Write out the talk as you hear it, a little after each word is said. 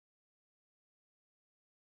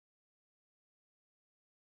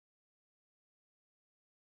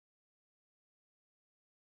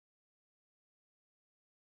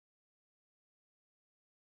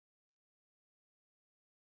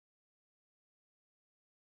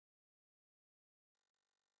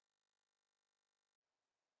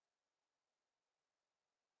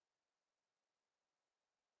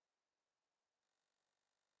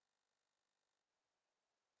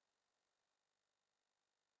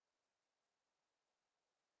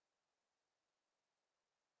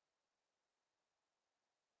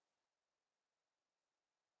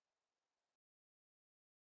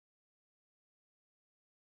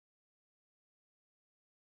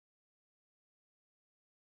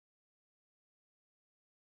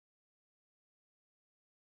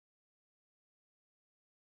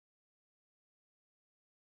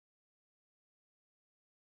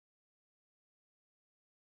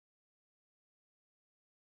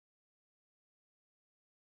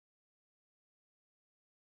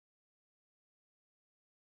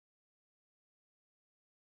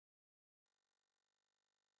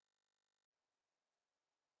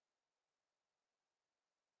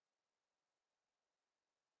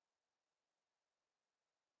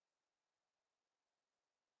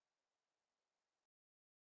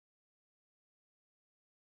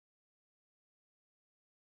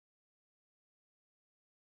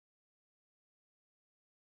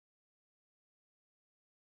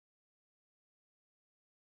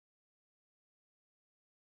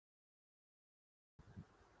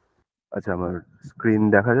আচ্ছা, আমার স্ক্রিন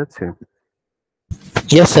দেখা যাচ্ছে?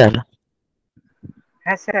 Yes, sir.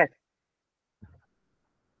 হ্যাঁ স্যার।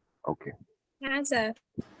 ওকে, হ্যাঁ sir.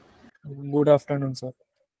 Good afternoon, sir.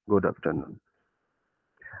 Good afternoon.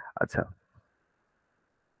 আচ্ছা,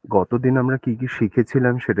 গতদিন আমরা কি কি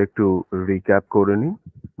শিখেছিলাম সেটা একটু রিক্যাপ করে নিই।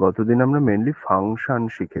 গতদিন আমরা মেনলি ফাংশন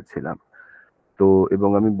শিখেছিলাম। তো এবং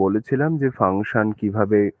আমি বলেছিলাম যে ফাংশন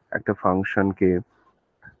কিভাবে, একটা ফাংশনকে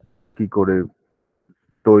কি করে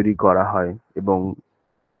তৈরি করা হয়, এবং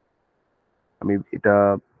আমি এটা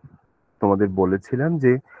তোমাদের বলেছিলাম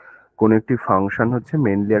যে কোন একটি ফাংশন হচ্ছে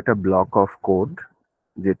মেনলি একটা ব্লক অফ কোড,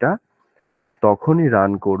 যেটা তখনই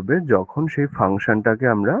রান করবে যখন সেই ফাংশনটাকে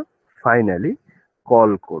আমরা ফাইনালি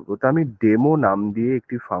কল করব। তো আমি ডেমো নাম দিয়ে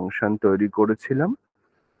একটি ফাংশন তৈরি করেছিলাম,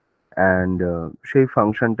 অ্যান্ড সেই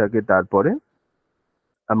ফাংশনটাকে তারপরে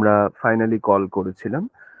আমরা ফাইনালি কল করেছিলাম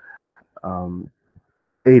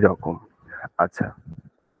এই রকম। আচ্ছা,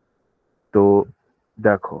 তো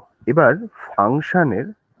দেখো, এবার ফাংশনের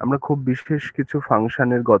আমরা খুব বিশেষ কিছু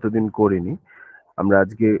ফাংশনের গতদিন করিনি। আমরা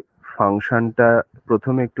আজকে ফাংশনটা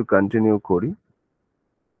প্রথমে একটু কন্টিনিউ করি,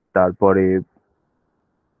 তারপরে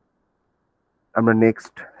আমরা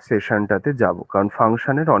নেক্সট সেশনটাতে যাব, কারণ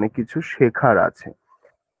ফাংশনের অনেক কিছু শেখার আছে।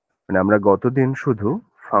 মানে আমরা গতদিন শুধু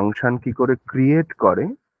ফাংশন কি করে ক্রিয়েট করে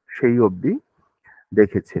সেই অবধি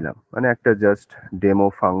দেখেছিলাম, মানে একটা জাস্ট ডেমো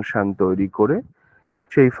ফাংশন তৈরি করে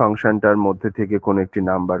সেই ফাংশনটার মধ্যে থেকে কোনো একটি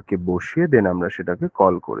নাম্বারকে বসিয়ে দেন আমরা সেটাকে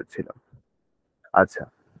কল করেছিলাম। আচ্ছা,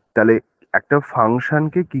 তাহলে একটা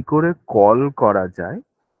ফাংশনকে কি করে কল করা যায়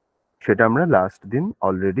সেটা আমরা লাস্ট দিন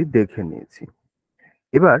অলরেডি দেখে নিয়েছি।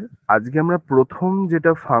 এবার আজকে আমরা প্রথম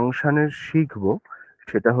যেটা ফাংশনের শিখবো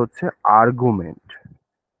সেটা হচ্ছে আর্গুমেন্ট।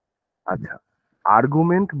 আচ্ছা,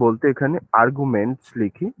 আর্গুমেন্ট বলতে, এখানে আর্গুমেন্টস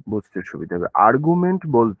লিখি বুঝতে সুবিধা হবে। আর্গুমেন্ট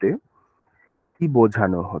বলতে কি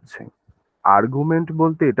বোঝানো হচ্ছে? আর্গুমেন্ট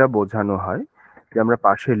বলতে এটা বোঝানো হয় যে আমরা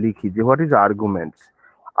পাশে লিখি যে হোয়াট ইজ আর্গুমেন্টস।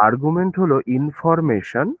 আর্গুমেন্ট হলো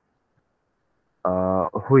information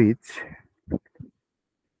which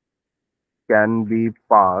can be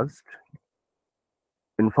passed,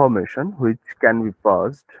 information which can be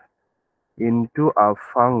passed into a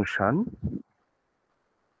function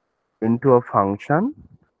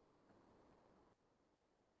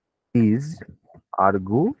is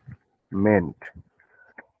argument।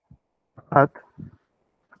 অর্থাৎ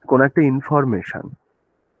কোন একটা ইনফরমেশন,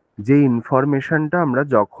 যে ইনফরমেশনটা আমরা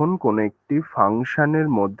যখন কোন একটি ফাংশনের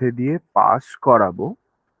মধ্যে দিয়ে পাস করাবো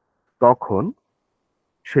তখন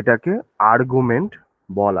সেটাকে আর্গুমেন্ট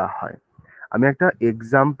বলা হয়। আমি একটা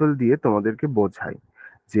এক্সাম্পল দিয়ে তোমাদেরকে বোঝাই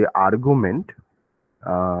যে আর্গুমেন্ট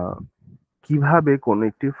কিভাবে কোনো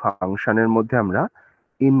একটি ফাংশনের মধ্যে আমরা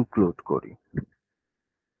ইনক্লুড করি।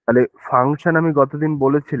 তাহলে ফাংশন, আমি গতদিন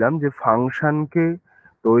বলেছিলাম যে ফাংশনকে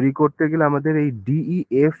তৈরি করতে গেলে আমাদের এই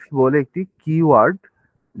ডিইএফ বলে একটি কিওয়ার্ড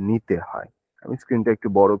নিতে হয়। আমি স্ক্রিনটা একটু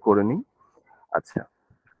বড় করে নিই। আচ্ছা,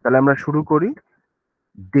 তাহলে আমরা শুরু করি।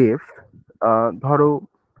 ডেফ, ধরো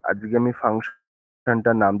আজকে আমি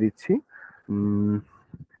ফাংশনটার নাম দিচ্ছি,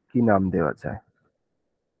 কি নাম দেওয়া যায়,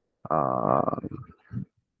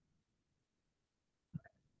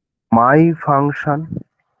 মাই ফাংশন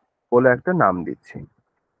বলে একটা নাম দিচ্ছি,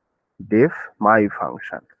 ডেফ মাই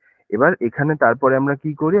ফাংশন। এবার এখানে তারপরে আমরা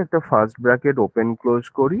কি করি, একটা ফার্স্ট ব্র্যাকেট ওপেন ক্লোজ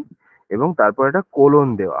করি এবং তারপর একটা কোলন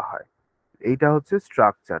দেওয়া হয়। এইটা হচ্ছে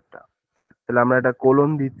স্ট্রাকচারটা। তাহলে আমরা একটা কোলন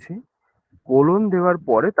দিচ্ছি, কোলন দেওয়ার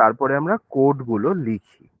পরে তারপরে আমরা কোডগুলো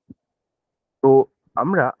লিখি। তো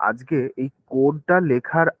আমরা আজকে এই কোডটা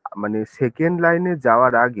লেখার, মানে সেকেন্ড লাইনে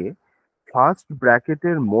যাওয়ার আগে ফার্স্ট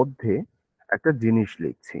ব্র্যাকেটের মধ্যে একটা জিনিস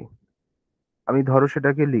লিখছি। আমি ধরো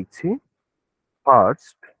সেটাকে লিখছি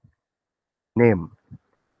ফার্স্ট নেম।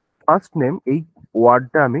 ফার্স্ট নেম, এই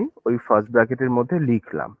ওয়ার্ডটা আমি ওই ফার্স্ট ব্র্যাকেটের মধ্যে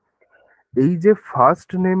লিখলাম। এই যে ফার্স্ট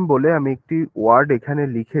নেম বলে আমি একটি ওয়ার্ড এখানে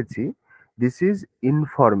লিখেছি, দিস ইজ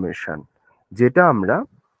ইনফরমেশন, যেটা আমরা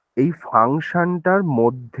এই ফাংশনটার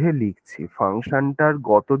মধ্যে লিখছি। ফাংশনটার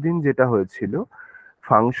গতদিন যেটা হয়েছিল,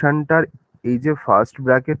 ফাংশনটার এই যে ফার্স্ট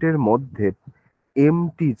ব্র্যাকেটের মধ্যে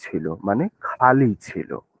এমটি ছিল, মানে খালি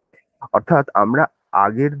ছিল। অর্থাৎ আমরা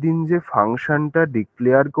আগের দিন যে ফাংশনটা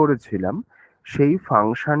ডিক্লেয়ার করেছিলাম সেই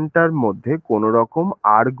ফাংশনটার মধ্যে কোনো রকম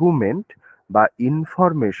আর্গুমেন্ট বা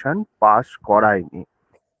ইনফরমেশন পাস করাইনি।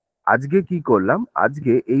 আজকে কি করলাম,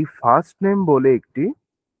 আজকে এই ফার্স্ট নেম বলে একটি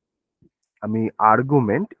আমি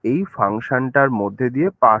আর্গুমেন্ট এই ফাংশনটার মধ্যে দিয়ে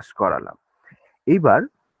পাস করালাম। এইবার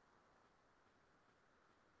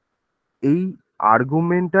এই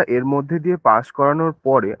আর্গুমেন্টটা এর মধ্যে দিয়ে পাস করানোর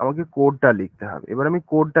পরে আমাকে কোডটা লিখতে হবে। এবার আমি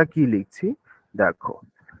কোডটা কি লিখছি দেখো,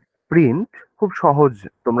 প্রিন্ট, খুব সহজ,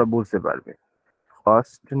 তোমরা বুঝতে পারবে।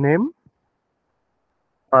 ফার্স্ট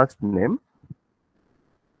নেম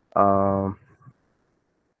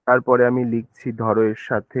তারপরে আমি লিখছি ধরো এর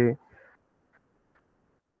সাথে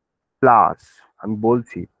প্লাস, আমি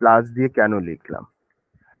বলছি প্লাস দিয়ে কেন লিখলাম।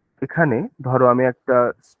 এখানে ধরো আমি একটা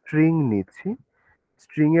স্ট্রিং নিচ্ছি,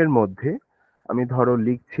 স্ট্রিং এর মধ্যে আমি ধরো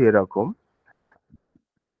লিখছি এরকম,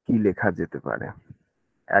 কি লেখা যেতে পারে,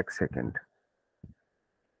 এক সেকেন্ড।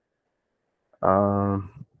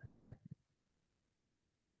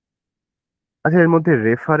 আচ্ছা, এর মধ্যে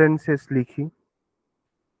রেফারেন্সেস লিখি,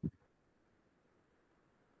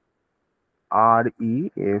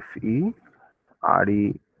 REFEREN,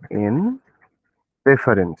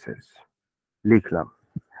 রেফারেন্সেস লিখলাম।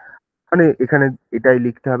 মানে এখানে এটাই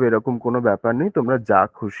লিখতে হবে এরকম কোনো ব্যাপার নেই, তোমরা যা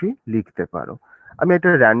খুশি লিখতে পারো। আমি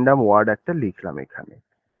একটা র্যান্ডম ওয়ার্ড একটা লিখলাম এখানে।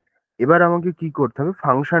 এবার আমাকে কি করতে হবে,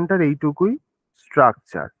 ফাংশনটার এইটুকুই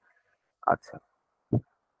স্ট্রাকচার। আচ্ছা,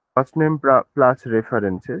 ফার্স্ট নেম প্লাস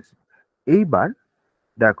রেফারেন্সেস। এইবার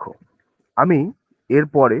দেখো, আমি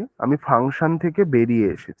এরপরে আমি ফাংশন থেকে বেরিয়ে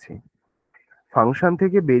এসেছি। ফাংশন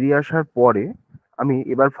থেকে বেরিয়ে আসার পরে আমি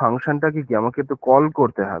এবার ফাংশনটাকে কি আমাকে তো কল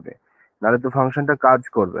করতে হবে, নাহলে তো ফাংশনটা কাজ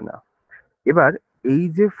করবে না। এবার এই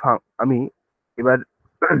যে আমি এবার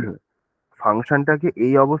ফাংশনটাকে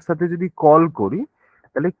এই অবস্থাতে যদি কল করি,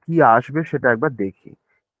 তাহলে কি আসবে সেটা একবার দেখি।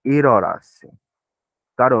 এরর আসছে,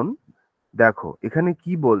 কারণ দেখো এখানে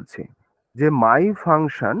কি বলছে যে মাই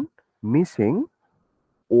function missing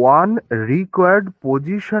one required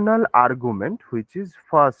positional argument which is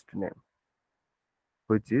first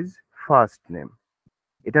name,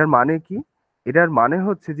 এটার মানে কি? এটার মানে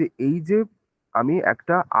হচ্ছে যে এই যে আমি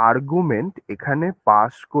একটা আর্গুমেন্ট এখানে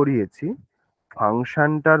পাস করিয়েছি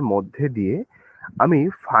ফাংশনটার মধ্যে দিয়ে, আমি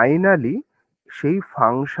ফাইনালি সেই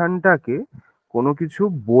ফাংশনটাকে কোনো কিছু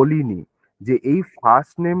বলিনি যে এই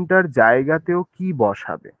ফার্স্ট নেমটার জায়গাতেও কি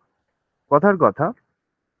বসাবে। কথার কথা,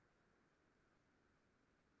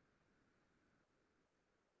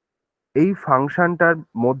 এই ফাংশনটার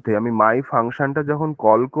মধ্যে আমি মাই ফাংশনটা যখন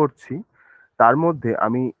কল করছি, তার মধ্যে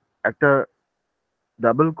আমি একটা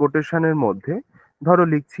ডাবল কোটেশনের মধ্যে ধরো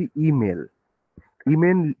লিখছি ইমেল।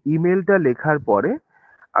 ইমেলটা লেখার পরে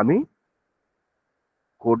আমি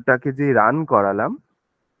কোডটাকে যে রান করালাম,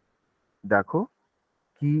 দেখো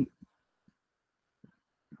কি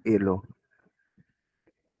এলো,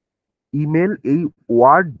 ইমেল এই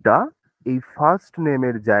ওয়ার্ডটা এই ফার্স্ট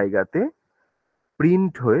নেমের জায়গাতে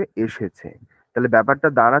প্রিন্ট হয়ে এসেছে। তাহলে ব্যাপারটা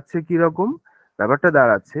দাঁড়াচ্ছে কি রকম? ব্যাপারটা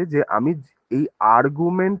দাঁড়াচ্ছে যে আমি এই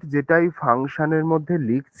আর্গুমেন্ট যেটা এই ফাংশনের মধ্যে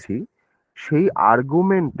লিখছি, সেই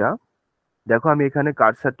আর্গুমেন্টটা দেখো আমি এখানে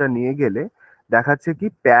কার্সারটা নিয়ে গেলে দেখাচ্ছে কি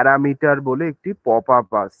প্যারামিটার বলে একটি পপ আপ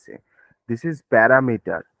আসছে। দিস ইজ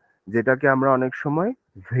প্যারামিটার, যেটাকে আমরা অনেক সময়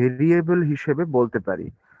ভেরিয়েবল হিসেবে বলতে পারি।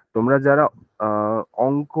 তোমরা যারা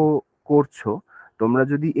অঙ্ক করছো, তোমরা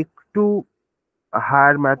যদি একটু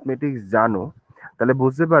হায়ার ম্যাথমেটিক্স জানো, তাহলে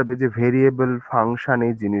বুঝতে পারবে যে ভেরিয়েবল, ফাংশন,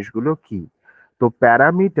 এই জিনিসগুলো কি। তো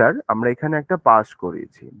প্যারামিটার আমরা এখানে একটা পাস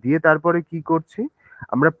করেছি, দিয়ে তারপরে কি করছি,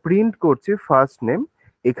 আমরা প্রিন্ট করছি ফার্স্ট নেম।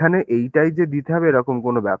 এখানে এইটাই যে দিতে হবে এরকম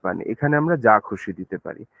কোনো ব্যাপার নেই, এখানে আমরা যা খুশি দিতে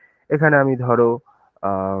পারি। এখানে আমি ধরো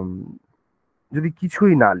আম, যদি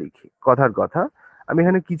কিছুই না লিখি, কথার কথা আমি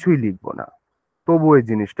এখানে কিছুই লিখবো না, তবু এই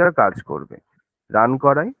জিনিসটা কাজ করবে। রান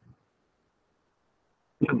করাই,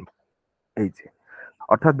 এই যে,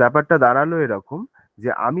 অর্থাৎ ব্যাপারটা দাঁড়ালো এরকম যে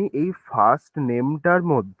আমি এই ফার্স্ট নেমটার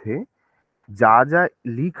মধ্যে যা যা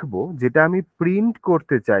লিখবো, যেটা আমি প্রিন্ট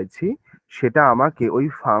করতে চাইছি, সেটা আমাকে ওই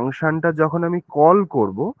ফাংশনটা যখন আমি কল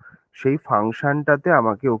করব, সেই ফাংশনটাতে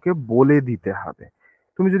আমাকে ওকে বলে দিতে হবে।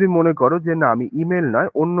 তুমি যদি মনে করো যে না আমি ইমেল নয়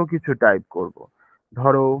অন্য কিছু টাইপ করব,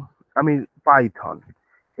 ধরো আমি পাইথন,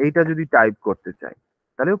 এইটা যদি টাইপ করতে চাই,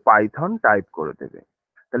 তাহলে পাইথন টাইপ করে দেবে।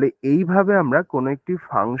 তাহলে এইভাবে আমরা কোনো একটি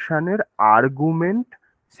ফাংশনের আর্গুমেন্ট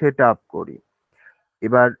সেট আপ করি।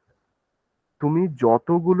 এবার তুমি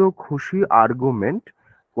যতগুলো খুশি আর্গুমেন্ট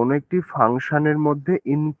কোনো একটি ফাংশনের মধ্যে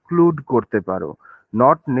ইনক্লুড করতে পারো,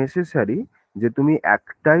 নট নেসেসারি যে তুমি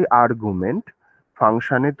একটাই আর্গুমেন্ট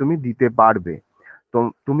ফাংশনে তুমি দিতে পারবে। তো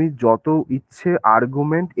তুমি যত ইচ্ছে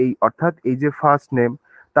আর্গুমেন্ট, এই অর্থাৎ এই যে ফার্স্ট নেম,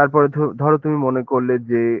 তারপরে ধরো তুমি মনে করলে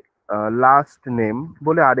যে লাস্ট নেম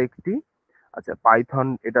বলে আরেকটি, আচ্ছা পাইথন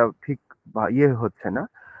এটা ঠিক ইয়ে হচ্ছে না,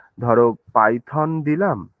 ধরো পাইথন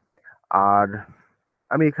দিলাম, আর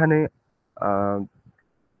আমি এখানে আহ,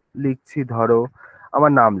 লিখছি ধরো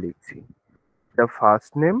আমার নাম লিখছি, এটা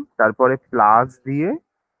ফার্স্ট নেম, তারপরে প্লাস দিয়ে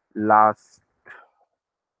লাস্ট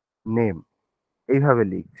নেম, এইভাবে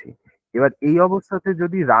লিখছি। এবার এই অবস্থাতে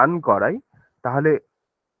যদি রান করাই, তাহলে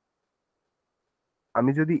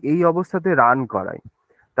আমি যদি এই অবস্থাতে রান করাই,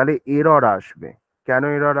 তাহলে এরর আসবে। কেন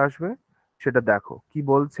এরর আসবে সেটা দেখো কি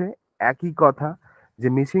বলছে, একই কথা, যে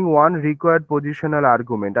missing one required positional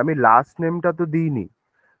argument. আমি লাস্ট নেমটা তো দিইনি,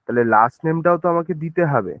 তাহলে লাস্ট নেমটাও তো আমাকে দিতে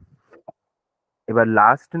হবে। এবার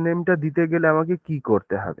লাস্ট নেমটা দিতে গেলে আমাকে কি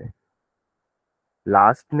করতে হবে?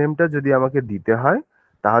 লাস্ট নেমটা যদি আমাকে দিতে হয়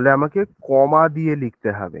তাহলে আমাকে কমা দিয়ে লিখতে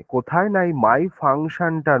হবে। কোথায়? না এই মাই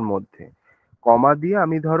ফাংশনটার মধ্যে কমা দিয়ে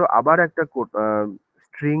আমি ধরো আবার একটা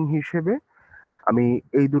স্ট্রিং হিসেবে আমি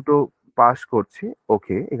এই দুটো পাস করছি।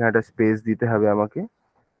 ওকে, এখানে একটা স্পেস দিতে হবে আমাকে,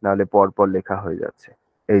 নাহলে পর পর লেখা হয়ে যাচ্ছে।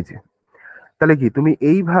 এই যে, তাহলে কি তুমি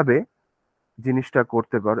এইভাবে জিনিসটা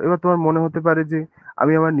করতে পারো। এবার তোমার মনে হতে পারে যে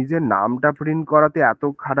আমি আমার নিজের নামটা প্রিন্ট করাতে এত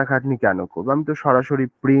খাটাখাটনি কেন করবো, আমি তো সরাসরি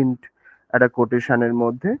প্রিন্ট একটা কোটেশনের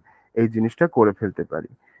মধ্যে এই জিনিসটা করে ফেলতে পারি।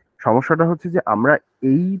 সমস্যাটা হচ্ছে যে আমরা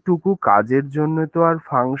এইটুকু কাজের জন্য তো আর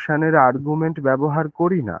ফাংশনের আর্গুমেন্ট ব্যবহার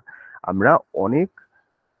করি না। আমরা অনেক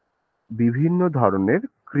বিভিন্ন ধরনের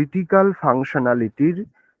ক্রিটিক্যাল ফাংশনালিটির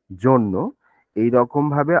জন্য এই রকম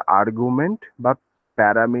ভাবে আর্গুমেন্ট বা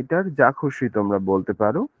প্যারামিটার, যা খুশি তোমরা বলতে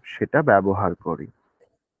পারো, সেটা ব্যবহার করি।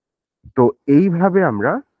 তো এইভাবে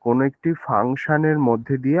আমরা কোনো একটি ফাংশনের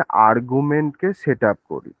মধ্যে দিয়ে আর্গুমেন্টকে সেট আপ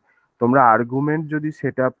করি। তোমরা আর্গুমেন্ট যদি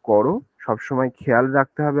সেট আপ করো, সবসময় খেয়াল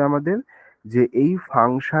রাখতে হবে আমাদের যে এই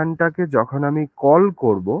ফাংশনটাকে যখন আমি কল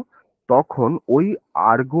করব তখন ওই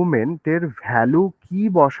আর্গুমেন্টের ভ্যালু কি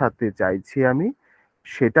বসাতে চাইছি আমি,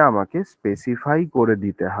 সেটা আমাকে স্পেসিফাই করে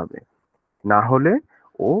দিতে হবে। না হলে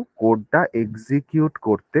ও কোডটা এক্সিকিউট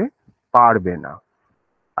করতে পারবে না।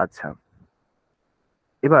 আচ্ছা,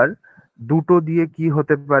 এবার দুটো দিয়ে কি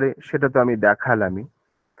হতে পারে সেটা তো আমি দেখালামই।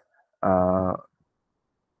 আহ,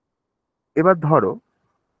 এবার ধরো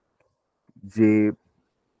যে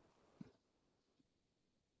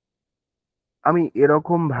আমি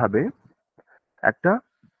এরকম ভাবে একটা,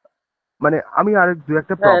 মানে আমি আর দু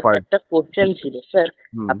একটা স্যার প্রপার্টি। একটা কোশ্চেন ছিল স্যার।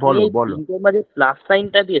 আপনি বলো এই বলো। প্রিন্টের মাঝে প্লাস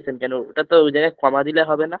সাইনটা দিয়েছেন কেন? ওটা তো ওই জায়গায় কমা দিলে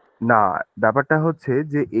হবে না? না, ব্যাপারটা হচ্ছে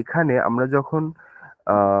যে এখানে আমরা যখন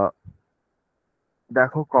আহ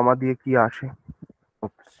দেখো কমা দিয়ে কি আসে।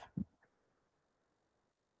 Oops,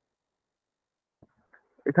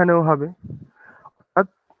 এখানেও হবে।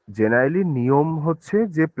 জেনারেলি নিয়ম হচ্ছে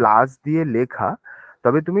যে প্লাস দিয়ে লেখা,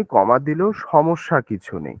 তবে তুমি কমা দিলেও সমস্যা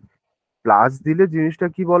কিছু নেই। প্লাস দিলে জিনিসটা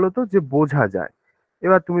কি বলতো, যে বোঝা যায়।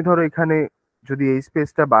 এবার তুমি ধরো এখানে যদি এই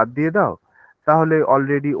স্পেসটা বাদ দিয়ে দাও, তাহলে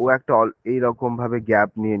অলরেডি ও একটা এইরকম ভাবে গ্যাপ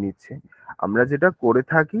নিয়ে নিচ্ছে। আমরা যেটা করে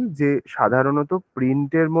থাকি যে সাধারণত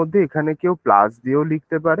প্রিন্টের মধ্যে এখানে কেউ প্লাস দিয়েও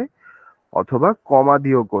লিখতে পারে অথবা কমা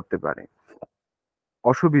দিয়েও করতে পারে,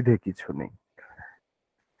 অসুবিধে কিছু নেই,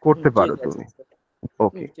 করতে ঠিক পারো আছে তুমি। স্যার।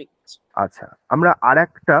 ওকে, ঠিক আছে। আচ্ছা, আমরা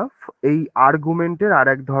আরেকটা এই আর্গুমেন্টের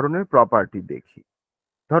আরেক ধরনের প্রপার্টি দেখি।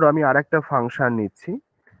 ধরো আমি আরেকটা ফাংশন নিচ্ছি,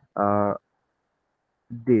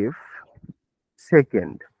 ডিফ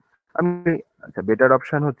সেকেন্ড। আমি, আচ্ছা, বেটার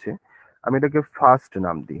অপশন হচ্ছে আমি এটাকে ফার্স্ট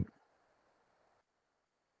নাম দিই।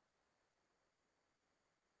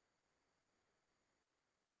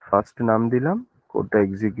 ফার্স্ট নাম দিলাম, কোডটা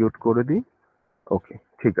এক্সিকিউট করে দিই। ওকে,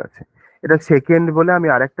 ঠিক আছে। এটা সেকেন্ড বলে আমি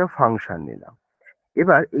আরেকটা ফাংশন নিলাম।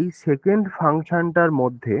 এবার এই সেকেন্ড ফাংশনটার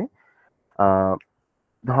মধ্যে আহ,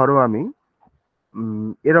 ধরো আমি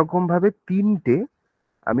এরকম ভাবে তিনটে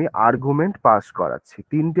আমি আর্গুমেন্ট পাস করাচ্ছি।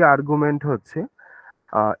 তিনটে আর্গুমেন্ট হচ্ছে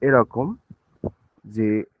এরকম যে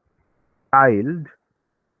চাইল্ড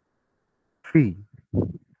 3,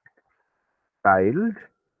 চাইল্ড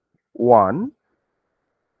 1,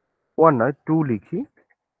 1 নয় 2 লিখি,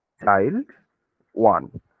 চাইল্ড 1।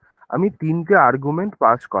 আমি তিনটে আর্গুমেন্ট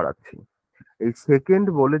পাস করাচ্ছি এই সেকেন্ড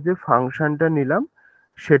বলে যে ফাংশনটা নিলাম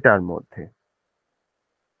সেটার মধ্যে।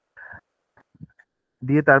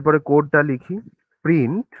 দিয়ে তারপরে কোডটা লিখি,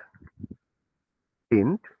 print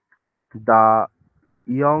print the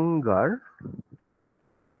younger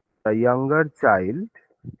the younger child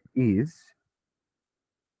is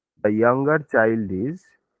the younger child is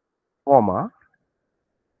কমা,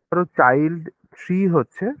 ধরো চাইল্ড 3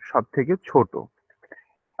 হচ্ছে সব থেকে ছোট।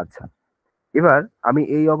 আচ্ছা, এবার আমি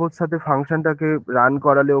এই অবস্থাতে ফাংশনটাকে রান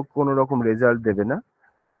করালেও কোনো রকম রেজাল্ট দেবে না।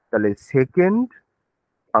 তাহলে সেকেন্ড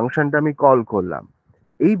ফাংশনটা আমি কল করলাম।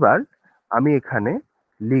 এইবার আমি এখানে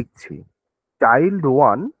লিখছি চাইল্ড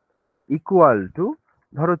 1 ইকুয়াল টু,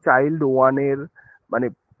 ধরো চাইল্ড 1 এর মানে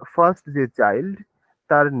ফার্স্ট যে চাইল্ড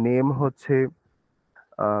তার নেম হচ্ছে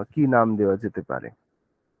কি নাম দেওয়া যেতে পারে,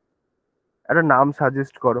 একটা নাম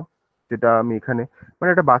সাজেস্ট করো যেটা আমি এখানে, মানে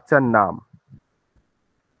একটা বাচ্চার নাম।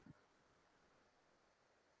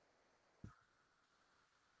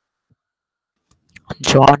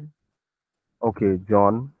 জন। ওকে,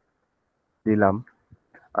 জন দিলাম।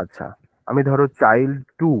 আচ্ছা, আমি ধরো চাইল্ড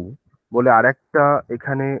 2 বলে আরেকটা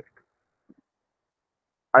এখানে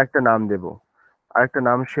আরেকটা নাম দেব। আরেকটা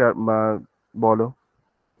নাম শেয়ার, বলো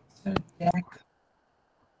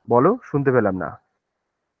বলো, শুনতে পেলাম না।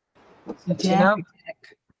 জ্যাক।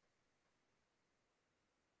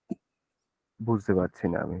 বুঝতে পারছি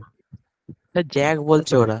না আমি। জ্যাক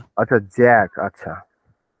বলছে ওরা। আচ্ছা জ্যাক, আচ্ছা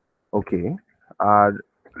ওকে। আর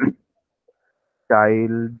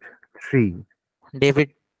চাইল্ড 3, ডেভিড।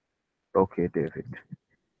 ওকে ডেভিড।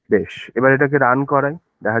 বেশ, এবার এটাকে রান করাই,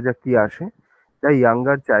 দেখা যাক কি আসে। The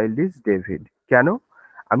younger child is David. কেন?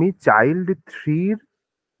 আমি চাইল্ড 3-র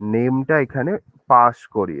নেমটা এখানে পাস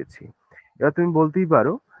করিয়েছি। এবার তুমি বলতেই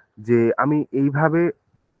পারো যে আমি এইভাবে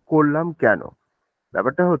করলাম কেন।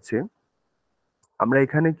 ব্যাপারটা হচ্ছে আমরা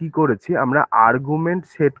এখানে কি করেছি, আমরা আর্গুমেন্ট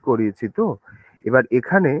সেট করিয়েছি। তো এবার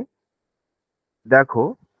এখানে দেখো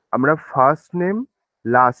আমরা ফার্স্ট নেম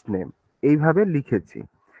লাস্ট নেম এইভাবে লিখেছি।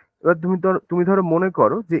 এবার তুমি ধরো মনে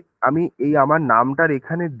করো যে আমি এই আমার নামটার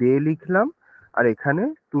এখানে দে লিখলাম আর এখানে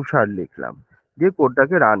তুষার লিখলাম, দিয়ে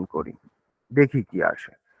কোডটাকে রান করি, দেখি কি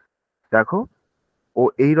আসে। দেখো ও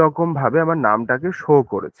এই রকম ভাবে আমার নামটাকে শো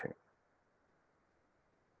করেছে,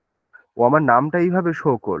 ও আমার নামটা এইভাবে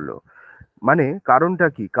শো করলো। মানে কারণটা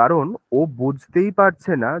কি? কারণ ও বুঝতেই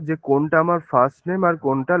পারছে না যে কোনটা আমার ফার্স্ট নেম আর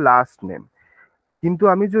কোনটা লাস্ট নেম। কিন্তু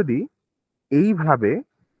আমি যদি এইভাবে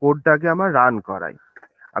কোডটাকে আমার রান করাই,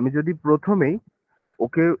 আমি যদি প্রথমেই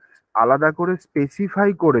ওকে আলাদা করে স্পেসিফাই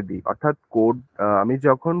করে দিই, অর্থাৎ কোড আমি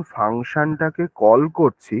যখন ফাংশনটাকে কল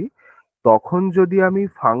করছি তখন যদি আমি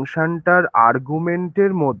ফাংশনটার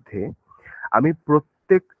আর্গুমেন্টের মধ্যে আমি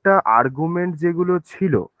প্রত্যেকটা আর্গুমেন্ট যেগুলো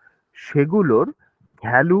ছিল সেগুলোর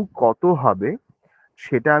ভ্যালু কত হবে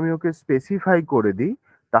সেটা আমি ওকে স্পেসিফাই করে দিই,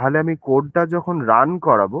 তাহলে আমি কোডটা যখন রান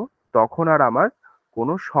করাবো তখন আর আমার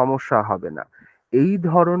কোনো সমস্যা হবে না। এই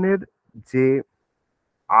ধরনের যে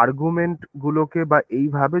আর্গুমেন্ট গুলোকে বা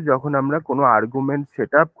এইভাবে যখন আমরা কোনো আর্গুমেন্ট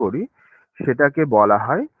সেট আপ করি সেটাকে বলা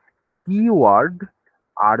হয় কিওয়ার্ড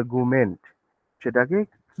আর্গুমেন্ট। সেটাকে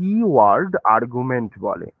কিওয়ার্ড আর্গুমেন্ট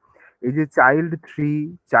বলে। এই যে চাইল্ড 3,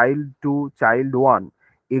 চাইল্ড 2, চাইল্ড 1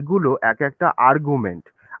 এগুলো এক একটা আর্গুমেন্ট।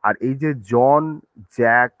 আর এই যে জন,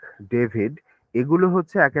 জ্যাক, ডেভিড এগুলো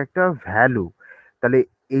হচ্ছে এক একটা ভ্যালু। তাহলে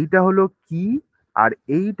এইটা হলো কি আর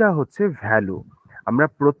এইটা হচ্ছে ভ্যালু। আমরা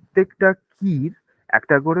প্রত্যেকটা কির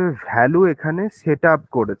একটা করে ভ্যালু এখানে সেট আপ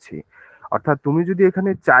করেছি। অর্থাৎ তুমি যদি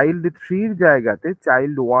এখানে চাইল্ড 3-র জায়গাতে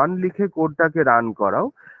চাইল্ড 1 লিখে কোডটাকে রান করাও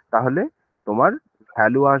তাহলে তোমার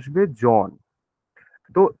ভ্যালু আসবে জন।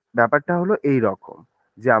 তো ব্যাপারটা হলো এই রকম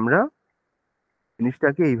যে আমরা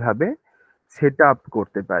জিনিসটাকে এইভাবে সেট আপ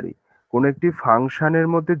করতে পারি। কোন একটি ফাংশনের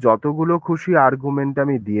মধ্যে যতগুলো খুশি আর্গুমেন্ট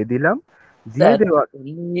আমি দিয়ে দিলাম, দিয়ে স্যার দেওয়া।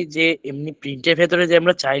 এমনি প্রিন্টের ভেতরে যে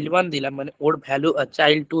আমরা চাইল্ড ওয়ান দিলাম মানে ওর ভ্যালু আর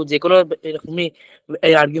চাইল্ড টু যে কোনো এরকমই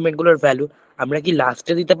এই আর্গুমেন্ট গুলোর ভ্যালু আমরা কি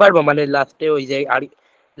লাস্টে দিতে পারবো, মানে লাস্টে ওই যে আর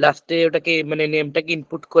লাস্টে ওটাকে মানে নেমটাকে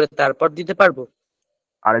ইনপুট করে তারপর দিতে পারবো?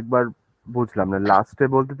 আরেকবার বুঝলাম না, লাস্টে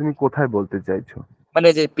বলতে তুমি কোথায় বলতে চাইছো? মানে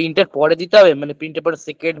যে প্রিন্টের পরে দিতে হবে, মানে প্রিন্টের পরে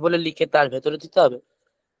সেকেন্ড বলে লিখে তার ভেতরে দিতে হবে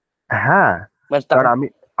হ্যাঁ, মানে কারণ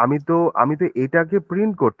আমি তো এটাকে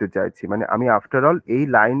প্রিন্ট করতে চাইছি, মানে আমি আফটার অল এই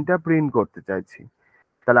লাইনটা প্রিন্ট করতে চাইছি।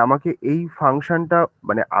 তাহলে আমাকে এই ফাংশনটা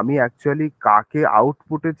মানে আমি অ্যাকচুয়ালি কাকে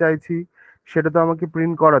আউটপুটে চাইছি সেটা তো আমাকে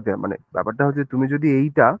প্রিন্ট করাতে হবে। মানে ব্যাপারটা হচ্ছে তুমি যদি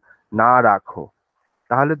এইটা না রাখো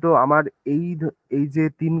তাহলে তো আমার এই যে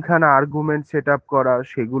তিনখানা আর্গুমেন্ট সেট আপ করা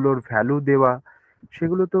সেগুলোর ভ্যালু দেওয়া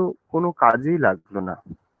সেগুলো তো কোনো কাজেই লাগলো না।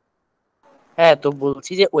 হ্যাঁ, তো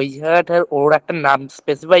বলছি যে ওই জায়গাটার ওর একটা নাম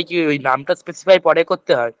স্পেসিফাই, কি ওই নামটা স্পেসিফাই পরে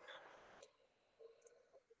করতে হয়?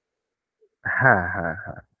 হ্যাঁ হ্যাঁ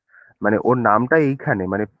হ্যাঁ, মানে ওর নামটা এইখানে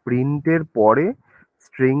মানে প্রিন্টের পরে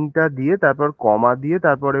স্ট্রিংটা দিয়ে তারপর কমা দিয়ে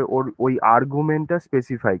তারপরে ওর ওই আর্গুমেন্টটা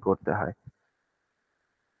স্পেসিফাই করতে হয়।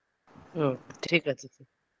 হুম, ঠিক আছে স্যার।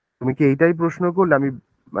 তুমি কি এইটাই প্রশ্ন করলে?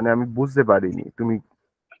 আমি বুঝতে পারিনি তুমি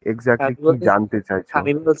এক্স্যাক্টলি আমি কি বলতে জানতে চাইছো।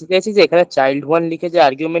 আমি বলতে চাইছি যে এখানে চাইল্ড ওয়ান লিখে যে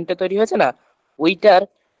আর্গুমেন্টটা তৈরি হয়েছে না, ওইটার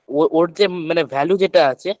ওর যে মানে ভ্যালু যেটা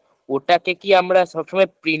আছে ওটাকে কি আমরা সবসময়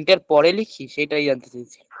প্রিন্টের পরে লিখি, সেটাই জানতে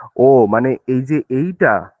চাইছি। ও মানে এই যে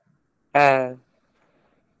এইটা, হ্যাঁ,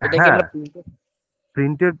 এটা কি হ্যাঁ আমরা প্রিন্টের?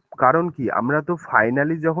 প্রিন্টের কারণ কি, আমরা তো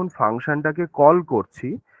ফাইনালি যখন ফাংশনটাকে কল করছি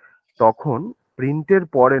তখন প্রিন্টের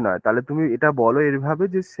পরে নয়। তাহলে তুমি এটা বলো এভাবে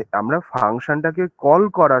যে আমরা ফাংশনটাকে কল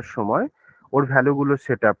করার সময় ওর ভ্যালুগুলো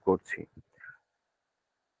সেট আপ করছি,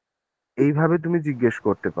 এইভাবে তুমি জিজ্ঞেস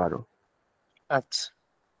করতে পারো। আচ্ছা।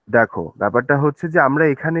 দেখো ব্যাপারটা হচ্ছে যে আমরা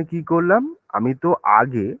এখানে কি করলাম, আমি তো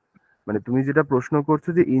আগে মানে তুমি যেটা প্রশ্ন করছো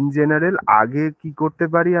যে ইন জেনারেল আগে কি করতে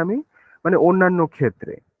পারি আমি, মানে অন্যান্য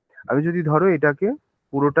ক্ষেত্রে আমি যদি ধরো এটাকে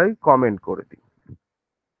পুরোটাই কমেন্ট করে দিই,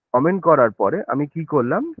 কমেন্ট করার পরে আমি কি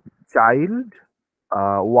করলাম, চাইল্ড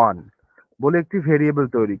 1 বলে একটি ভেরিয়েবল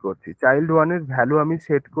তৈরি করছি। চাইল্ড 1-এর ভ্যালু আমি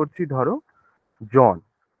সেট করছি ধরো জন,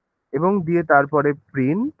 এবং দিয়ে তারপরে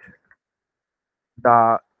print the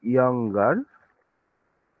younger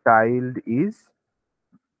child is,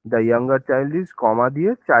 the younger child is কমা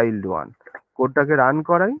দিয়ে চাইল্ড 1 কোডটাকে রান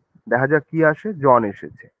করাই, দেখা যাক কি আসে, জন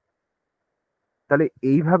এসেছে। তাহলে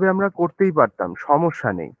এইভাবে আমরা করতেই পারতাম, সমস্যা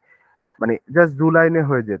নেই, মানে জাস্ট 2 লাইনে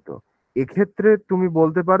হয়ে যেত। এক্ষেত্রে তুমি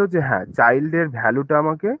বলতে পারো যে হ্যাঁ, চাইল্ডের ভ্যালুটা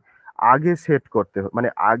আমাকে আগে সেট করতে মানে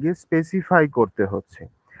আগে স্পেসিফাই করতে হচ্ছে।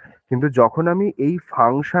 কিন্তু যখন আমি এই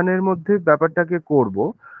ফাংশনের মধ্যে ব্যাপারটাকে করব,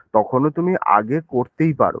 তখনও তুমি আগে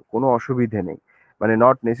করতেই পারো, কোনো অসুবিধে নেই। মানে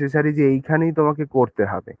নট নেসেসারি যে এইখানেই তোমাকে করতে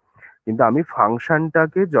হবে। কিন্তু আমি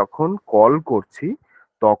ফাংশনটাকে যখন কল করছি,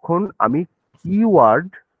 তখন আমি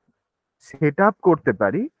কিওয়ার্ড সেট আপ করতে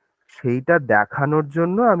পারি, সেইটা দেখানোর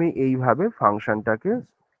জন্য আমি এইভাবে ফাংশনটাকে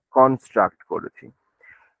কনস্ট্রাক্ট করেছি,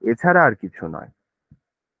 এছাড়া আর কিছু নয়।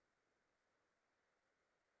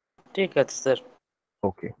 ঠিক আছে স্যার।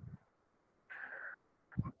 ওকে।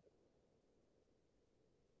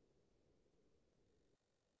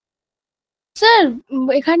 স্যার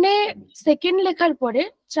এখানে সেকেন্ড লেখার পরে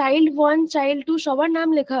চাইল্ড 1 চাইল্ড 2 সবার নাম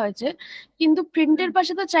লেখা হয়েছে, কিন্তু প্রিন্টের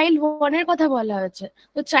পাশে তো চাইল্ড 1 এর কথা বলা হয়েছে,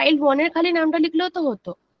 তো চাইল্ড 1 এর খালি নামটা লিখলেও তো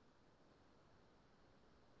হতো।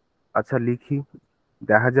 আচ্ছা লিখি,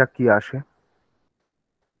 দেখা যাক কি আসে।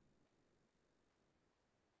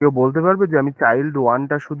 কেউ বলতে পারবে যে আমি চাইল্ড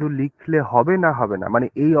 1টা শুধু লিখলে হবে না হবে না, মানে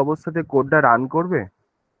এই অবস্থাতে কোডটা রান করবে?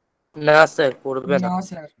 না স্যার, করবে না। না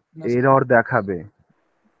স্যার, না স্যার। এরর দেখাবে।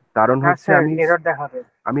 কারণ না হচ্ছে স্যার, আমি এরর দেখাবে।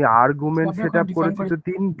 আমি আর্গুমেন্ট আপনি সেট ওখানে আপ define করেছি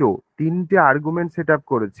তো তিনটে আর্গুমেন্ট সেট আপ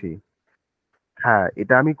করেছি। হ্যাঁ,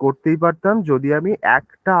 এটা আমি করতেই পারতাম যদি আমি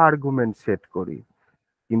একটা আর্গুমেন্ট সেট করি,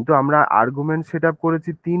 কিন্তু আমরা আর্গুমেন্ট সেট আপ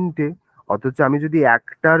করেছি তিনটে, অথচ আমি যদি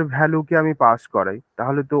একটার ভ্যালুকে আমি পাস করাই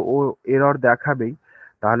তাহলে তো ও এরর দেখাবেই।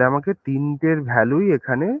 তাহলে আমাকে তিনটের ভ্যালুই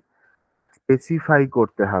এখানে স্পেসিফাই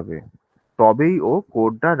করতে হবে, তবেই ও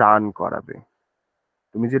কোডটা রান করাবে।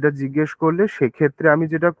 তুমি যেটা জিজ্ঞেস করলে, সেক্ষেত্রে আমি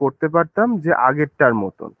যেটা করতে পারতাম যে আগেরটার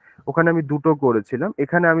মতন, ওখানে আমি দুটো করেছিলাম,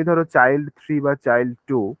 এখানে আমি ধরো চাইল্ড 3 বা চাইল্ড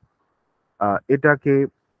 2 এটাকে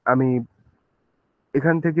আমি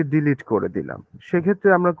এখান থেকে ডিলিট করে দিলাম, সেক্ষেত্রে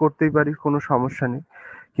আমরা করতেই পারি, কোনো সমস্যা নেই।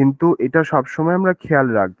 কিন্তু এটা সবসময় আমরা খেয়াল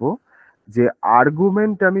রাখবো যে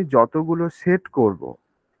আর্গুমেন্ট আমি যতগুলো সেট করব,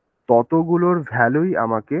 ততগুলোর ভ্যালুই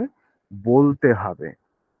আমাকে বলতে হবে।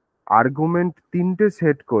 আর্গুমেন্ট তিনটে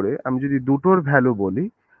সেট করে আমি যদি দুটোর ভ্যালু বলি,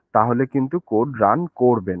 তাহলে কিন্তু কোড রান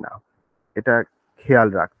করবে না, এটা খেয়াল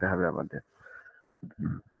রাখতে হবে আমাদের।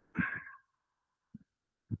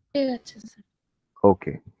 ঠিক আছে স্যার।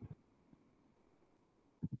 ওকে,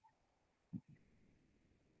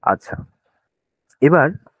 আচ্ছা, এবার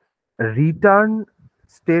রিটার্ন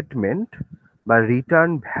স্টেটমেন্ট বা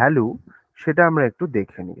রিটার্ন ভ্যালু, সেটা আমরা একটু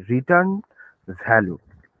দেখে নিই। রিটার্ন ভ্যালু,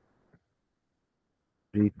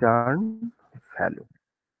 রিটার্ন ভ্যালু,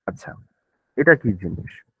 আচ্ছা, এটা কি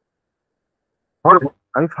জিনিস? ধরো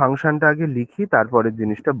আমি ফাংশনটা আগে লিখি, তারপরে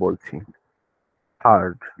জিনিসটা বলছি।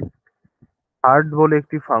 থার্ড, থার্ড বলে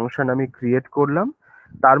একটি ফাংশন আমি ক্রিয়েট করলাম,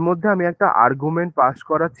 তার মধ্যে আমি একটা আর্গুমেন্ট পাস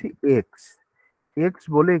করাচ্ছি এক্স, এক্স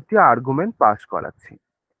বলে একটি আর্গুমেন্ট পাস করাচ্ছি,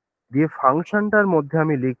 দিয়ে ফাংশনটার মধ্যে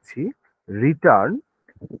আমি লিখছি return,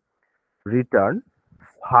 return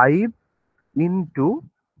 5 into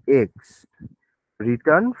x,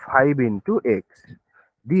 return 5 into x,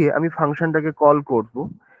 দিয়ে আমি ফাংশনটাকে কল করব।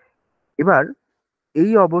 এবার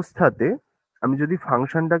এই অবস্থাতে আমি যদি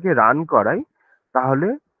ফাংশনটাকে রান করাই, তাহলে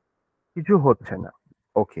কিছু হচ্ছে না।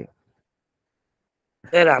 ওকে,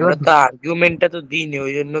 স্যার আমরা এবার তো আর্গুমেন্টটা তো দিইনি,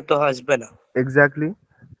 ওই জন্য তো আসবে না। এক্স্যাক্টলি,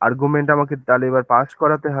 আর্গুমেন্ট আমাকে তাহলে এবার পাস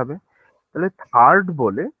করাতে হবে। তাহলে থার্ড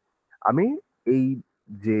বলে আমি এই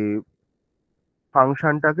যে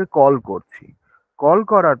ফাংশনটাকে কল করছি, কল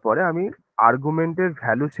করার পরে আমি আর্গুমেন্টের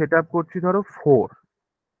ভ্যালু সেট আপ করছি ধরো 4,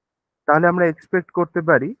 তাহলে আমরা এক্সপেক্ট করতে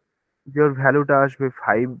পারি যে ওর ভ্যালুটা আসবে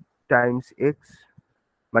 5 টাইমস এক্স,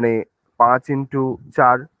 মানে 5 ইন্টু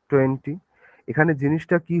 4 20। এখানে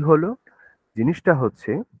জিনিসটা কি হলো? জিনিসটা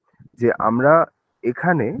হচ্ছে যে আমরা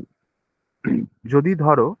এখানে যদি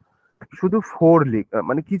ধরো শুধু 4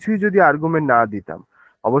 মানে কিছুই যদি আর্গুমেন্ট না দিতাম,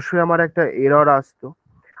 অবশ্যই আমার একটা এরর আসতো।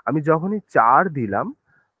 আমি যখনই 4 দিলাম,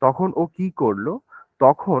 তখন ও কি করলো,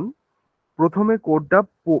 তখন প্রথমে কোডটা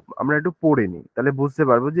আমরা একটু পড়ে নিই, তাহলে বুঝতে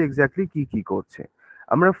পারবো যে এক্স্যাক্টলি কি কি করছে।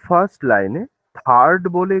 আমরা ফার্স্ট লাইনে থার্ড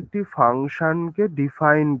বলে একটি ফাংশনকে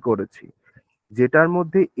ডিফাইন করেছি, যেটার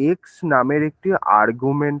মধ্যে এক্স নামের একটি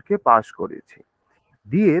আর্গুমেন্টকে পাস করেছি,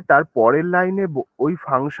 দিয়ে তার পরের লাইনে ওই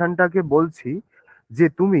ফাংশনটাকে বলছি যে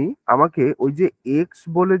তুমি আমাকে ওই যে এক্স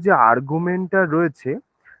বলে যে আর্গুমেন্টটা রয়েছে,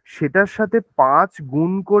 সেটার সাথে 5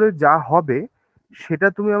 গুণ করে যা হবে সেটা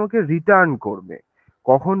তুমি আমাকে রিটার্ন করবে।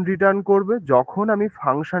 কখন রিটার্ন করবে? যখন আমি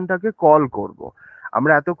ফাংশনটাকে কল করব।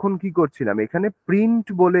 আমরা এতক্ষণ কি করছিলাম, এখানে প্রিন্ট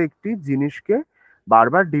বলে একটি জিনিসকে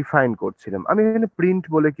বারবার ডিফাইন করছিলাম, আমি এখানে প্রিন্ট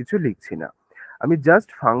বলে কিছু লিখছি না, আমি জাস্ট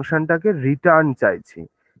ফাংশনটাকে রিটার্ন চাইছি।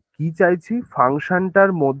 কি চাইছি,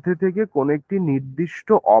 ফাংশনটার মধ্যে থেকে কোন একটি নির্দিষ্ট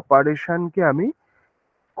অপারেশনকে আমি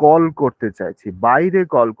কল করতে চাইছি, বাইরে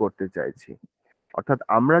কল করতে চাইছি। অর্থাৎ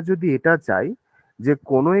আমরা যদি এটা চাই যে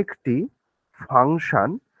কোনো একটি ফাংশন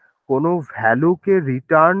কোনো ভ্যালুকে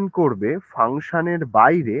রিটার্ন করবে ফাংশনের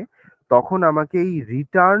বাইরে, তখন আমাকে এই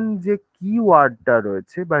রিটার্ন যে কিওয়ার্ডটা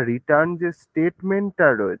রয়েছে বা রিটার্ন যে স্টেটমেন্টটা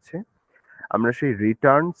রয়েছে, আমরা সেই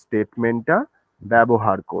রিটার্ন স্টেটমেন্টটা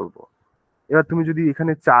ব্যবহার করব। এবার তুমি যদি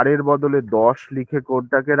এখানে 4-এর বদলে 10 লিখে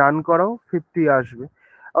কোডটাকে রান করাও, 50 আসবে।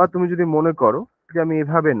 আবার তুমি যদি মনে করো যে আমি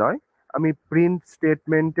এভাবে নয়, আমি প্রিন্ট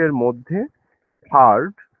স্টেটমেন্টের মধ্যে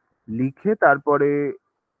থার্ড লিখে তারপরে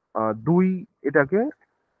 2 এটাকে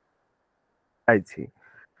চাইছি,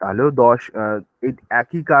 তাহলেও 10 এই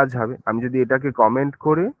একই কাজ হবে। আমি যদি এটাকে কমেন্ট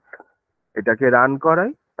করে এটাকে রান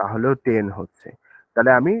করাই, তাহলেও 10 হচ্ছে।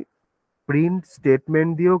 তাহলে আমি প্রিন্ট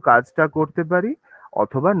স্টেটমেন্ট দিয়েও কাজটা করতে পারি,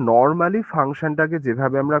 অথবা নর্মালি ফাংশনটাকে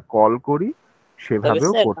যেভাবে আমরা কল করি তবে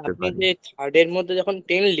সেভাবেও স্যার করতে আপনি পারি। যে থার্ডের মধ্যে যখন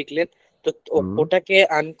 10 লিখলেন, তো হুম, ওটাকে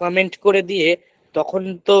আনকমেন্ট করে দিয়ে তখন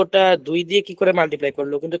তো ওটা 2 দিয়ে কি করে মাল্টিপ্লাই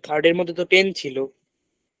করলো, কিন্তু থার্ডের মধ্যে তো 10 ছিল।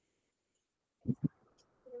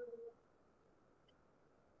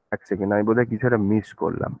 এক সেকেন্ড, আমি বোধহয় কিছু একটা মিস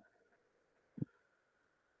করলাম।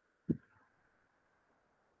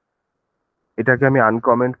 এটাকে আমি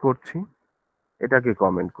আনকমেন্ট করছি, এটাকে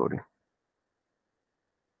কমেন্ট করি।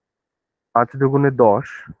 5 দুগুণে 10,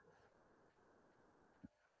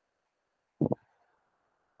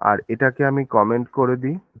 আর এটাকে আমি কমেন্ট করে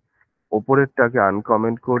দিই, ওপরেরটাকে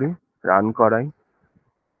আনকমেন্ট করি, রান করাই,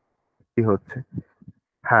 কি হচ্ছে?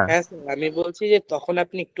 হ্যাঁ, হ্যাঁ স্যার, আমি বলছি যে তখন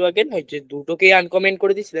আপনি একটু আগে নয় যে দুটোকেই আনকমেন্ট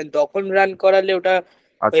করে দিয়েছিলেন, তখন রান করালে ওটা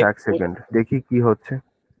আচ্ছা এক সেকেন্ড দেখি কি হচ্ছে।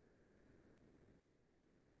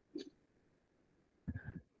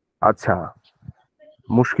 আচ্ছা,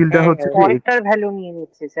 মুশকিলটা হ্যাঁ হচ্ছে হ্যাঁ যে পরেরটার ভ্যালু নিয়ে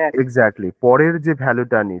নিচ্ছে স্যার। এক্স্যাক্টলি পরের যে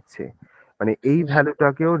ভ্যালুটা নিচ্ছে, মানে এই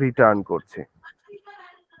ভ্যালুটাকেও রিটার্ন করছে।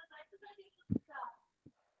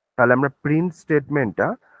 তাহলে আমরা প্রিন্ট স্টেটমেন্টটা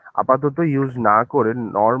আপাতত ইউজ না করে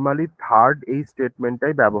নর্মালি থার্ড এই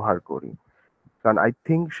স্টেটমেন্টটাই ব্যবহার করি, কারণ আই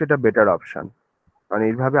থিঙ্ক সেটা বেটার অপশন। কারণ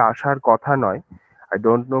এইভাবে আসার কথা নয়। আই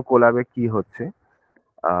ডোন্ট নো কোলাবে কি হচ্ছে।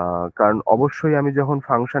 কারণ অবশ্যই আমি যখন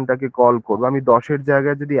ফাংশনটাকে কল করবো, আমি 10-এর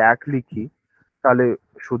জায়গায় যদি 1 লিখি তাহলে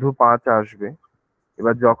শুধু 5 আসবে।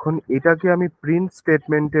 এবার যখন এটাকে আমি প্রিন্ট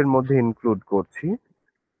স্টেটমেন্টের মধ্যে ইনক্লুড করছি,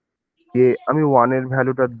 যে আমি 1-এর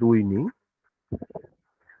ভ্যালুটা 2 নিই,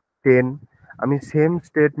 10, আমি সেম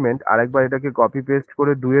স্টেটমেন্ট আরেকবার এটাকে কপি পেস্ট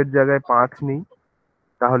করে 2-এর জায়গায় 5 নিই,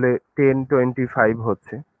 তাহলে 10 25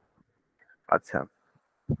 হচ্ছে। আচ্ছা,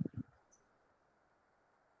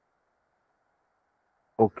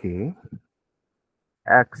 ওকে,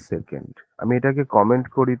 এক সেকেন্ড, আমি এটাকে কমেন্ট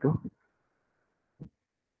করি তো।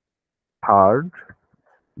 থার্ড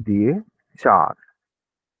দিয়ে 4,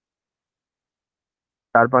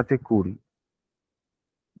 4 5-এ 20,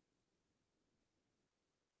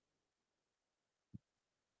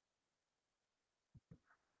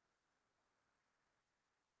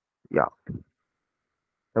 ইয়া।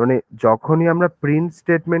 তার মানে যখনই আমরা প্রিন্ট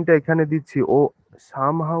স্টেটমেন্টটা এখানে দিচ্ছি, ও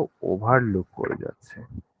সামহাউ ওভারলুক করে যাচ্ছে।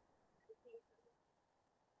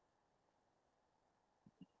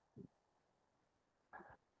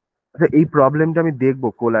 আচ্ছা, এই প্রবলেমটা আমি দেখবো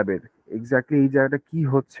কোল্যাবের এক্স্যাক্টলি এই জায়গাটা কি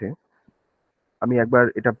হচ্ছে, আমি একবার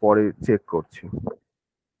এটা পরে চেক করছি।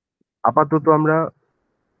 আপাতত আমরা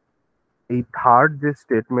এই থার্ড যে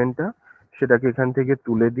স্টেটমেন্টটা সেটাকে এখান থেকে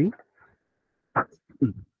তুলে দিই,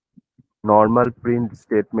 নর্মাল প্রিন্ট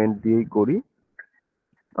স্টেটমেন্ট দিয়েই করি,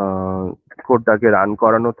 কোডটাকে রান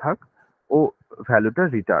করানো থাক, ও ভ্যালুটা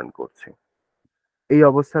রিটার্ন করছে। এই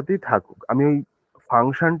অবস্থাতেই থাকুক, আমি ওই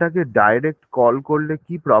ফাংশনটাকে ডাইরেক্ট কল করলে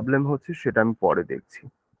কি প্রবলেম হচ্ছে সেটা আমি পরে দেখছি।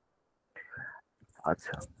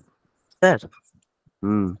 আচ্ছা, স্যার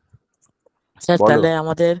হুম, স্যার বলো। তাহলে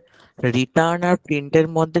আমাদের রিটার্ন আর প্রিন্টের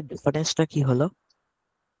মধ্যে ডিফারেন্সটা কি হলো?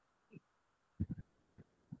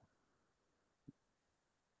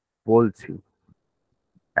 বলছি,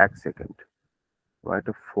 এক সেকেন্ড, আমার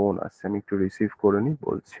একটা ফোন আসছে, আমি একটু রিসিভ করে নিই,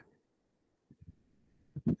 বলছি।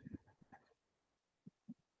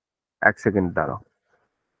 এক সেকেন্ড দাঁড়াও।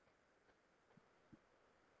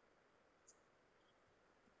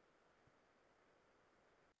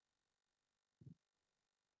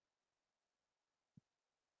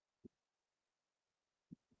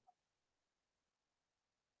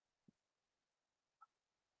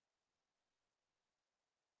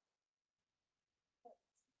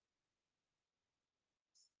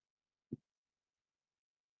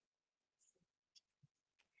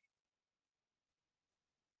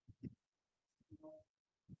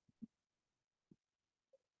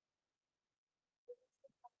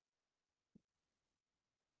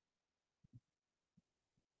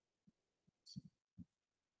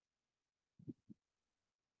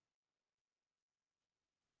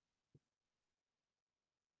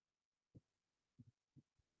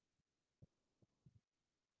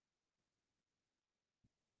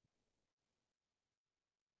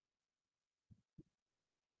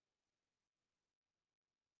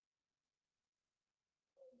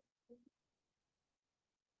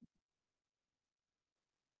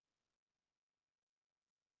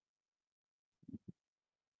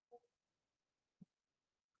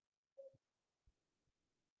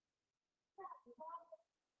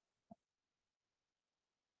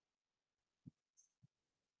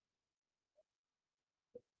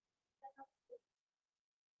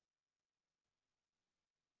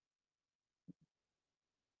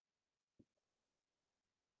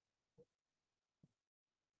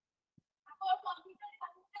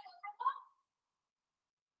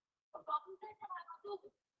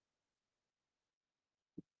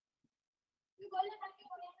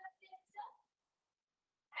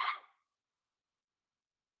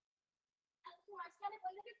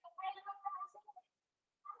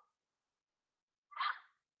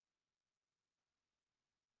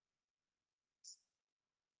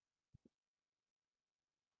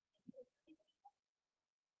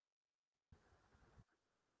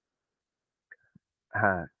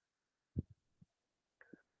 হ্যাঁ,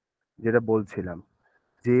 যেটা বলছিলাম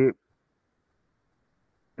যে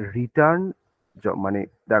রিটার্ন, মানে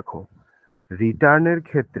দেখো, রিটার্নের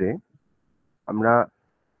ক্ষেত্রে আমরা,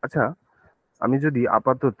 আচ্ছা আমি যদি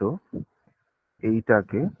আপাতত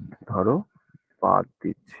এইটাকে ধরো বাদ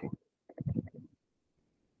দিচ্ছি,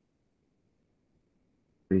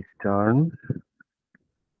 রিটার্ন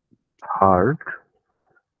থার্ড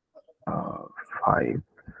 5,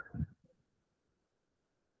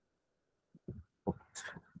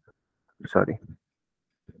 সরি,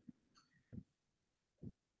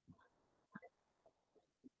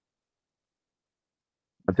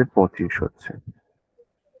 আচ্ছা 25 হচ্ছে।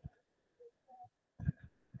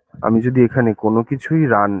 আমি যদি এখানে কোনো কিছুই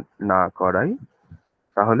রান না করাই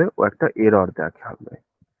তাহলে ও একটা এরর দেখাবে,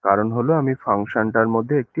 কারণ হলো আমি ফাংশনটার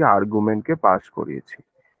মধ্যে একটি আর্গুমেন্টকে পাস করিয়েছি।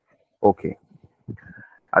 ওকে,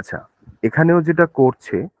 আচ্ছা এখানেও যেটা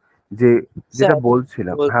করছে, যে যেটা স্যার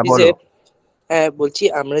বলছিলাম, হ্যাঁ বলছি যে, বলো। হ্যাঁ বলছি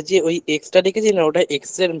আমরা যে ওই এক্সটা দেখেছি না, ওটা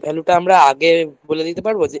এক্স এর ভ্যালুটা আমরা আগে বলে দিতে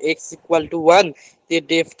পারবো যে এক্স ইকুয়াল টু 1 দিয়ে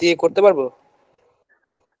ডেফ দিয়ে করতে পারবো?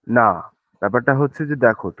 না, ব্যাপারটা হচ্ছে যে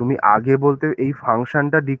দেখো, তুমি আগে বলতে এই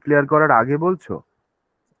ফাংশনটা ডিক্লেয়ার করার আগে বলছো,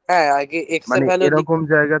 হ্যাঁ, আগে এক্স এর মানে ভ্যালু এরকম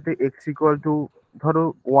জায়গাতে এক্স ইকুয়াল টু ধরো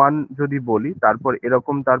 1 যদি বলি, তারপর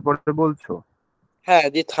এরকম তারপরে বলছো। হ্যাঁ,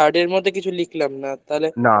 যে থার্ড এর মধ্যে কিছু লিখলাম না তাহলে?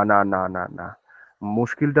 না না না না না,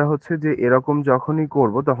 মুশকিলটা হচ্ছে যে এরকম যখনই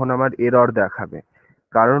করব তখন আমার এরর দেখাবে,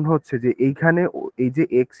 কারণ হচ্ছে যে এইখানে এই যে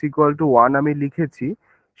এক্স ইকুয়াল টু 1 আমি লিখেছি,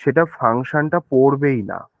 সেটা ফাংশনটা পড়বেই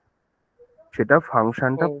না, সেটা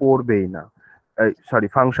ফাংশনটা হুম, পড়বেই না, সরি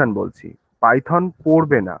ফাংশন বলছি, পাইথন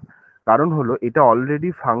পড়বে না, কারণ হলো এটা অলরেডি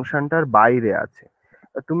ফাংশনটার বাইরে আছে।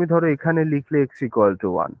 তুমি ধরো এখানে লিখলে এক্স ইকুয়াল টু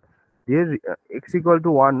 1, দিয়ে এক্স ইকুয়াল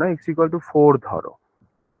টু 1 না, এক্স ইকুয়াল টু 4 ধরো,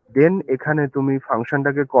 দেন এখানে তুমি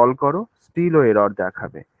ফাংশনটাকে কল করো, স্টিলও এরর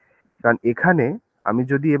দেখাবে। কারণ এখানে আমি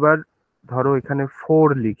যদি এবার ধরো এখানে 4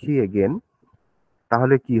 লিখি এগেন,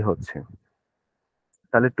 তাহলে কি হচ্ছে,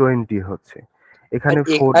 তাহলে 20 হচ্ছে আর এখানে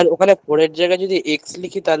 4। আর ওখানে ফোরের জায়গায় যদি এক্স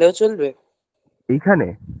লিখি তাহলেও চলবে? এইখানে,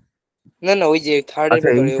 না না, ওই যে থার্ড এর আচ্ছা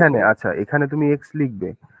ভেতরে এইখানে, আচ্ছা এখানে তুমি এক্স লিখবে,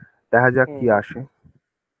 দেখা যাক হুম কি আসে।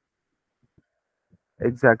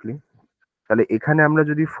 এক্স্যাক্টলি, তাহলে এখানে আমরা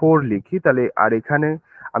যদি 4 লিখি তাহলে, আর এখানে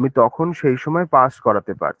আমি তখন সেই সময় পাস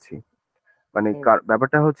করাতে পারছি, মানে হুম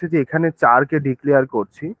ব্যাপারটা হচ্ছে যে এখানে 4 কে ডিক্লেয়ার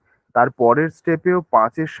করছি, তার পরের স্টেপেও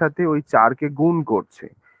 5 এর সাথে ওই 4 কে গুণ করছে,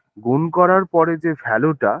 গুণ করার পরে যে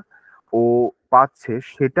ভ্যালুটা ও পাচ্ছে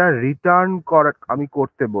সেটা রিটার্ন করা আমি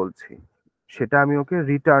করতে বলছি, সেটা আমি ওকে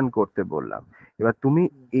রিটার্ন করতে বললাম। এবার তুমি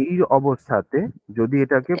এই অবস্থাতে যদি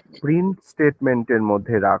এটাকে প্রিন্ট স্টেটমেন্টের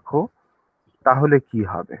মধ্যে রাখো তাহলে কি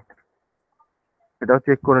হবে, এটাও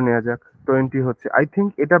চেক করে নেওয়া যাক। 20 হচ্ছে, আই থিঙ্ক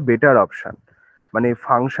এটা বেটার অপশন, মানে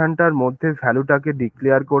ফাংশনটার মধ্যে ভ্যালুটাকে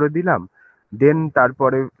ডিক্লেয়ার করে দিলাম, দেন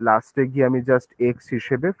তারপরে লাস্টে গিয়ে আমি জাস্ট এক্স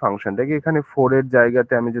হিসেবে ফাংশনটাকে, এখানে 4 এর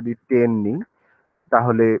জায়গাতে আমি যদি 10 নিই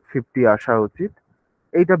তাহলে 50 আসা উচিত।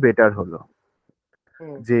 এইটা বেটার হলো,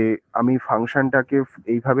 হুম যে আমি ফাংশনটাকে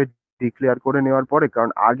এইভাবে ডিক্লেয়ার করে নেওয়ার পরে,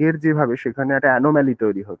 কারণ আগের যেভাবে সেখানে একটা অ্যানোম্যালি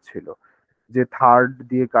তৈরি হচ্ছিল, যে থার্ড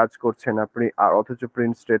দিয়ে কাজ করছে না, আর অথচ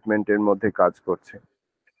প্রিন্ট স্টেটমেন্টের মধ্যে কাজ করছে।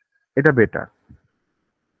 এটা বেটার।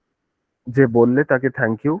 যে বললে তাকে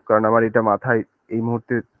থ্যাংক ইউ, কারণ আমার এটা মাথায় এই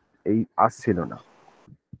মুহূর্তে এই আসছিল না।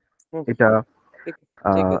 হুম, এটা ঠিক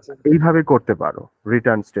ঠিক আছে। এইভাবে করতে পারো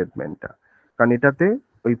রিটার্ন স্টেটমেন্টটা, কারণ এটাতে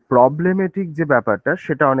ওই প্রবলেমেটিক যে ব্যাপারটা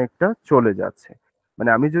সেটা অনেকটা চলে যাচ্ছে। মানে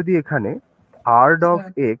আমি যদি এখানে থার্ড অফ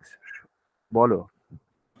স্যার এক্স, বলো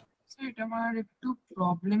স্যার এটা আমার একটু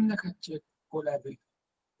প্রবলেম দেখাচ্ছে কোল্যাবে।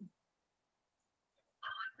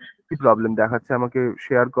 কি প্রবলেম দেখাচ্ছে আমাকে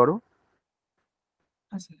শেয়ার করো।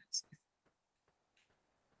 আচ্ছা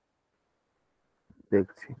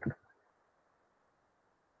দেখছি,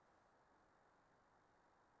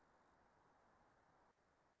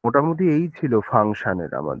 মোটামুটি এই ছিল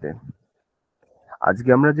ফাংশনের আমাদের। আজকে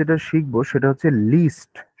আমরা যেটা শিখবো সেটা হচ্ছে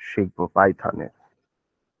লিস্ট শিখবো পাইথনের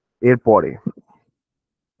এরপরে।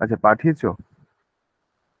 আচ্ছা পাঠিয়েছো,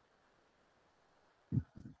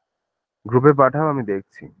 গ্রুপে পাঠাও, আমি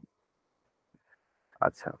দেখছি।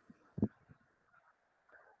 আচ্ছা,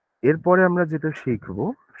 এরপরে আমরা যেটা শিখবো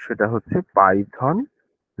সেটা হচ্ছে পাইথন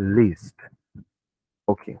লিস্ট।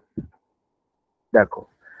 ওকে, দেখো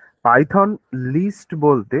পাইথন লিস্ট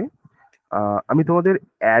বলতে আমি তোমাদের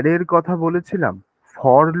অ্যারের কথা বলেছিলাম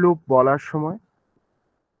ফর লুপ বলার সময়।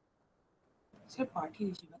 স্যার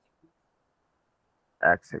পাঠিয়েছি না।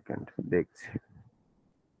 এক সেকেন্ড দেখছি।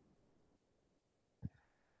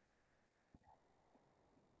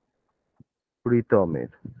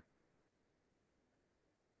 প্রীতমের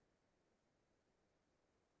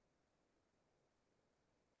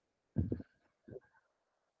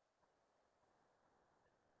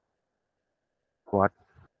হোয়াট,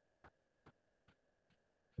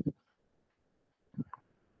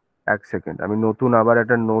 এক সেকেন্ড আমি নতুন আবার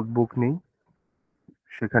একটা নোটবুক নিই,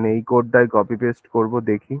 সেখানে এই কোডটাই কপি পেস্ট করব,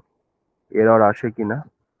 দেখি এরর আসে কিনা।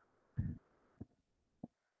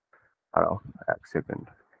 আর এক second,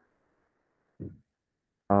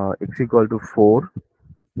 x equal to 4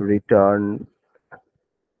 return,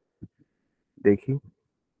 দেখি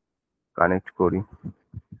কানেক্ট করি।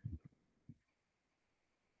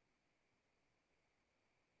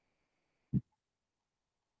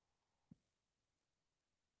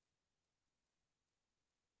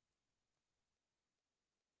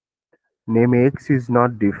 Name x is not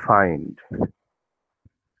defined.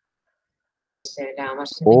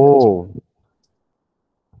 ও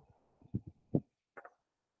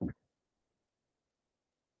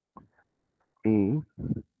এই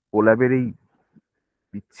কোলাবের এই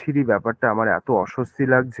বিচ্ছিরি ব্যাপারটা আমার এত অস্বস্তি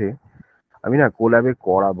লাগছে, আমি না কোলাবে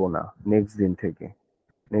করাবো না নেক্সট দিন থেকে।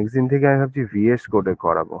 নেক্সট দিন থেকে আমি ভাবছি ভিএস কোডে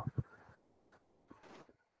করাবো।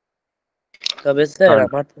 তবে স্যার কারণ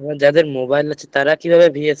আমার যাদের মোবাইল আছে তারা কিভাবে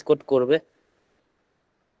ভিএস কোড করবে?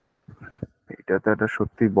 এটা তো একটা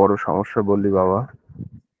সত্যি বড় সমস্যা বললি বাবা।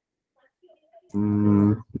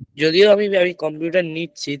 যদিও আমি আমি কম্পিউটার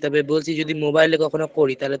নিচ্ছি, তবে বলছি যদি মোবাইলে কখনো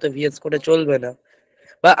করি তাহলে তো ভিএস কোডে চলবে না।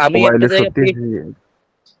 বা আমি একটা মোবাইলে জায়গায় সত্যি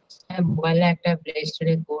হ্যাঁ, মোবাইলে একটা প্লে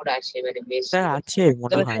স্টোরে কোড আছে, মানে বেশ স্যার আছে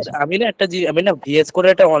মনে তবে হয়। স্যার আমি না আমি না ভিএস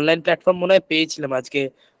কোডের একটা অনলাইন প্ল্যাটফর্ম মনে হয় পেয়েছিলাম আজকে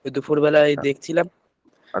দুপুরবেলায় দেখছিলাম।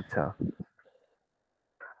 আচ্ছা,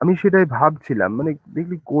 আমি সেটাই ভাবছিলাম, মানে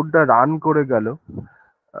দেখলি কোডটা রান করে গেল,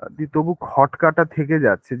 তবু খটকাটা থেকে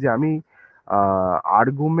যাচ্ছে যে আমি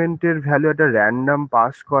আর্গুমেন্টের ভ্যালু একটা র্যান্ডম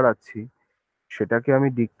পাস করাচ্ছি, সেটাকে আমি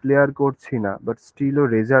ডিক্লেয়ার করছি না, বাট স্টিলও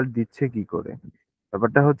রেজাল্ট দিচ্ছে কি করে।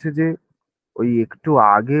 ব্যাপারটা হচ্ছে যে ওই একটু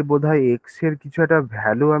আগে বোধহয় এক্স এর কিছু একটা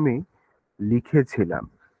ভ্যালু আমি লিখেছিলাম,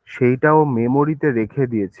 সেইটাও মেমোরিতে রেখে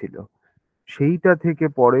দিয়েছিল, সেইটা থেকে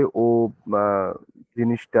পরে ও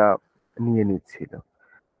জিনিসটা নিয়ে নিচ্ছিল।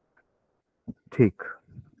 ঠিক,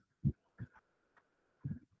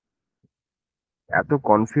 এত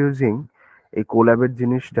কনফিউজিং এই কোল্যাবের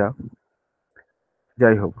জিনিসটা।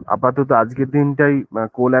 যাই হোক, আপাতত আজকের দিনটাই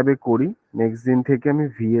কোল্যাবে করি, নেক্সট দিন থেকে আমি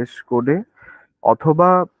ভিএস কোডে অথবা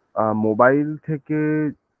মোবাইল থেকে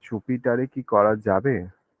জুপিটারে কি করা যাবে।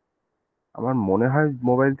 আমার মনে হয়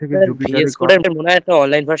মোবাইল থেকে স্যার জুপিটারে ভিএস কোডের মনে হয় একটা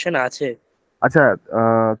অনলাইন ভার্সন আছে। আচ্ছা,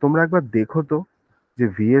 তোমরা একবার দেখো তো যে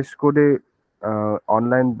ভিএস কোডে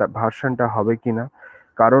অনলাইন ভার্সনটা হবে কিনা,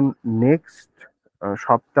 কারণ নেক্সট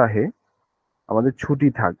সপ্তাহে আমাদের ছুটি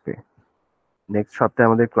থাকবে, নেক্সট সপ্তাহে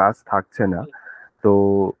আমাদের ক্লাস থাকছে না। তো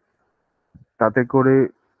তাতে করে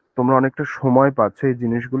তোমরা অনেকটা সময় পাচ্ছ এই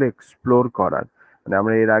জিনিসগুলো এক্সপ্লোর করার, মানে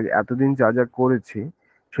আমরা এর আগে এতদিন যা যা করেছি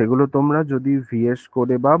সেগুলো তোমরা যদি ভিএস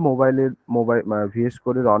কোডে বা মোবাইল ভিএস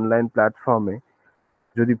কোডের অনলাইন প্ল্যাটফর্মে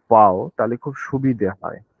যদি পাও তাহলে খুব সুবিধে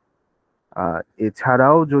হয়।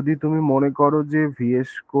 এছাড়াও যদি তুমি মনে করো যে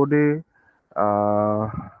ভিএস কোডে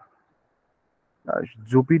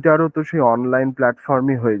জুপিটারও তো সেই অনলাইন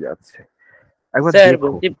প্ল্যাটফর্মই হয়ে যাচ্ছে, একবার স্যার দেখো।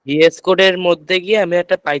 বলছি ভিএস কোডের মধ্যে গিয়ে আমি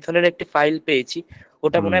একটা পাইথনের একটি ফাইল পেয়েছি,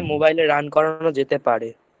 ওটা মনে হয় হুম, মোবাইলে রান করানো যেতে পারে।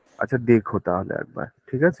 আচ্ছা দেখো তাহলে একবার,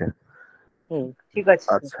 ঠিক আছে। হুম। ঠিক আছে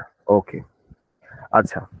স্যার। আচ্ছা, ওকে।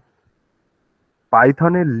 আচ্ছা,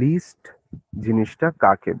 পাইথনের লিস্ট জিনিসটা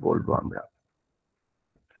কাকে বলবো আমরা,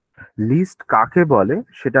 লিস্ট কাকে বলে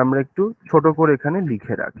সেটা আমরা একটু ছোট করে এখানে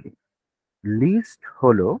লিখে রাখি। লিস্ট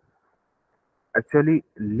হলো actually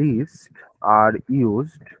list are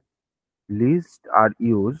used list are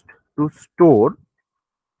used to store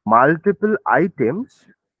multiple items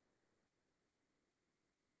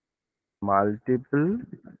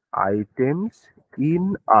in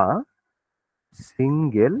a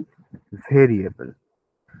single variable.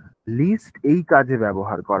 List এই কাজে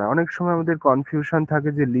ব্যবহার করা, অনেক সময় আমাদের কনফিউশন থাকে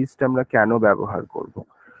যে লিস্ট আমরা কেন ব্যবহার করব।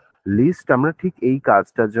 লিস্ট আমরা ঠিক এই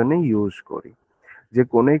কাজটার জন্য ইউজ করি, যে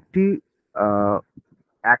কোনো একটি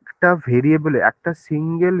একটা ভেরিয়েবলে, একটা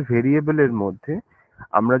সিঙ্গেল ভেরিয়েবলের মধ্যে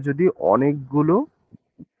আমরা যদি অনেকগুলো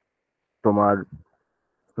তোমার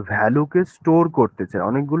ভ্যালুকে স্টোর করতে চাই,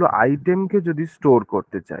 অনেকগুলো আইটেমকে যদি স্টোর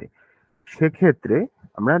করতে চাই, সেক্ষেত্রে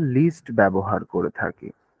আমরা লিস্ট ব্যবহার করে থাকি।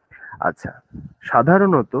 আচ্ছা,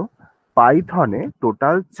 সাধারণত পাইথনে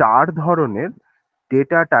টোটাল 4 ধরনের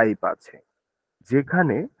ডেটা টাইপ আছে,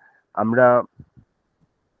 যেখানে আমরা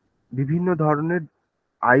বিভিন্ন ধরনের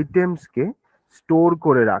আইটেমসকে স্টোর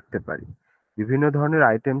করে রাখতে পারি। বিভিন্ন ধরনের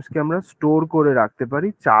আইটেমসকে আমরা স্টোর করে রাখতে পারি।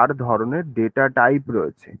 4 ধরনের ডেটা টাইপ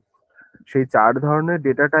রয়েছে। সেই 4 ধরনের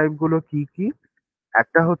ডেটা টাইপ গুলো কি কি?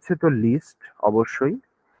 একটা হচ্ছে তো লিস্ট, অবশ্যই।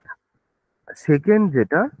 সেকেন্ড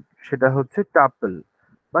যেটা, সেটা হচ্ছে টাপল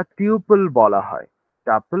বা টিউপল বলা হয়।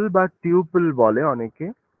 টাপল বা টিউপল বলে অনেকে।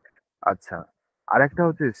 আচ্ছা, আর একটা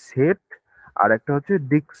হচ্ছে সেট, আর একটা হচ্ছে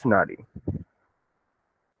ডিকশনারি।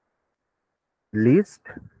 লিস্ট,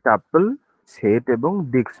 টাপল, সেট এবং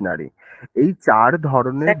ডিকশনারি, এই 4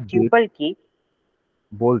 ধরনের স্যার টিউপল কি?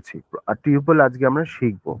 বলছি। আর টিউপল আজকে আমরা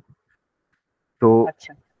শিখবো। তো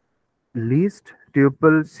আচ্ছা লিস্ট,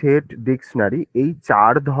 টিউপল, সেট, ডিকশনারি, এই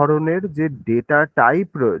 4 ধরনের যে ডেটা টাইপ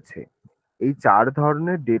রয়েছে, এই 4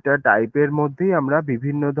 ধরনের ডেটা টাইপের মধ্যেই আমরা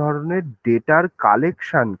বিভিন্ন ধরনের ডেটার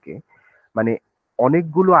কালেকশনকে, মানে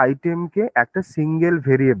অনেকগুলো আইটেমকে একটা সিঙ্গেল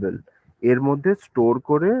ভেরিয়েবল এর মধ্যে স্টোর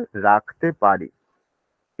করে রাখতে পারি।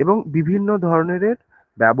 এবং বিভিন্ন ধরনের এর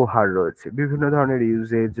ব্যবহার রয়েছে, বিভিন্ন ধরনের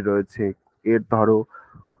ইউজেজ রয়েছে। এর ধরো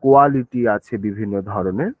কোয়ালিটি আছে বিভিন্ন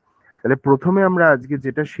ধরনের। তাহলে প্রথমে আমরা আজকে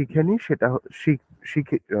যেটা শিখে নিই সেটা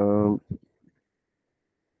শিখে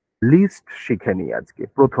লিস্ট শিখে নিই আজকে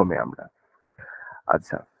প্রথমে আমরা।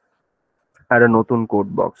 আচ্ছা, একটা নতুন কোড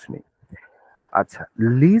বক্স নেই। আচ্ছা,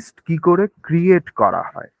 লিস্ট কি করে ক্রিয়েট করা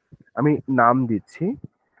হয় আমি নাম দিচ্ছি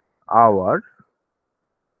our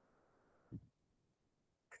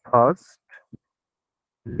first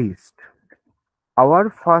list. Our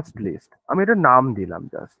first list, আমি এটা নাম দিলাম,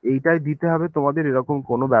 জাস্ট এইটাই দিতে হবে তোমাদের, এরকম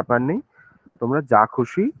কোনো ব্যাপার নেই। তোমরা যা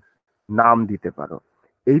খুশি নাম দিতে পারো।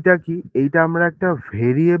 এইটা কি? এইটা আমরা একটা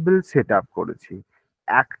ভেরিয়েবল সেট আপ করেছি।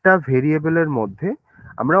 একটা ভেরিয়েবলের মধ্যে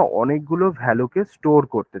আমরা অনেকগুলো ভ্যালুকে স্টোর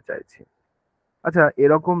করতে চাইছি। আচ্ছা,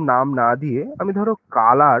 এরকম নাম না দিয়ে আমি ধরো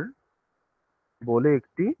কালার বলে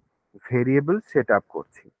একটি ভেরিয়েবল সেট আপ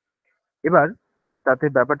করছি। এবার তাতে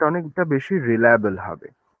ব্যাপারটা অনেকটা বেশি রিলায়েবল হবে।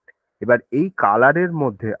 এবার এই কালারের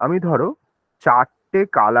মধ্যে আমি ধরো 4টে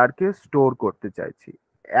কালারকে স্টোর করতে চাইছি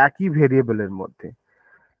একই ভেরিয়েবলের মধ্যে।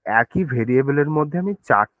 একই ভেরিয়েবলের মধ্যে আমি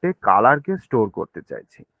 4টে কালারকে স্টোর করতে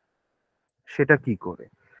চাইছি। সেটা কি করে?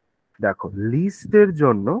 দেখো, লিস্টের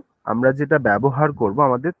জন্য আমরা যেটা ব্যবহার করব,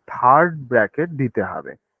 আমাদের থার্ড ব্র্যাকেট দিতে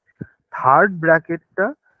হবে। থার্ড ব্র্যাকেটটা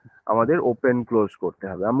আমাদের ওপেন ক্লোজ করতে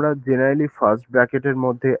হবে। আমরা জেনারেলি ফার্স্ট ব্র্যাকেটের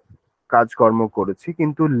মধ্যে কাজকর্ম করেছি,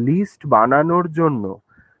 কিন্তু লিস্ট বানানোর জন্য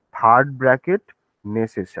থার্ড ব্র্যাকেট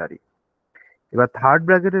নেসেসারি। এবার থার্ড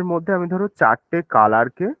ব্র্যাকেটের মধ্যে আমি ধরো 4টে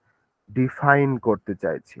কালারকে ডিফাইন করতে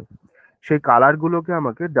চাইছি। সেই কালারগুলোকে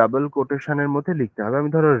আমাকে ডাবল কোটেশনের মধ্যে লিখতে হবে। আমি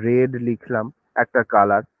ধরো রেড লিখলাম একটা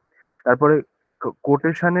কালার, তারপরে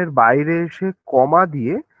কোটেশনের বাইরে এসে কমা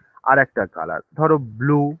দিয়ে আর একটা কালার, ধরো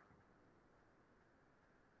ব্লু।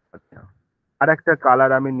 আচ্ছা, আর একটা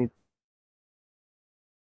কালার আমি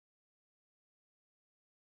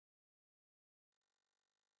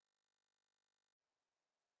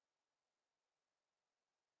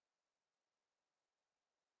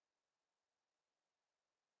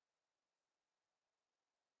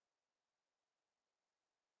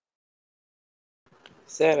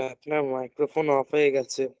স্যার আপনার মাইক্রোফোন অফ হয়ে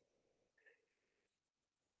গেছে।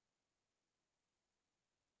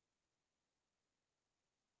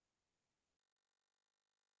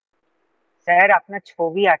 স্যার আপনার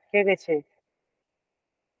ছবি আটকে গেছে।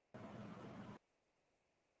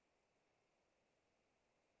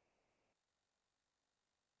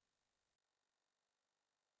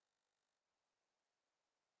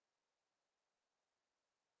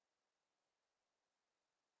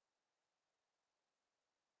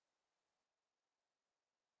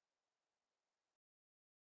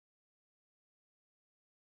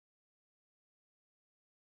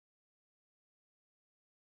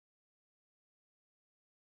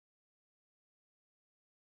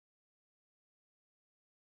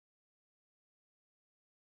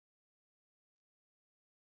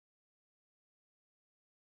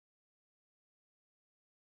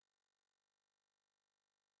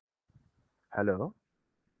 হ্যালো,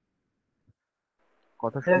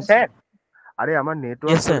 কথা হ্যালো শুনছো? স্যার। আরে আমার Yes,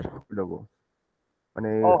 নেটওয়ার্কটা sir. ছিল গো, মানে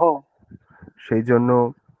ওহো, সেই জন্য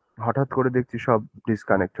হঠাৎ করে দেখছি সব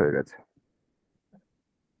ডিসকানেক্ট হয়ে গেছে।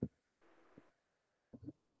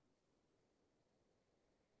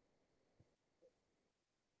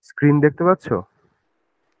 স্ক্রিন দেখতে পাচ্ছো?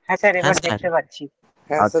 হ্যাঁ স্যার এবার হ্যাঁ, স্যার। দেখতে পাচ্ছি।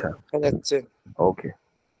 হ্যাঁ স্যার, আচ্ছা, দেখা যাচ্ছে। ওকে।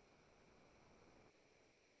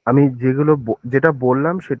 আমি যেটা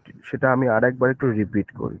বললাম সেটা আমি আর একবার একটু রিপিট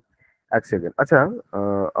করি। এক সেকেন্ড। আচ্ছা,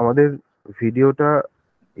 আমাদের ভিডিওটা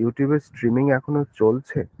ইউটিউবে স্ট্রিমিং এখনো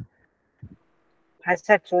চলছে? হ্যাঁ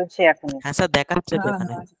স্যার, চলছে এখনো। হ্যাঁ স্যার, দেখাচ্ছে তো হ্যাঁ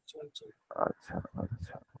এখানে। হ্যাঁ চলছে। আচ্ছা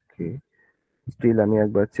আচ্ছা, ওকে, স্টিল আমি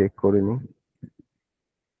একবার চেক করে নিই।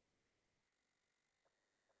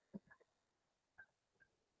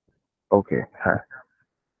 ওকে, হ্যাঁ,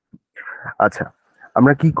 আচ্ছা,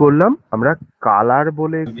 আমরা কি করলাম, আমরা কালার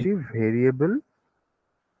বলে একটি ভেরিয়েবল,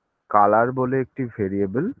 কালার বলে একটি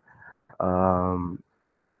ভেরিয়েবল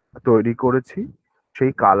তৈরি করেছি।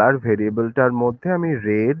 সেই কালার ভেরিয়েবলটার মধ্যে আমি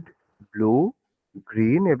রেড, ব্লু,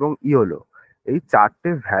 গ্রিন এবং ইয়েলো এই চারটে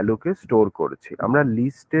ভ্যালুকে স্টোর করেছি। আমরা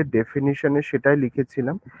লিস্টের ডেফিনিশনে সেটাই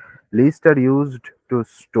লিখেছিলাম, list are used to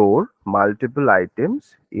store multiple items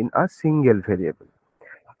in a single variable.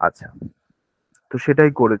 আচ্ছা, তো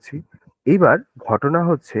সেটাই করেছি। এইবার ঘটনা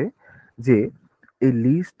হচ্ছে যে এই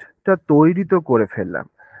লিস্টটা তৈরি তো করে ফেললাম,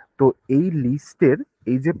 তো এই লিস্টের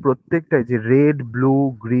এই যে প্রত্যেকটা যে রেড, ব্লু,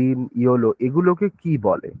 গ্রিন, ইয়েলো এগুলোকে কি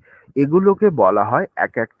বলে? এগুলোকে বলা হয়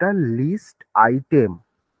এক একটা লিস্ট আইটেম।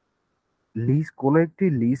 লিস্ট, কোনো একটি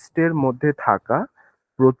লিস্টের মধ্যে থাকা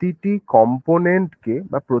প্রতিটি কম্পোনেন্টকে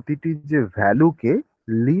বা প্রতিটি যে ভ্যালুকে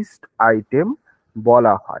লিস্ট আইটেম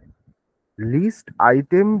বলা হয়। লিস্ট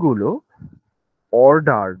আইটেমগুলো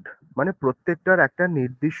অর্ডার্ড, মানে প্রত্যেকটার একটা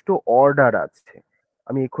নির্দিষ্ট অর্ডার আছে।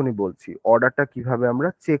 আমি এক্ষুনি বলছি অর্ডারটা কিভাবে আমরা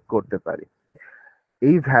চেক করতে পারি।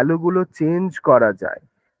 এই ভ্যালুগুলো চেঞ্জ করা যায়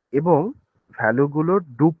এবং ভ্যালুগুলোর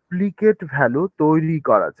ডুপ্লিকেট ভ্যালু তৈরি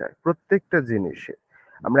করা যায় প্রত্যেকটা জিনিসে।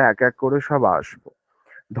 আমরা এক এক করে সব আসবো।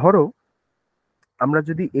 ধরো আমরা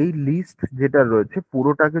যদি এই লিস্ট যেটা রয়েছে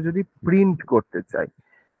পুরোটাকে যদি প্রিন্ট করতে চাই,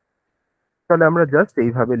 তাহলে আমরা জাস্ট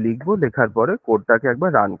এইভাবে লিখবো, লেখার পরে কোডটাকে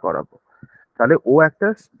একবার রান করাবো। তাহলে ও একটা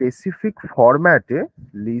স্পেসিফিক ফরম্যাটে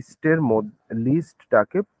লিস্টের মধ্যে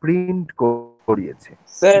লিস্টটাকে প্রিন্ট করিয়েছে।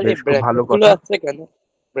 স্যার এই বেশ, খুব ভালো ব্র্যাকেট গুলো কথা। আসছে কেন?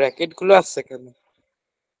 ব্র্যাকেট গুলো আসছে কেন?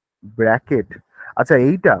 ব্র্যাকেট, আচ্ছা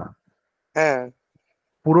এইটা হ্যাঁ।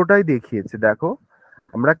 পুরোটাই দেখিয়েছে, দেখো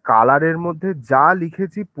আমরা কালারের মধ্যে যা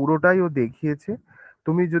লিখেছি পুরোটাই ও দেখিয়েছে।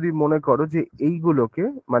 তুমি যদি মনে করো যে এইগুলোকে,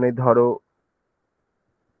 মানে ধরো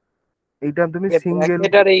এইটা তুমি সিঙ্গেল,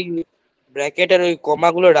 ব্র্যাকেট আর ওই কমা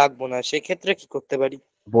গুলো রাখবো না, সেক্ষেত্রে কি করতে পারি?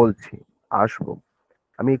 বলছি, আসবো,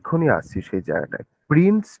 আমি এক্ষুনি আসছি সেই জায়গাটায়।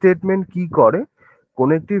 প্রিন্ট স্টেটমেন্ট কি করে, কোন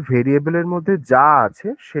একটি ভেরিয়েবলের মধ্যে যা আছে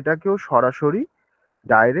সেটাকেও সরাসরি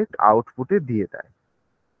ডাইরেক্ট আউটপুটে দিয়ে দেয়।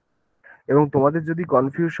 এবং তোমাদের যদি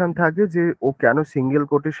কনফিউশন থাকে যে ও কেন সিঙ্গেল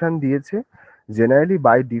কোটেশন দিয়েছে, generally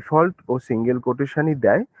by default O single কোটেশনই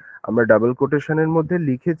দেয়। আমরা ডাবল কোটেশনের মধ্যে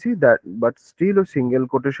লিখেছি that, but still O single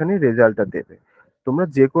কোটেশনই রেজাল্টটা দেবে। তোমরা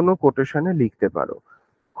যে কোনো কোটেশনে লিখতে পারো।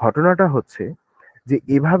 ঘটনাটা হচ্ছে যে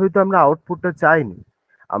এভাবে তো আমরা আউটপুটটা চাইনি।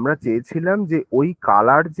 আমরা চেয়েছিলাম যে ওই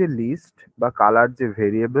কালার যে লিস্ট বা কালার যে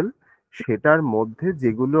ভেরিয়েবল সেটার মধ্যে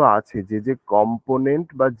যেগুলো আছে, যে যে কম্পোনেন্ট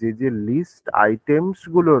বা যে যে লিস্ট আইটেমস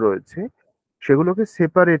গুলো রয়েছে সেগুলোকে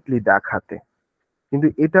সেপারেটলি দেখাতে, কিন্তু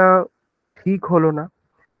এটা ঠিক হলো না।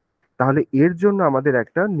 তাহলে এর জন্য আমাদের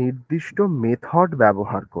একটা নির্দিষ্ট মেথড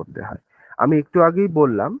ব্যবহার করতে হয়। আমি একটু আগেই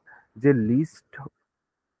বললাম যে লিস্ট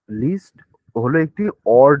লিস্ট হলো একটি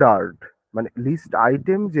অর্ডার্ড, মানে লিস্ট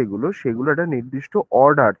আইটেম যেগুলো সেগুলো একটা নির্দিষ্ট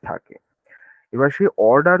অর্ডার থাকে। এবার সেই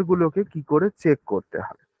অর্ডার গুলোকে কি করে চেক করতে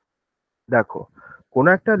হয়, দেখো কোন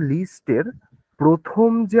একটা লিস্টের প্রথম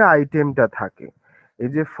যে আইটেমটা থাকে, এই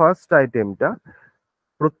যে ফার্স্ট আইটেমটা,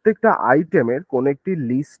 প্রত্যেকটা আইটেমের কোন একটি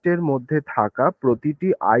লিস্টের মধ্যে থাকা প্রতিটি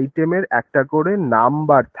আইটেমের একটা করে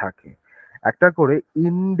নাম্বার থাকে, একটা করে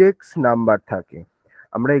ইন্ডেক্স নাম্বার থাকে।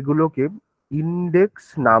 আমরা এগুলোকে ইন্ডেক্স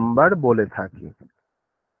নাম্বার বলে থাকি।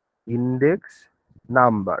 ইন্ডেক্স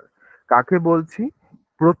নাম্বার কাকে বলছি?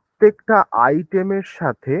 প্রত্যেকটা আইটেমের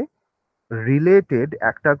সাথে রিলেটেড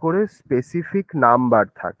একটা করে স্পেসিফিক নাম্বার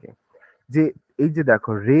থাকে। যে এই যে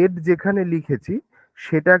দেখো রেড যেখানে লিখেছি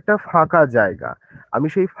সেটা একটা ফাঁকা জায়গা, আমি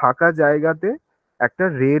সেই ফাঁকা জায়গাতে একটা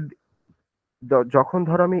রেড, যখন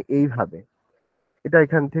ধরো আমি এইভাবে এটা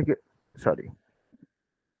এখান থেকে, সরি,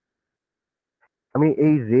 আমি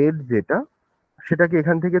এই রেড যেটা সেটাকে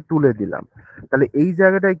এখান থেকে তুলে দিলাম, তাহলে এই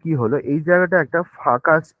জায়গাটায় কি হলো, এই জায়গাটা একটা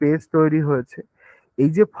ফাঁকা স্পেস তৈরি হয়েছে। এই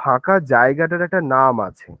যে ফাঁকা জায়গাটার একটা নাম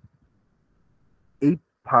আছে, এই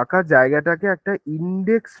ফাঁকা জায়গাটাকে একটা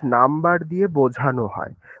ইন্ডেক্স নাম্বার দিয়ে বোঝানো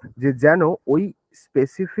হয়, যে যেন ওই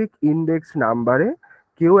স্পেসিফিক ইন্ডেক্স নাম্বারে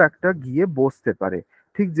কেউ একটা গিয়ে বসতে পারে।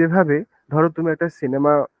 ঠিক যেভাবে ধরো তুমি একটা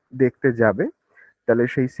সিনেমা দেখতে যাবে, তাহলে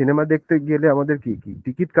সেই সিনেমা দেখতে গেলে আমাদের কি কি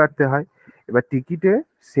টিকিট কাটতে হয়। এবার টিকিটে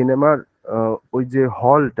সিনেমার ওই যে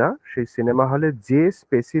হলটা, সেই সিনেমা হলে যে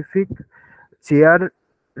স্পেসিফিক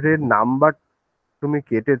চেয়ারের নাম্বার তুমি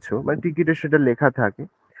কেটেছো, মানে টিকিটে সেটা লেখা থাকে,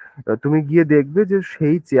 তুমি গিয়ে দেখবে যে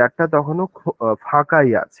সেই চেয়ারটা তখনও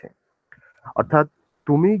ফাঁকাই আছে। অর্থাৎ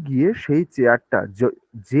তুমি গিয়ে সেই চেয়ারটা,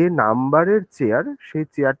 যে নাম্বারের চেয়ার, সেই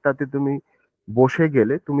চেয়ারটাতে তুমি বসে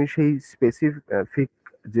গেলে তুমি সেই স্পেসিফিক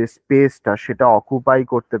যে স্পেসটা সেটা অকুপাই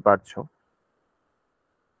করতে পারছো।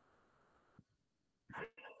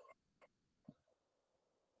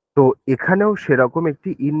 তো এখানেও সেরকম একটি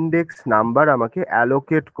ইন্ডেক্স নাম্বার আমাকে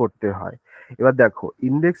অ্যালোকেট করতে হয়। এবার দেখো,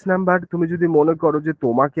 ইন্ডেক্স নাম্বার তুমি যদি মনে করো যে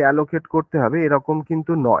তোমাকে অ্যালোকেট করতে হবে, এরকম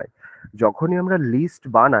কিন্তু নয়। যখনই আমরা লিস্ট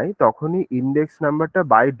বানাই তখনই ইন্ডেক্স নাম্বারটা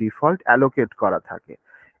বাই ডিফল্ট অ্যালোকেট করা থাকে।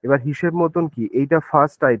 এবার হিসেব মতন কি, এইটা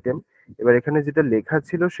ফার্স্ট আইটেম। এবার এখানে যেটা লেখা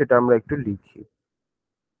ছিল সেটা আমরা একটু লিখি।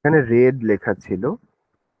 এখানে রেড লেখা ছিল।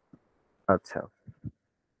 আচ্ছা,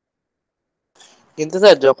 কিন্তু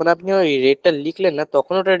স্যার যখন আপনি ওই রেটটা লিখলেন না,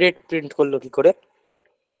 তখন ওটা রেট প্রিন্ট করলো কি করে?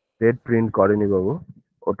 রেড প্রিন্ট করেনি বাবু,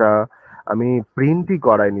 ওটা আমি প্রিন্টই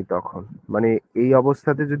করাইনি তখন। মানে এই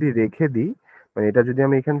অবস্থাতে যদি রেখে দিই, মানে এটা যদি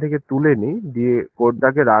আমি এখান থেকে তুলে নিই দিয়ে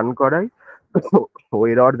কোডটাকে রান করাই, ও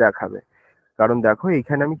এরর দেখাবে। কারণ দেখো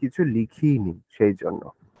এখানে আমি কিছু লিখিনি, সেই জন্য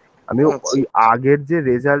আমি আচ্ছা। ওই আগের যে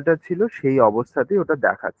রেজাল্টটা ছিল সেই অবস্থাতেই ওটা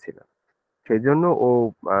দেখাচ্ছিল। সেই জন্য ও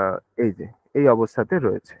এই যে এই অবস্থাতে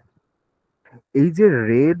রয়েছে। এই যে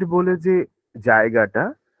রেড বলে যে জায়গাটা,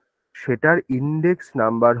 সেটার ইন্ডেক্স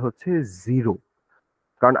নাম্বার হচ্ছে 0।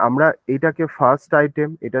 কারণ আমরা এটাকে ফার্স্ট আইটেম,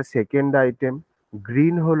 এটা সেকেন্ড আইটেম,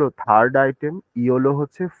 গ্রিন হলো থার্ড আইটেম, ইয়েলো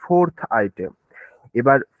হচ্ছে ফোর্থ আইটেম।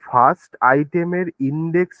 এবার ফার্স্ট আইটেমের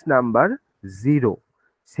ইন্ডেক্স নাম্বার 0,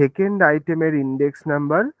 সেকেন্ড আইটেমের ইন্ডেক্স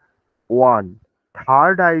নাম্বার 1,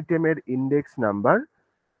 থার্ড আইটেমের ইন্ডেক্স নাম্বার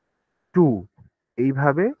 2।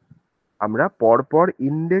 এইভাবে আমরা পরপর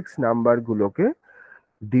ইন্ডেক্স নাম্বারগুলোকে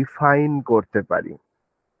ডিফাইন করতে পারি।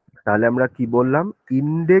 তাহলে আমরা কি বললাম,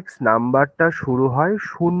 ইন্ডেক্স নাম্বারটা শুরু হয়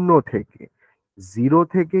 0 থেকে, 0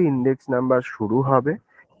 থেকে ইন্ডেক্স নাম্বার শুরু হবে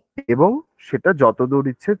এবং সেটা যতদূর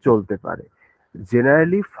ইচ্ছে চলতে পারে।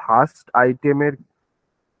 জেনারেলি ফার্স্ট আইটেমের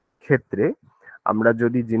ক্ষেত্রে আমরা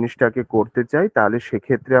যদি জিনিসটাকে করতে চাই, তাহলে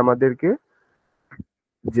সেক্ষেত্রে আমাদেরকে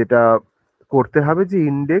যেটা করতে হবে যে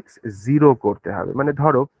ইন্ডেক্স 0 করতে হবে। মানে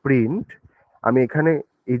ধরো প্রিন্ট, আমি এখানে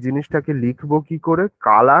এই জিনিসটাকে লিখবো কি করে,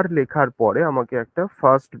 কালার লেখার পরে আমাকে একটা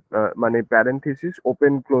ফার্স্ট মানে প্যারেনথেসিস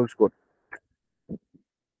ওপেন ক্লোজ করতে,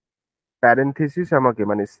 প্যারেনথেসিস আমাকে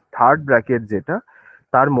মানে থার্ড ব্র্যাকেট যেটা,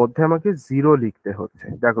 তার মধ্যে আমাকে 0 লিখতে হচ্ছে।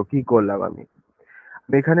 দেখো কি করলাম আমি,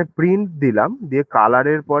 আমি এখানে প্রিন্ট দিলাম, দিয়ে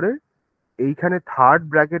কালারের পরে এইখানে থার্ড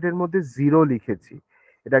ব্র্যাকেটের মধ্যে 0 লিখেছি।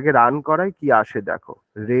 এটাকে রান করাই কি আসে দেখো,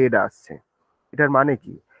 রেড আসছে। এটার মানে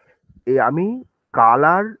কি, এই আমি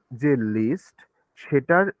কালার যে লিস্ট,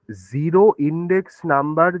 সেটার 0 ইন্ডেক্স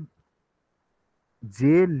নাম্বার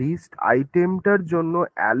যে লিস্ট আইটেমটার জন্য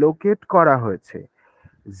অ্যালোকেট করা হয়েছে,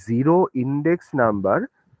 0 ইন্ডেক্স নাম্বার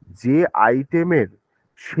যে আইটেমের,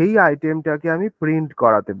 সেই আইটেমটাকে আমি প্রিন্ট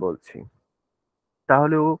করাতে বলছি।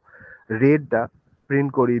 তাহলে ও রেডটা প্রিন্ট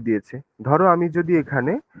করিয়ে দিয়েছে। ধরো আমি যদি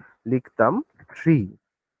এখানে লিখতাম 3,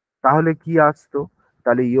 তাহলে কি আসতো,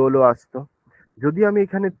 তাহলে ইয়েলো আসতো। যদি আমি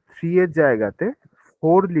এখানে 3 এর জায়গাতে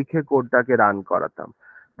 4 লিখে কোডটাকে রান করাতাম,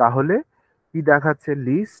 তাহলে কি দেখাচ্ছে,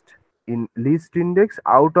 list index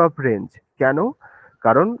out of range. কেন?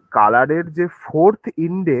 কারণ কালারের যে ফোর্থ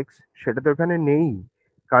ইন্ডেক্স সেটা তো এখানে নেই।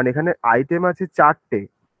 কারণ এখানে আইটেম আছে 4টে,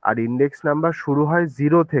 আর ইন্ডেক্স নাম্বার শুরু হয়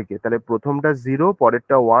 0 থেকে। তাহলে প্রথমটা 0,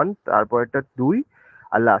 পরেরটা 1, তারপরেরটা 2,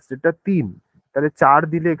 আর লাস্টেরটা 3। তাহলে 4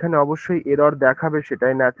 দিলে এখানে অবশ্যই এরর দেখাবে,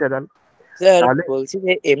 সেটাই ন্যাচারাল। স্যার তাহলে বলছি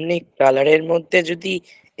যে এমনি কালারের মধ্যে যদি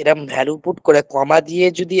এরম ভ্যালু পুট করে কমা দিয়ে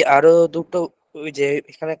যদি আরো দুটো, ওই যে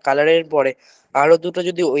এখানে কালারের পরে আরো দুটো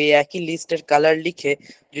যদি ওই একই লিস্টের কালার লিখে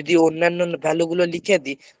যদি অন্যান্য ভ্যালু গুলো লিখে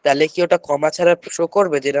দিই, তাহলে কি ওটা কমা ছাড়া শো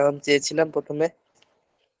করবে যেরকম চেয়েছিলাম প্রথমে?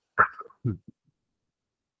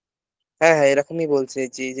 হ্যাঁ হ্যাঁ, এরকমই বলছে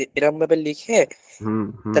যে এরকম ভাবে লিখে, হুম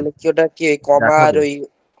হুম, তাহলে কি ওটা কি ওই কমা আর দেখাবে ওই?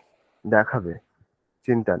 দেখাবে,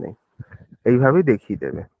 চিন্তা নেই, এইভাবেই দেখিয়ে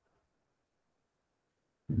দেবে।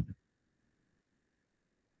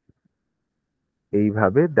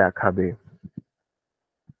 এইভাবে দেখাবে।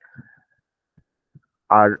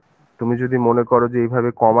 আর তুমি যদি মনে করো যে এইভাবে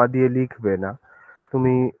কমা দিয়ে লিখবে না,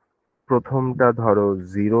 তুমি প্রথমটা ধরো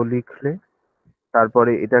 0 লিখলে,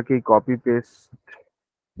 তারপরে এটাকেই কপি পেস্ট,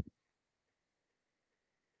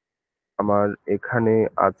 আমার এখানে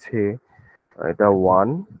আছে এটা 1,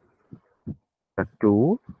 2,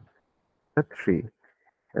 3,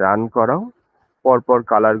 রান করাও। পরপর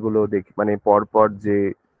কালার গুলো দেখি, মানে পরপর যে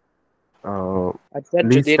আচ্ছা,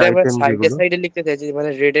 যদি লিস্ট এটা আমরা আইটেম সাইডে যেগুলো, সাইডে লিখতে চাইছি মানে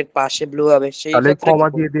রেড এর পাশে ব্লু হবে, সেই তাহলে ক্ষেত্রে কি কমা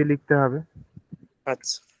করবো? দিয়ে দিয়ে লিখতে হবে।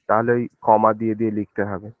 আচ্ছা। তাহলে ওই কমা দিয়ে দিয়ে লিখতে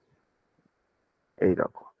হবে,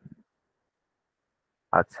 এইরকম।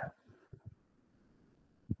 আচ্ছা,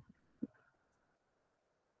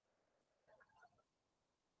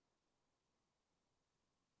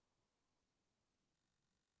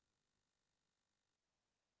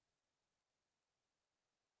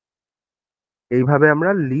 এইভাবে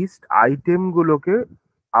আমরা লিস্ট আইটেম গুলোকে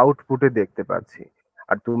আউটপুটে দেখতে পাচ্ছি।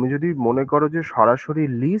 আর তুমি যদি মনে করো যে সরাসরি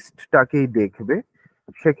লিস্টটাকেই দেখবে,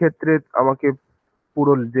 সেক্ষেত্রে আমাকে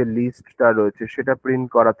পুরো যে লিস্টটা রয়েছে সেটা প্রিন্ট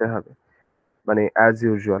করাতে হবে। মানে অ্যাজ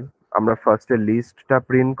ইউজুয়াল আমরা ফার্স্টে লিস্টটা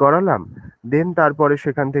প্রিন্ট করালাম, দেন তারপরে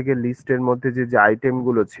সেখান থেকে লিস্টের মধ্যে যে যে আইটেম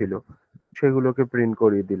গুলো ছিল সেগুলোকে প্রিন্ট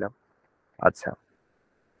করিয়ে দিলাম। আচ্ছা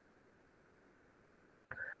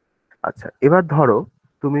আচ্ছা, এবার ধরো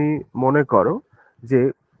তুমি মনে করো যে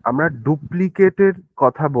আমরা ডুপ্লিকেটের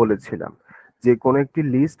কথা বলেছিলাম, যে কোনো একটি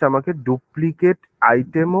লিস্ট আমাকে ডুপ্লিকেট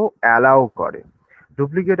আইটেমও অ্যালাউ করে।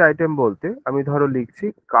 ডুপ্লিকেট আইটেম বলতে আমি ধরো লিখছি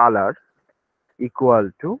কালার ইকুয়াল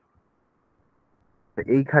টু,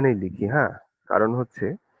 এইখানেই লিখি, হ্যাঁ, কারণ হচ্ছে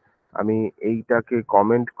আমি এইটাকে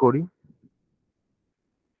কমেন্ট করি,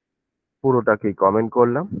 পুরোটাকেই কমেন্ট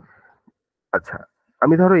করলাম। আচ্ছা,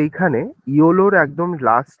 আমি ধরো এইখানে ইয়োলোর একদম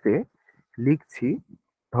লাস্টে লিখছি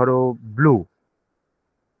ধরো ব্লু,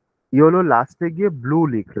 ইয়োলো লাস্টে গিয়ে ব্লু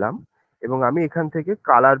লিখলাম, এবং আমি এখান থেকে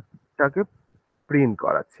কালারটাকে প্রিন্ট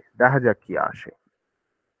করাচ্ছি, দেখা যাক কি আসে।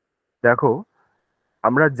 দেখো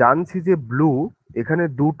আমরা জানছি যে ব্লু এখানে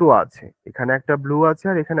দুটো আছে, এখানে একটা ব্লু আছে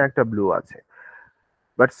আর এখানে একটা ব্লু আছে,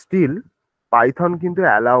 বাট স্টিল পাইথন কিন্তু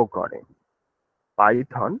অ্যালাউ করে,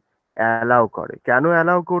 পাইথন অ্যালাউ করে। কেন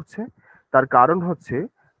অ্যালাউ করছে? তার কারণ হচ্ছে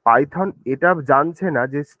পাইথন এটা জানছে না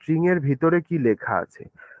যে স্ট্রিং এর ভিতরে কি লেখা আছে,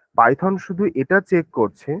 পাইথন শুধু এটা চেক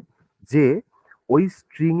করছে যে ওই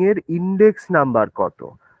স্ট্রিং এর ইন্ডেক্স নাম্বার কত।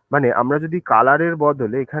 মানে আমরা যদি কালারের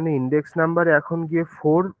বদলে এখানে ইন্ডেক্স নাম্বার এখন গিয়ে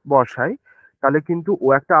 4 বসাই, তাহলে কিন্তু ও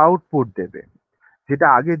একটা আউটপুট দেবে যেটা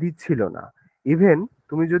আগে দিচ্ছিল না। ইভেন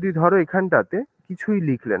তুমি যদি ধরো এখানটাতে কিছুই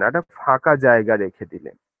লিখলে না, একটা ফাঁকা জায়গা রেখে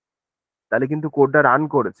দিলে, তাহলে কিন্তু কোডটা রান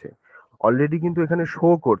করেছে অলরেডি, কিন্তু এখানে শো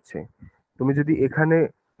করছে। তুমি যদি এখানে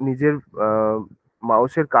নিজের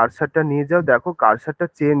মাউসের কার্সারটা নিয়ে যাও, দেখো কার্সারটা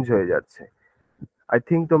চেঞ্জ হয়ে যাচ্ছে। আই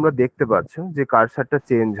থিঙ্ক তোমরা দেখতে পাচ্ছ যে কার্সারটা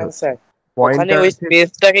চেঞ্জ হ্যাঁ হচ্ছে, স্যার, ওখানে পয়েন্টার ওই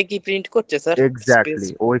স্পেসটাকে কি প্রিন্ট করছে স্যার? এক্স্যাক্টলি,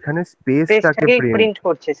 ও এখানে স্পেসটাকে স্পেসটাকেই প্রিন্ট, প্রিন্ট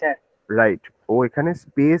করছে স্যার। রাইট, ও এখানে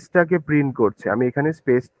স্পেসটাকে প্রিন্ট করছে। আমি এখানে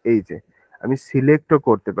স্পেস, এই যে আমি সিলেক্টও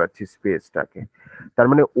করতে পারছি স্পেসটাকে, তার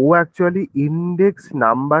মানে ও অ্যাকচুয়ালি ইন্ডেক্স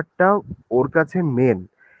নাম্বারটা ওর কাছে মেন,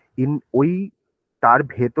 ওই তার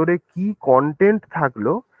ভেতরে কি কন্টেন্ট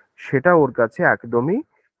থাকলো সেটা ওর কাছে একদমই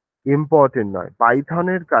ইম্পর্টেন্ট নয়,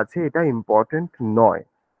 পাইথনের কাছে এটা ইম্পর্টেন্ট নয়।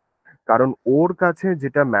 কারণ ওর কাছে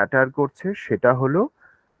যেটা ম্যাটার করছে সেটা হলো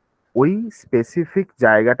ওই স্পেসিফিক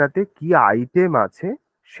জায়গাটাতে কি আইটেম আছে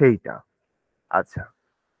সেইটা। আচ্ছা,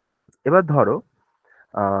 এবার ধরো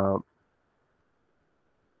আহ,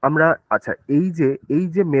 আমরা, আচ্ছা এই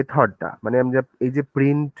যে মেথডটা, মানে আমরা এই যে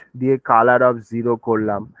প্রিন্ট দিয়ে কালার অফ 0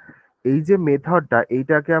 করলাম, এই যে মেথডটা,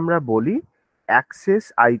 এইটাকে আমরা বলি অ্যাক্সেস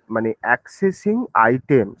মানে অ্যাক্সেসিং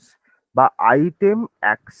আইটেমস বা আইটেম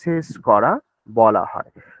অ্যাক্সেস করা বলা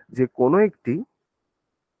হয়। যে কোনো একটি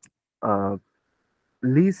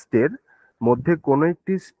লিস্টের মধ্যে কোনো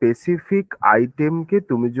একটি স্পেসিফিক আইটেমকে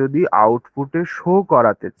তুমি যদি আউটপুটে শো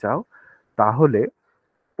করাতে চাও, তাহলে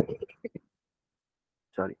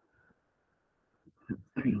সরি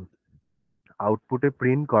আউটপুটে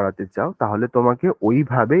প্রিন্ট করাতে চাও, তাহলে তোমাকে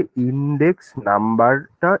ওইভাবে ইন্ডেক্স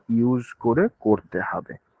নাম্বারটা ইউজ করে করতে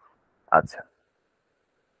হবে। আচ্ছা,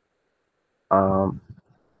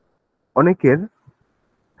 অনেকের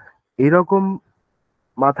এরকম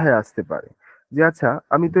মাথায় আসতে পারে যে আচ্ছা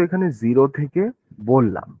আমি তো এখানে 0 থেকে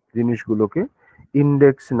বললাম জিনিসগুলোকে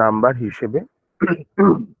ইন্ডেক্স নাম্বার হিসেবে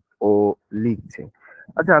ও লিখছে।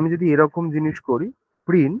 আচ্ছা, আমি যদি এরকম জিনিস করি,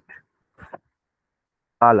 প্রিন্ট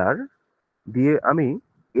কালার দিয়ে আমি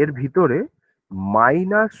এর ভিতরে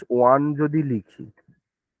 -1 যদি লিখি,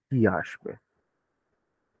 কি আসবে?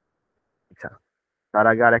 আচ্ছা, তার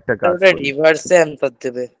আগে আর একটা কাজ ওটা করি, রিভার্সে অ্যান্সার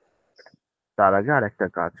দেবে। তার আগে আর একটা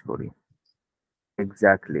কাজ করি,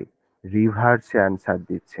 এক্স্যাক্টলি রিভার্সে অ্যান্সার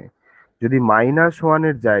দিচ্ছে। যদি -1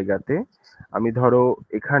 এর জায়গাতে আমি ধরো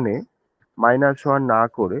এখানে -1 না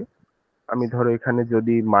করে আমি ধরো এখানে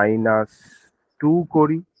যদি -2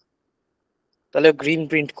 করি, তাহলে গ্রিন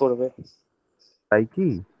প্রিন্ট করবে। তাই কি?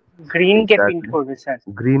 গ্রিন কে প্রিন্ট এক্স্যাক্টলি করবে স্যার।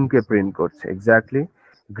 গ্রিন কে প্রিন্ট করছে, এক্স্যাক্টলি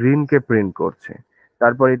গ্রিন কে প্রিন্ট করছে।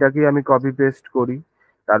 তারপর এটাকে আমি কপি পেস্ট করি,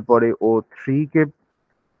 তারপরে ও 3 কে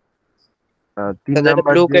 3 তাহলে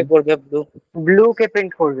নাম্বার ব্লু যে, কে করবে, ব্লু। ব্লু কে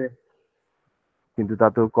প্রিন্ট করবে। কিন্তু তা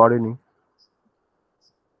তো করেনি।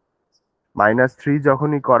 -3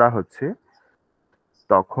 যখনই করা হচ্ছে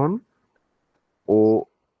তখন ও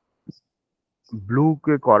ব্লু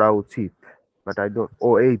কে করা উচিত, বাট আই ডোন্ট, ও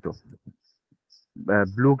এই তো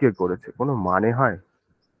ব্লু কে করেছে, কোনো মানে হয়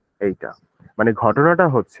এইটা? মানে ঘটনাটা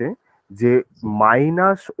হচ্ছে যে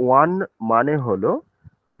 -1 মানে হলো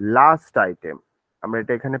লাস্ট আইটেম, আমরা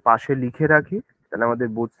এটা এখানে পাশে লিখে রাখি, তাহলে আমাদের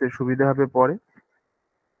বুঝতে সুবিধা হবে পরে।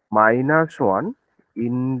 -1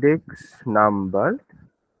 index number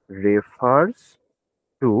refers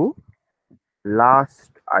to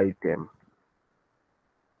last item।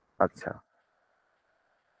 আচ্ছা,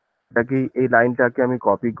 এটাকে এই লাইনটাকে আমি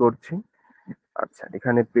কপি করছি। আচ্ছা,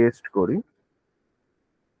 এখানে পেস্ট করি।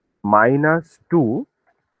 -2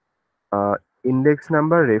 index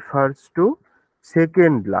number refers to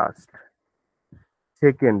second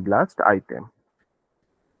last item।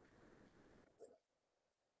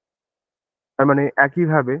 তার মানে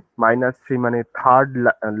একইভাবে -3 মানে থার্ড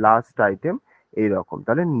লাস্ট আইটেম, এইরকম।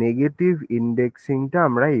 তাহলে নেগেটিভ ইন্ডেক্সিংটা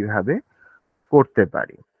আমরা এইভাবে করতে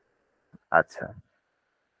পারি। আচ্ছা,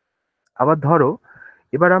 আবার ধরো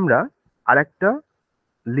এবার আমরা আরেকটা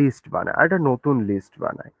লিস্ট বানাই, আরেকটা নতুন লিস্ট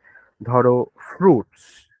বানাই। ধরো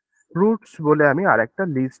ফ্রুটস বলে আমি আরেকটা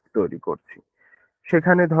লিস্ট তৈরি করছি।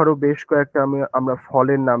 সেখানে ধরো বেশ কয়েকটা আমরা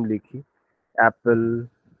ফলের নাম লিখি। অ্যাপেল,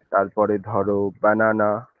 তারপরে ধরো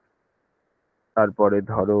বানানা, তারপরে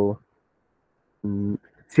ধরো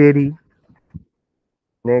চেরি,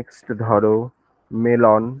 নেক্সট ধরো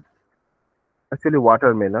মেলন, অ্যাকচুয়ালি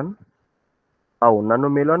ওয়াটারমেলন বা অন্যান্য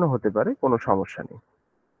মেলনও হতে পারে, কোনো সমস্যা নেই।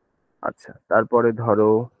 আচ্ছা, তারপরে ধরো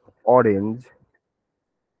অরেঞ্জ,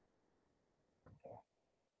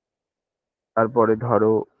 তারপরে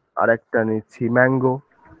ধরো আরেকটা নিচ্ছি ম্যাঙ্গো,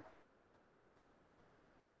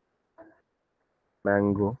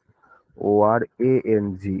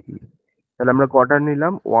 ORANGE। তাহলে আমরা কটা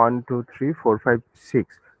নিলাম? 1 2 3 4 5 6,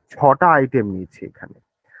 6টা আইটেম নিয়েছি এখানে।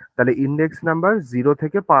 তাহলে ইন্ডেক্স নাম্বার 0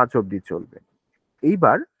 থেকে 5 অব্দি চলবে।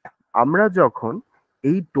 এইবার আমরা যখন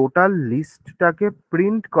এই টোটাল লিস্টটাকে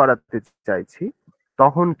প্রিন্ট করাতে চাইছি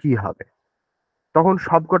তখন কি হবে? তখন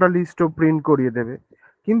সবকটা লিস্টও প্রিন্ট করিয়ে দেবে।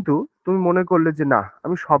 কিন্তু তুমি মনে করলে যে না,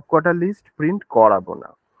 আমি সবকটা লিস্ট প্রিন্ট করাবো না,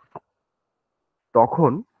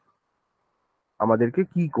 তখন আমাদেরকে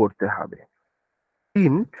কি করতে হবে?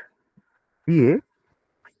 প্রিন্ট দিয়ে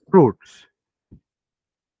ফ্রুটস,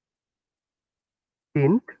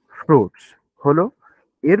 প্রিন্ট ফ্রুটস হলো।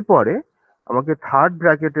 এরপরে আমাকে থার্ড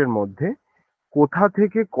ব্র্যাকেটের মধ্যে কোথা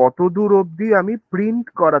থেকে কত দূর অবধি আমি প্রিন্ট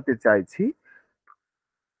করাতে চাইছি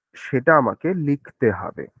সেটা আমাকে লিখতে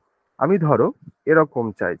হবে। আমি ধরো এরকম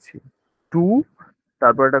চাইছি 2,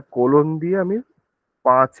 তারপর একটা কোলন দিয়ে আমি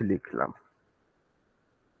 5 লিখলাম।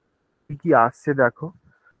 কি কি আসছে দেখো,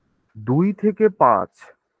 2 থেকে 5,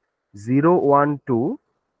 0 1 2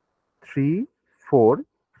 3 4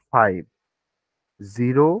 5,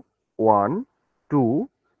 0 1 2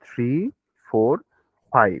 3 4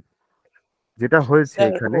 5। যেটা হয়েছে স্যার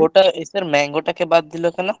এখানে ওটা, স্যার ম্যাঙ্গোটাকে বাদ দিল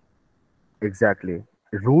কেন? এক্স্যাক্টলি,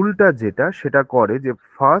 রুলটা যেটা সেটা করে যে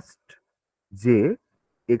ফার্স্ট যে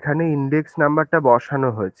এখানে ইন্ডেক্স নাম্বারটা বসানো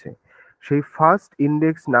হয়েছে সেই ফার্স্ট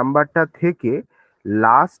ইন্ডেক্স নাম্বারটা থেকে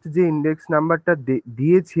লাস্ট যে ইন্ডেক্স নাম্বারটা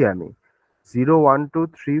দিয়েছি আমি 0 1 2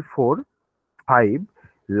 3 4 5,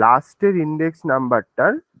 লাস্টের ইন্ডেক্স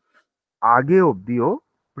নাম্বারটার আগে অবধিও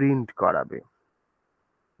প্রিন্ট করাবে।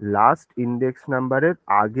 লাস্ট ইন্ডেক্স নাম্বারের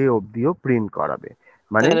আগে অবধিও প্রিন্ট করাবে।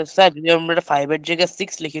 মানে তাহলে স্যার যদি আমরা 5 এর জায়গায়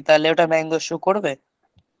 6 লিখি তাহলে ওটা ম্যাঙ্গো শো করবে?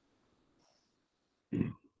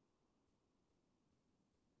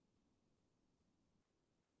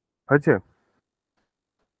 হয়েছে?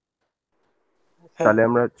 হ্যাঁ। তাহলে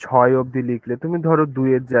আমরা 6 অবধি লিখলে, তুমি ধরো 2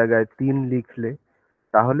 এর জায়গায় 3 লিখলে,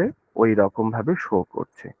 তাহলে ওই রকম ভাবে শো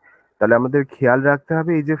করছে। তাহলে আমাদের খেয়াল রাখতে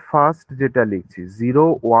হবে এই যে ফার্স্ট যেটা লিখছি 0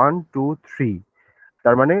 1 2 3,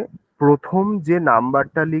 তার মানে প্রথম যে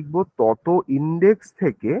নাম্বারটা লিখবো তত ইন্ডেক্স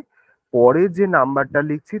থেকে পরে যে নাম্বারটা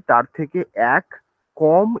লিখছি তার থেকে এক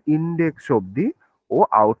কম ইন্ডেক্স অবধি ও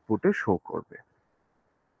আউটপুটে শো করবে।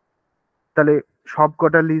 তাহলে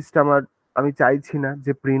সবকটা লিস্ট আমি চাইছি না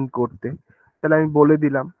যে প্রিন্ট করতে, তাহলে আমি বলে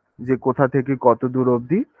দিলাম যে কোথা থেকে কত দূর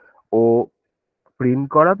অবধি ও প্রিন্ট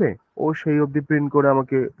করাবে, ও সেই অবধি প্রিন্ট করে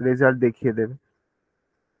আমাকে রেজাল্ট দেখিয়ে দেবে।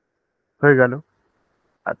 হয়ে গেল।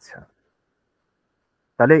 আচ্ছা,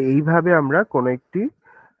 তাহলে এইভাবে আমরা কোনো একটি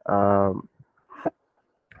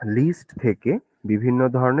লিস্ট থেকে বিভিন্ন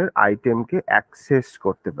ধরনের আইটেমকে অ্যাক্সেস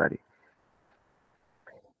করতে পারি।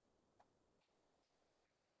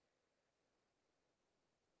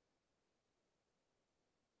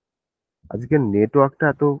 আজকে নেটওয়ার্কটা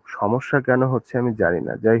এত সমস্যা কেন হচ্ছে আমি জানি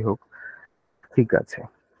না, যাই হোক, ঠিক আছে।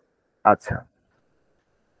 আচ্ছা,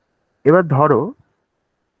 এবার ধরো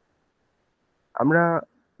আমরা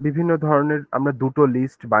বিভিন্ন ধরনের আমরা দুটো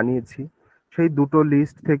লিস্ট বানিয়েছি, সেই দুটো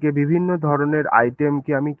লিস্ট থেকে বিভিন্ন ধরনের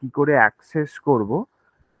আইটেমকে আমি কি করে অ্যাক্সেস করব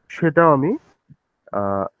সেটাও আমি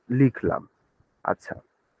লিখলাম। আচ্ছা,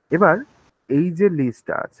 এবার এই যে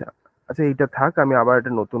লিস্টটা, আচ্ছা এইটা থাক, আমি আবার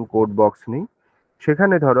একটা নতুন কোড বক্স নিই।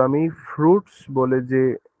 সেখানে ধরো আমি ফ্রুটস বলে যে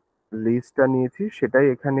লিস্টটা নিয়েছি সেটাই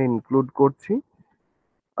এখানে ইনক্লুড করছি।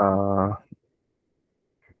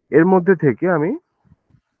 এর মধ্যে থেকে আমি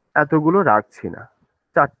এতগুলো রাখছি না,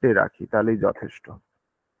 4টে রাখি তাহলেই যথেষ্ট।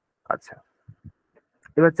 আচ্ছা,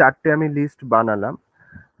 এবার 4টে আমি লিস্ট বানালাম।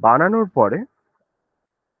 বানানোর পরে,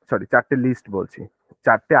 সরি 4টে লিস্ট বলছি,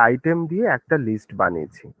 4টে আইটেম দিয়ে একটা লিস্ট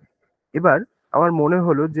বানিয়েছি। এবার আমার মনে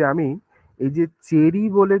হলো যে আমি এই যে চেরি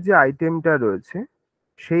বলে যে আইটেমটা রয়েছে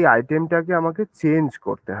সেই আইটেমটাকে আমাকে চেঞ্জ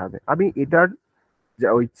করতে হবে। আমি এটার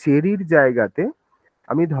ওই চেরির জায়গাতে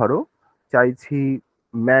আমি ধরো চাইছি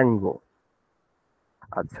ম্যাঙ্গো।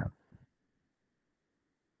 আচ্ছা,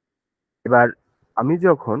 এবার আমি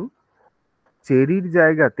যখন চেরির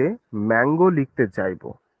জায়গাতে ম্যাঙ্গো লিখতে চাইবো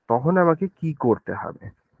তখন আমাকে কি করতে হবে?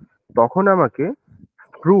 তখন আমাকে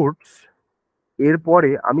ফ্রুটস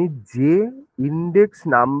এরপরে আমি যে ইন্ডেক্স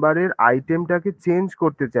নাম্বারের আইটেমটাকে চেঞ্জ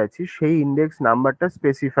করতে চাইছি সেই ইন্ডেক্স নাম্বারটা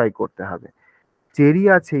স্পেসিফাই করতে হবে। চেরি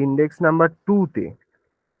আছে ইন্ডেক্স নাম্বার 2-তে,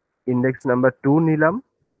 ইন্ডেক্স নাম্বার 2 নিলাম,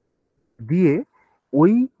 দিয়ে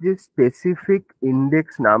ওই যে স্পেসিফিক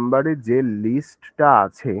ইন্ডেক্স নাম্বারে যে লিস্টটা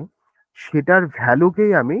আছে সেটার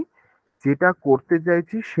ভ্যালুকেই আমি যেটা করতে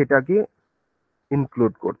চাইছি সেটাকে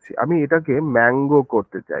ইনক্লুড করছি। আমি এটাকে ম্যাঙ্গো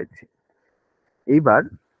করতে চাইছি। এইবার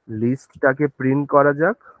লিস্টটাকে প্রিন্ট করা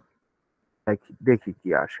যাক, দেখি কি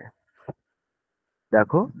আসে।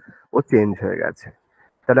 দেখো ও চেঞ্জ হয়ে গেছে।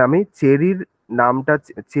 তাহলে আমি চেরির নামটা,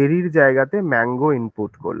 চেরির জায়গাতে ম্যাঙ্গো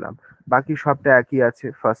ইনপুট করলাম, বাকি সবটা একই আছে।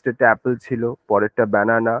 ফার্স্টেরটা অ্যাপেল ছিল, পরেরটা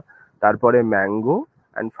ব্যানানা, তারপরে ম্যাঙ্গো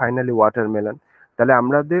অ্যান্ড ফাইনালি ওয়াটারমেলন। তাহলে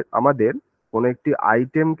আমাদের কোনো একটি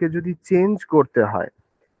আইটেমকে যদি চেঞ্জ করতে হয়,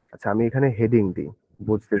 আচ্ছা আমি এখানে হেডিং দিই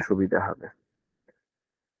বুঝতে সুবিধা হবে,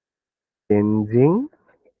 চেঞ্জিং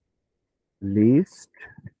লিস্ট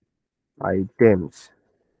আইটেমস।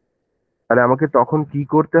 তাহলে আমাকে তখন কি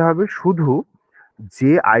করতে হবে? শুধু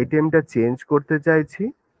যে আইটেমটা চেঞ্জ করতে চাইছি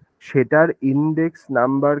সেটার ইন্ডেক্স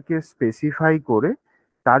নাম্বারকে স্পেসিফাই করে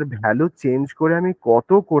তার ভ্যালু চেঞ্জ করে আমি কত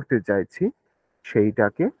করতে চাইছি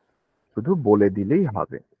সেইটাকে শুধু বলে দিলেই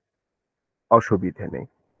হবে, অসুবিধে নেই।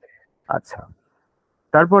 আচ্ছা,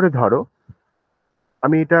 তারপরে ধরো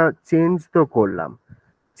আমি এটা চেঞ্জ তো করলাম,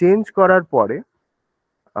 চেঞ্জ করার পরে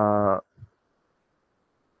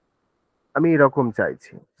আমি এরকম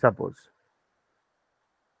চাইছি, সাপোজ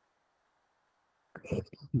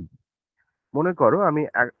মনে করো আমি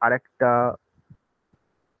আরেকটা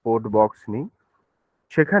কোড বক্স নিই,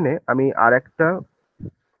 সেখানে আমি আরেকটা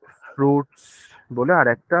ফ্রুটস বলে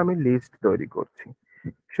আরেকটা আমি লিস্ট তৈরি করছি।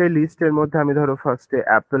 সেই লিস্টের মধ্যে আমি ধরো ফার্স্টে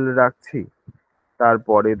অ্যাপেল রাখছি,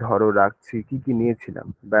 তারপরে ধরো রাখছি কি কি নিয়েছিলাম,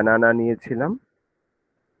 ব্যানানা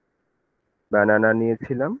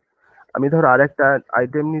নিয়েছিলাম, আমি ধরো আরেকটা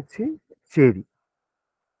আইটেম নিচ্ছি চেরি।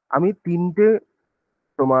 আমি 3টে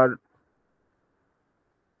তোমার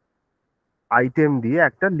আইটেম দিয়ে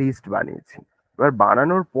একটা লিস্ট বানিয়েছি। এবার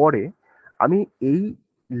বানানোর পরে আমি এই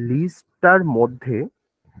লিস্টটার মধ্যে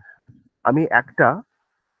আমি একটা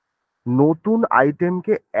নতুন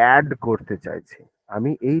আইটেমকে অ্যাড করতে চাইছি।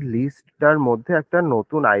 আমি এই লিস্টটার মধ্যে একটা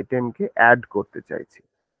নতুন আইটেমকে অ্যাড করতে চাইছি।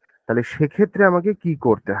 তাহলে সেক্ষেত্রে আমাকে কি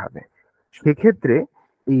করতে হবে? সেক্ষেত্রে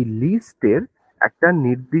এই লিস্টের একটা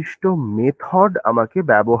নির্দিষ্ট মেথড আমাকে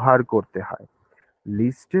ব্যবহার করতে হয়,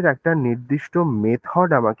 লিস্টের একটা নির্দিষ্ট মেথড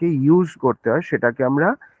আমাকে ইউজ করতে হয়, সেটাকে আমরা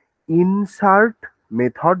ইনসার্ট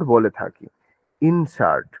মেথড বলে থাকি।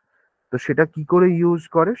 ইনসার্ট, তো সেটা কি করে ইউজ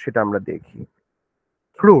করে সেটা আমরা দেখি।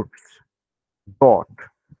 ফ্রুটস ডট,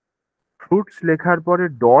 ফ্রুটস লেখার পরে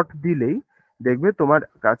ডট দিলেই দেখবে তোমার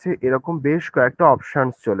কাছে এরকম বেশ কয়েকটা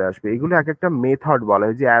অপশনস চলে আসবে। এগুলো এক একটা মেথড বলা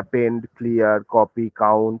হয়, যে অ্যাপেন্ড, ক্লিয়ার, কপি,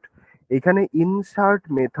 কাউন্ট। এখানে ইনসার্ট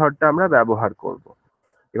মেথডটা আমরা ব্যবহার করব।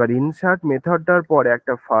 এবার ইনসার্ট মেথডটার পরে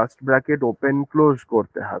একটা ফার্স্ট ব্র্যাকেট ওপেন ক্লোজ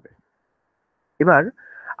করতে হবে। এবার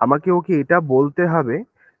আমাকে ওকে এটা বলতে হবে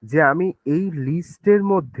যে আমি এই লিস্টের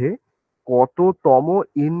মধ্যে কততম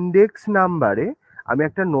ইন্ডেক্স নাম্বারে আমি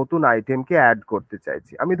একটা নতুন আইটেমকে অ্যাড করতে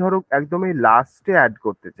চাইছি। আমি ধরো একদমই লাস্টে অ্যাড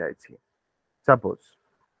করতে চাইছি। সাপোজ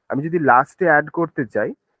আমি যদি লাস্টে অ্যাড করতে চাই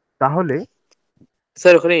তাহলে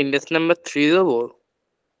স্যার ওখানে ইন্ডেক্স নাম্বার 3 দেবো?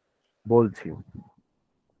 বলছি,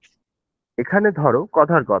 এখানে ধরো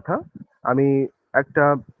কথার কথা আমি একটা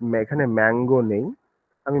এখানে ম্যাঙ্গো নেই,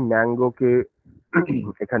 আমি ম্যাঙ্গোকে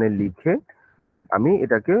এখানে লিখে আমি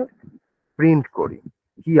এটাকে প্রিন্ট করি,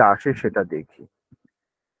 কি আসে সেটা দেখি।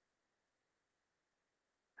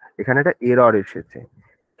 এখানে একটা এরর এসেছে,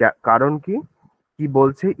 কারণ কি কি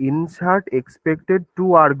বলছে? Insert expected 2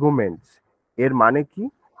 arguments. এর মানে কি?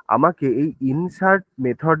 আমাকে এই ইনসার্ট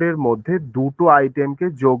মেথডের মধ্যে 2টো আইটেমকে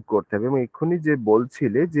যোগ করতে হবে। এবং এক্ষুনি যে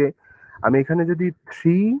বলছিলে যে আমি এখানে যদি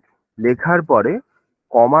 3 লেখার পরে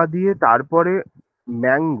কমা দিয়ে তারপরে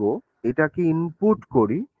ম্যাঙ্গো এটাকে ইনপুট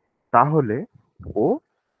করি, তাহলে ও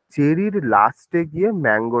চেরির লাস্টে গিয়ে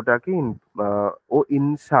ম্যাঙ্গোটাকে ও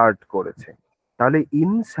ইনসার্ট করেছে। তাহলে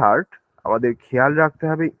ইনসার্ট, আমাদের খেয়াল রাখতে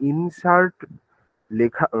হবে, ইনসার্ট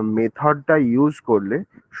লেখা মেথডটা ইউজ করলে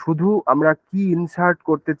শুধু আমরা কি ইনসার্ট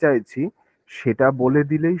করতে চাইছি সেটা বলে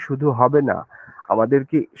দিলেই শুধু হবে না,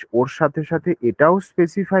 আমাদেরকে ওর সাথে সাথে এটাও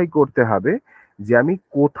স্পেসিফাই করতে হবে যে আমি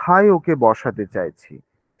কোথায় ওকে বসাতে চাইছি,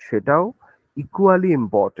 সেটাও ইকুয়ালি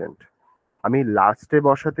ইম্পর্ট্যান্ট। আমি লাস্টে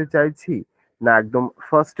বসাতে চাইছি না একদম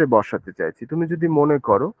ফার্স্টে বসাতে চাইছি। তুমি যদি মনে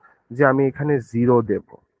করো যে আমি এখানে 0 দেব,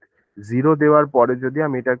 0 দেওয়ার পরে যদি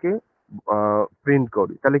আমি এটাকে প্রিন্ট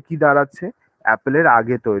করি, তাহলে কি দাঁড়াচ্ছে, অ্যাপেলের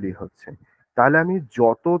আগে তৈরি হচ্ছে। তাহলে আমি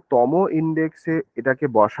যততম ইন্ডেক্সে এটাকে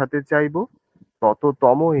বসাতে চাইবো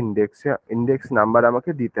তততম ইন্ডেক্স নাম্বার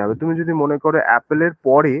আমাকে দিতে হবে। তুমি যদি মনে করো অ্যাপেলের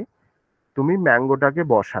পরে তুমি ম্যাঙ্গোটাকে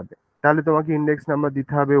বসাবে, তাহলে তোমাকে ইন্ডেক্স নাম্বার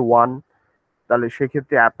দিতে হবে 1। তাহলে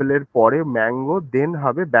সেক্ষেত্রে অ্যাপেলের পরে ম্যাঙ্গো, দেন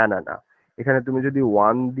হবে ব্যানানা। এখানে তুমি যদি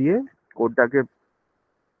 1 দিয়ে কোডটাকে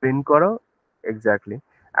প্রিন্ট করো, এক্স্যাক্টলি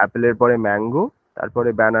অ্যাপেলের পরে ম্যাঙ্গো, তারপরে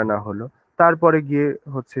ব্যানানা হলো, তারপরে গিয়ে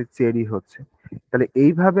হচ্ছে চেরি হচ্ছে। তাহলে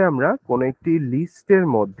এইভাবে আমরা কোনো একটি লিস্টের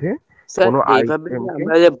মধ্যে স্যার কোনো এইভাবে যে আইটেমকে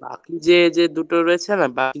আমরা যে বাকি যে যে দুটো রয়েছে না,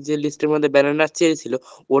 বাকি যে লিস্টের মধ্যে ব্যানানা চেরি ছিল,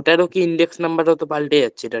 ওটারও কি ইন্ডেক্স নাম্বারও তো পাল্টে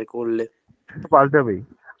যাচ্ছে এটা করলে? পাল্টাবেই।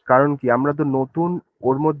 কারণ কি, আমরা তো নতুন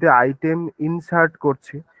ওর মধ্যে আইটেম ইনসার্ট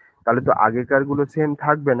করছি, তাহলে তো আগেকার গুলো সেম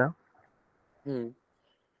থাকবে না। হুম।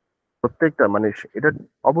 প্রত্যেকটা মানে এটা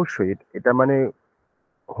অবশ্যই এটা মানে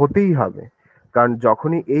হতেই হবে। কারণ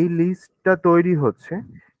যখনই এই লিস্টটা তৈরি হচ্ছে,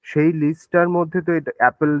 সেই লিস্টটার মধ্যে তো এটা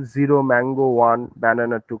অ্যাপেল 0, ম্যাঙ্গো 1,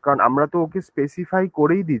 ব্যানানা 2, কারণ আমরা তো ওকে স্পেসিফাই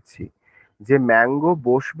করেই দিচ্ছি যে ম্যাঙ্গো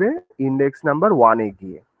বসবে ইন্ডেক্স নাম্বার 1 এ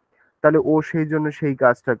গিয়ে। তাহলে ও সেই জন্য সেই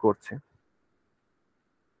কাজটা করছে।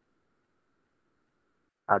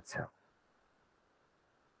 আচ্ছা,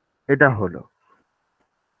 এটা হলো।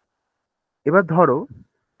 এবার ধরো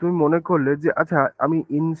তুমি মনে করলে যে আচ্ছা আমি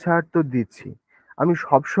ইনসার্ট তো দিচ্ছি, আমি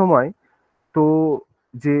সব সময় তো,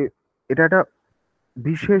 যে এটা একটা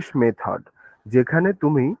বিশেষ মেথড যেখানে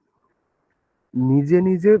তুমি নিজে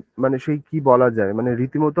নিজে মানে সেই কি বলা যায়, মানে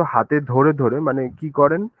রীতিমতো হাতে ধরে ধরে, মানে কি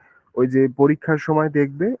করেন, ওই যে পরীক্ষার সময়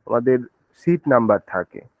দেখবে আমাদের সিট নাম্বার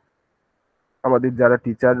থাকে, আমাদের যারা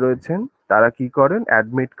টিচার রয়েছেন তারা কি করেন,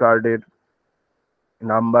 অ্যাডমিট কার্ডের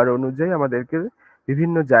নাম্বার অনুযায়ী আমাদেরকে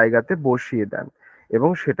বিভিন্ন জায়গাতে বসিয়ে দেন এবং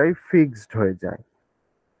সেটাই ফিক্সড হয়ে যায়।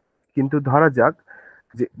 কিন্তু ধরা যাক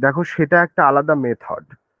যে দেখো সেটা একটা আলাদা মেথড।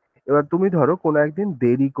 এবার তুমি ধরো কোনো একদিন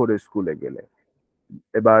দেরি করে স্কুলে গেলে,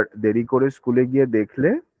 এবার দেরি করে স্কুলে গিয়ে দেখলে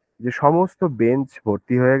যে সমস্ত বেঞ্চ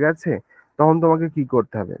ভর্তি হয়ে গেছে, তখন তোমাকে কি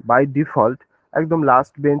করতে হবে, বাই ডিফল্ট একদম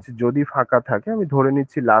লাস্ট বেঞ্চ যদি ফাঁকা থাকে, আমি ধরে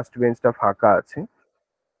নিচ্ছি লাস্ট বেঞ্চটা ফাঁকা আছে,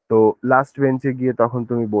 তো লাস্ট বেঞ্চে গিয়ে তখন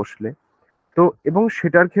তুমি বসলে। তো এবং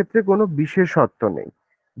সেটার ক্ষেত্রে কোনো বিশেষত্ব নেই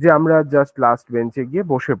যে আমরা জাস্ট লাস্ট বেঞ্চে গিয়ে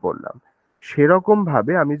বসে পড়লাম। সেরকম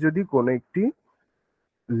ভাবে আমি যদি কোনো একটি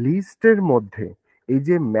লিস্টের মধ্যে এই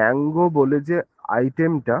যে ম্যাঙ্গো বলে যে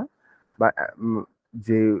আইটেমটা বা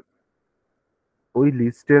যে ওই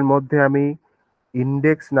লিস্টের মধ্যে আমি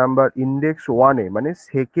ইন্ডেক্স 1-এ মানে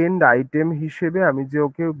সেকেন্ড আইটেম হিসেবে আমি যে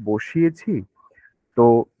ওকে বসিয়েছি, তো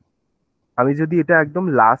আমি যদি এটা একদম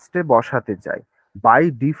লাস্টে বসাতে চাই, বাই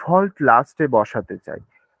ডিফল্ট লাস্টে বসাতে চাই,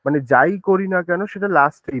 মানে যাই করি না কেন সেটা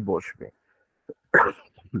লাস্টেই বসবে।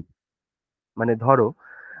 মানে ধরো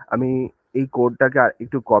আমি এই কোডটাকে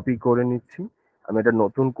একটু কপি করে নিচ্ছি, আমি একটা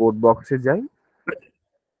নতুন কোড বক্সে যাই,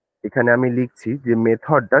 এখানে আমি লিখছি যে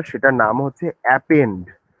মেথডটা, সেটার নাম হচ্ছে অ্যাপেন্ড।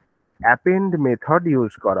 অ্যাপেন্ড মেথড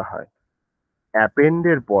ইউজ করা হয়। অ্যাপেন্ড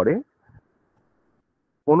এর পরে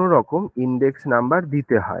কোনো রকম ইন্ডেক্স নাম্বার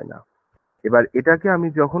দিতে হয় না। এবার এটাকে আমি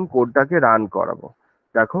যখন কোডটাকে রান করাবো,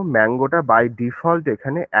 দেখো ম্যাঙ্গোটা বাই ডিফল্ট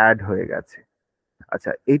এখানে অ্যাড হয়ে গেছে।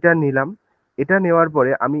 আচ্ছা, এটা নিলাম। এটা নেওয়ার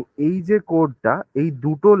পরে আমি এই যে কোডটা, এই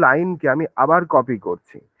দুটো লাইনকে আমি আবার কপি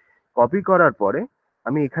করছি। কপি করার পরে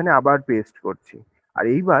আমি এখানে আবার পেস্ট করছি। আর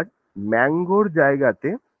এইবার ম্যাঙ্গোর জায়গাতে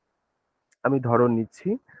আমি ধরো নিচ্ছি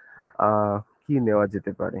কি নেওয়া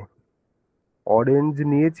যেতে পারে, অরেঞ্জ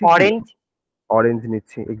নিয়েছি কি, অরেঞ্জ। অরেঞ্জ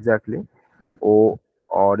নিচ্ছি, এক্স্যাক্টলি। ও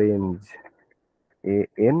অরেঞ্জ,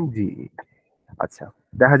 ANG। আচ্ছা,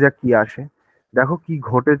 দেখা যাক কি আসে। দেখো কি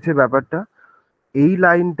ঘটেছে ব্যাপারটা, এই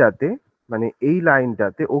লাইনটাতে, মানে এই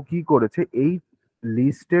লাইনটাতে ও কি করেছে, এই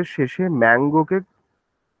লিস্টের শেষে ম্যাঙ্গোকে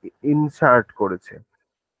ইনসার্ট করেছে,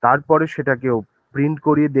 তারপরে সেটাকে ও প্রিন্ট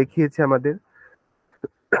করিয়ে দেখিয়েছে আমাদের।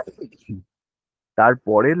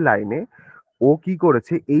 তারপরের লাইনে ও কি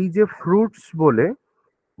করেছে, এই যে ফ্রুটস বলে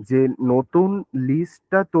যে নতুন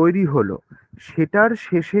লিস্টটা তৈরি হলো, সেটার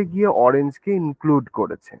শেষে গিয়ে অরেঞ্জকে ইনক্লুড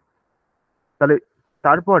করেছে। তাহলে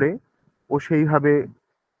তারপরে ও ও সেইভাবে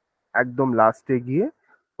একদম লাস্টে গিয়ে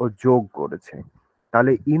ও যোগ করেছে।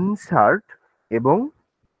 তাহলে ইনসার্ট এবং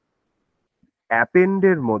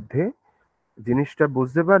অ্যাপেন্ডের মধ্যে জিনিসটা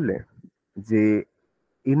বুঝতে পারলে যে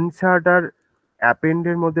ইনসার্ট আর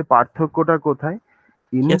অ্যাপেন্ডের মধ্যে পার্থক্যটা কোথায়?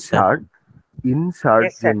 Yes, sir. Insert insert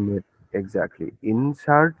Yes, যে sir. এক্স্যাক্টলি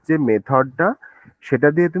ইনসার্ট যে মেথডটা, সেটা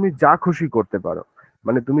দিয়ে তুমি যা খুশি করতে পারো,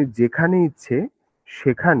 মানে তুমি যেখানে ইচ্ছে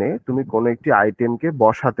সেখানে তুমি কোনো একটি আইটেমকে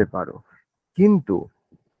বসাতে পারো। কিন্তু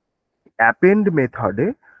অ্যাপেন্ড মেথডে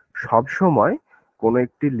সবসময় কোনো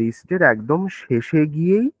একটি লিস্টের একদম শেষে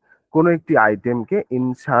গিয়েই কোনো একটি আইটেমকে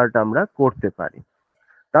ইনসার্ট আমরা করতে পারি।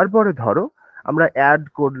 তারপরে ধরো আমরা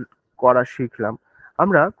করা শিখলাম,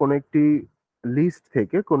 আমরা কোনো একটি লিস্ট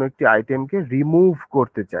থেকে কোনো একটি আইটেমকে রিমুভ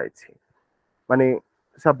করতে চাইছি। মানে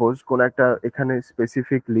সাপোজ কোনো একটা এখানে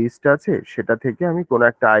স্পেসিফিক লিস্ট আছে, সেটা থেকে আমি কোনো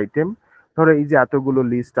একটা আইটেম, ধরো এই যে এতগুলো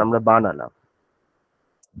লিস্ট আমরা বানালাম,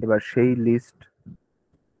 এবার সেই লিস্ট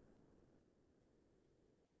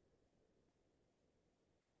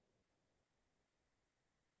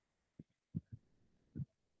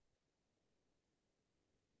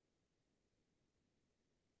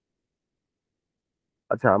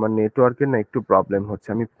আচ্ছা, আমার নেটওয়ার্কের না একটু প্রবলেম হচ্ছে,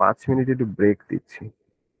 আমি 5 মিনিট একটু ব্রেক দিচ্ছি।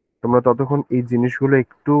 তোমরা ততক্ষণ এই জিনিসগুলো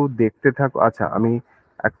একটু দেখতে থাকো। আচ্ছা, আমি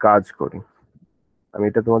এক কাজ করি, আমি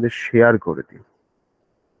এটা তোমাদের শেয়ার করে দিই।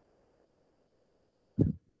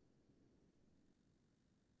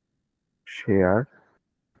 শেয়ার,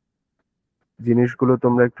 জিনিসগুলো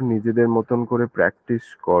তোমরা একটু নিজেদের মতন করে প্র্যাকটিস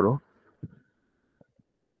করো।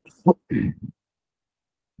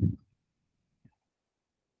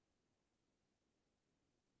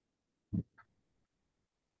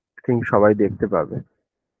 থিঙ্ক সবাই দেখতে পাবে।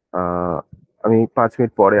 আমি 5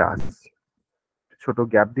 মিনিট পরে আসছি। ছোট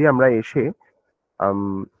গ্যাপ দিয়ে আমরা এসে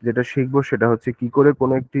যেটা শিখবো সেটা হচ্ছে কি করে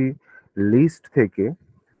কোনো একটি লিস্ট থেকে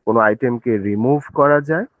কোনো আইটেমকে রিমুভ করা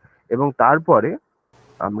যায়, এবং তারপরে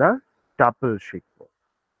আমরা টাপল শিখবো।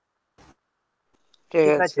 ঠিক ঠিক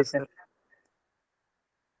আছে আছে স্যার। স্যার।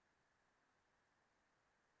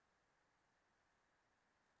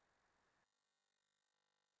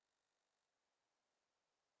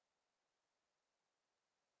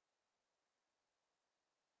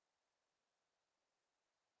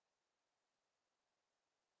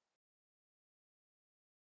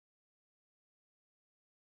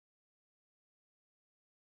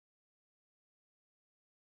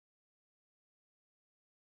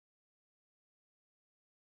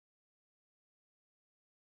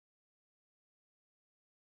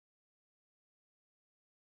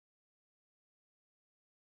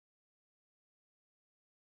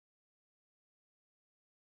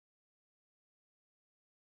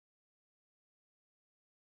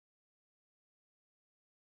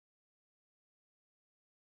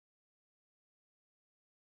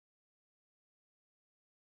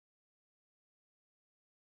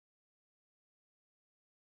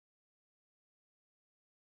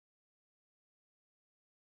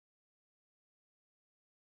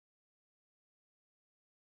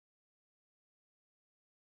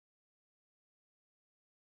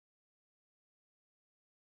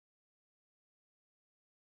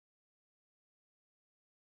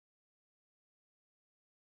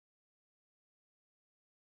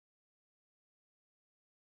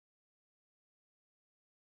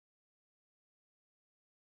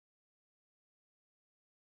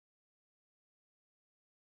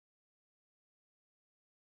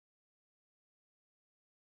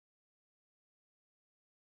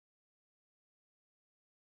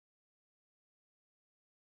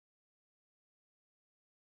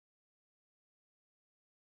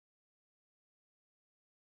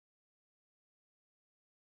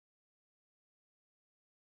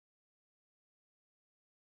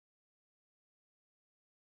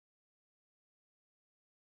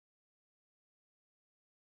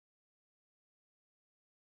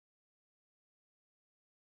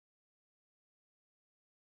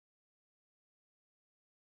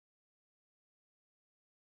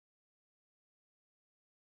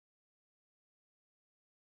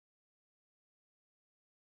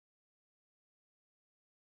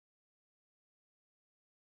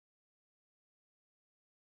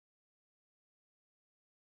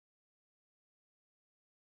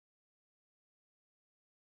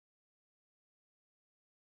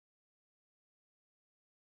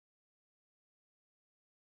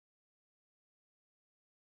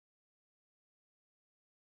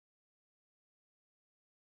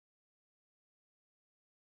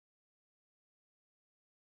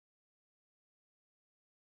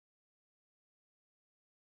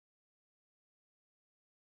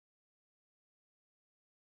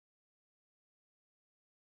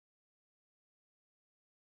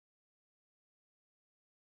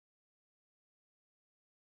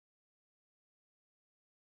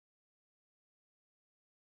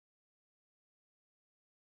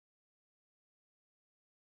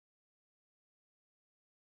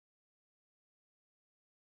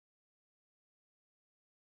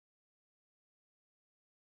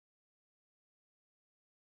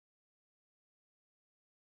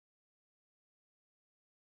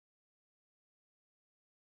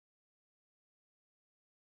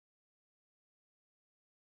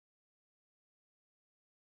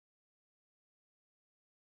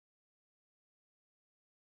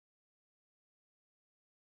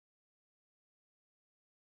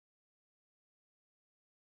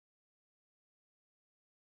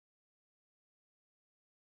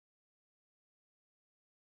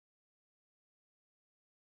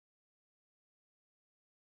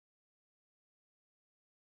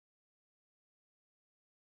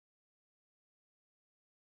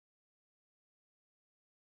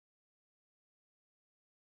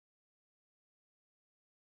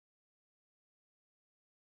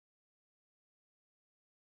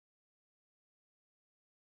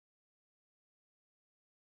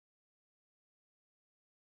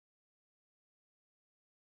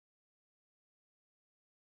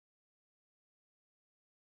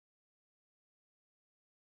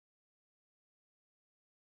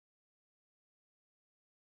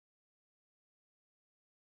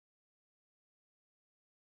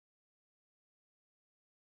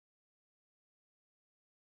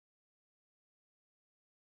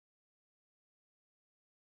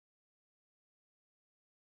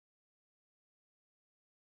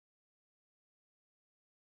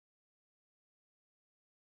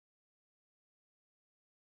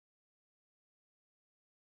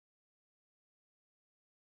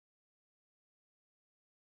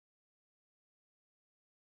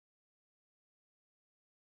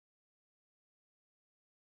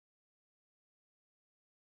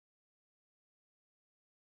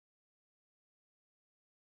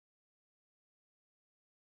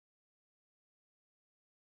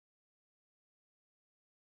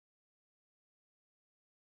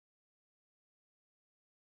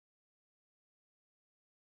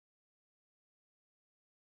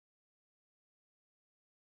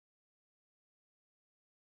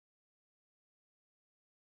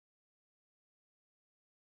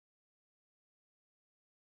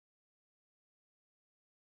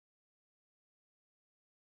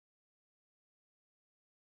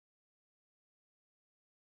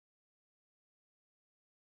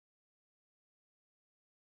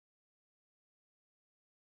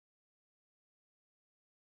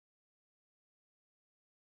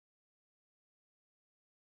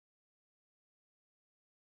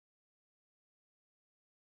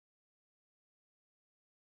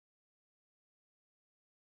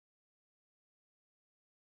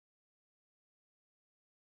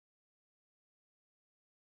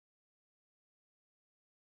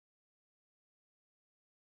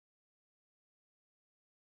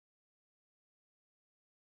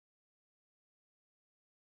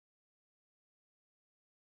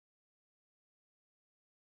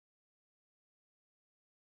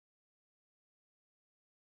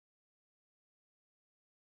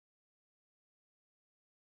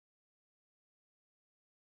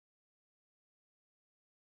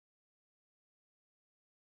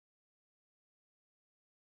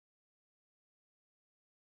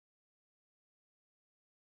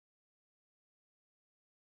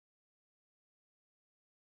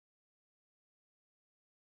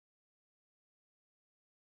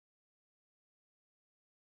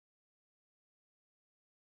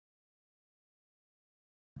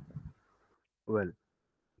 ওয়েল,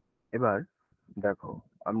 এবার দেখো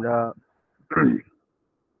আমরা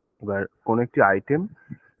এবার কোন একটি আইটেম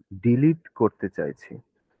ডিলিট করতে চাইছি,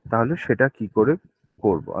 তাহলে সেটা কি করে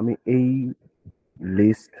করব? আমি এই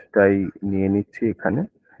লিস্টটাই নিয়ে নিচ্ছি, এখানে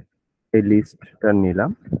এই লিস্টটা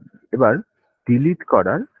নিলাম। এবার ডিলিট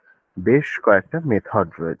করার বেশ কয়েকটা মেথড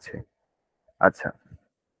রয়েছে। আচ্ছা,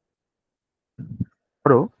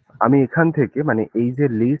 ধরো আমি এখান থেকে মানে এই যে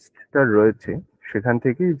লিস্টটা রয়েছে সেখান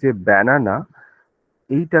থেকে যে ব্যানানা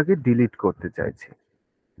এইটাকে ডিলিট করতে চাইছি,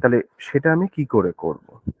 তাহলে সেটা আমি কি করে করব?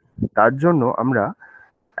 তার জন্য আমরা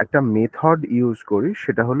একটা মেথড ইউজ করি,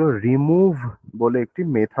 সেটা হলো রিমুভ বলে একটি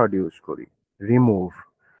মেথড ইউজ করি, রিমুভ।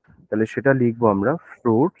 তাহলে সেটা লিখবো আমরা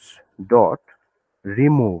fruits dot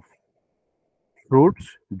remove, fruits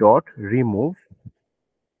dot remove.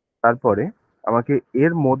 তারপরে আমাকে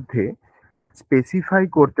এর মধ্যে স্পেসিফাই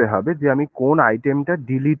করতে হবে যে আমি কোন আইটেমটা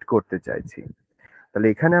ডিলিট করতে চাইছি। তাহলে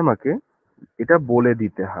এখানে আমাকে এটা বলে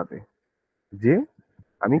দিতে হবে যে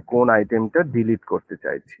আমি কোন আইটেমটা ডিলিট করতে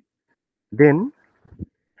চাইছি। দেন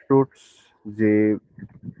ফ্রুটস যে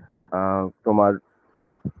তোমার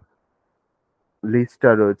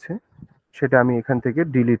লিস্টটা রয়েছে সেটা আমি এখান থেকে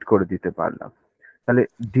ডিলিট করে দিতে পারলাম। তাহলে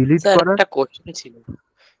ডিলিট স্যার করার, একটা কোশ্চেন ছিল।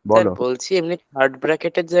 স্যার বলো। বলছি এমনি থার্ড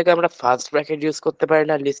ব্র্যাকেটের জায়গায় আমরা ফার্স্ট ব্র্যাকেট ইউজ করতে পারি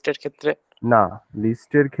না লিস্টের ক্ষেত্রে? না,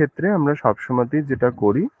 লিস্টের ক্ষেত্রে আমরা সবসময়তেই যেটা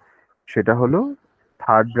করি সেটা হলো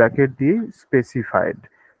থার্ড ব্র্যাকেট দিয়ে স্পেসিফাইড,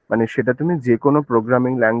 মানে সেটা তুমি যে কোনো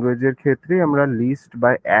প্রোগ্রামিং ল্যাঙ্গুয়েজের ক্ষেত্রে আমরা লিস্ট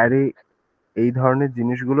বা অ্যারে এই ধরনের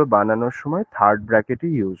জিনিসগুলো বানানোর সময় থার্ড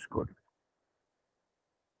ব্র্যাকেটই ইউজ করি।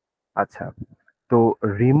 আচ্ছা, তো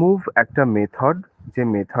রিমুভ একটা মেথড, যে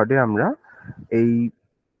মেথডে আমরা এই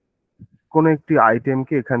কোনো একটি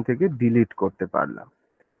আইটেমকে এখান থেকে ডিলিট করতে পারলাম।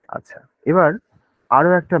 আচ্ছা, এবার আরো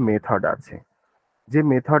একটা মেথড আছে, যে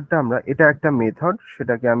মেথডটা আমরা, এটা একটা মেথড,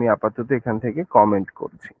 সেটাকে আমি আপাতত এখান থেকে কমেন্ট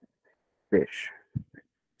করছি। বেশ,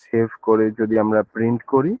 সেভ করে যদি আমরা প্রিন্ট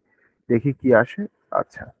করি দেখি কি আসে।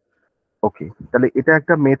 আচ্ছা, ওকে, তাহলে এটা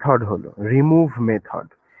একটা মেথড হলো রিমুভ মেথড।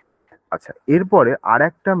 আচ্ছা, এরপরে আর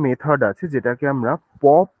একটা মেথড আছে যেটাকে আমরা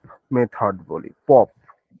পপ মেথড বলি, পপ,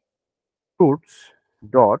 ফ্রুটস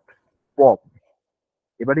ডট পপ।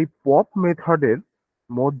 এবার এই পপ মেথডের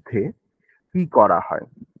মধ্যে কি করা হয়?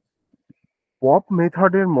 পপ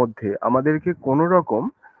মেথডের মধ্যে আমাদেরকে কোনো রকম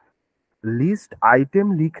লিস্ট আইটেম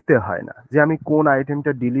লিখতে হয় না, যে আমি কোন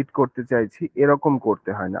আইটেমটা ডিলিট করতে চাইছি এরকম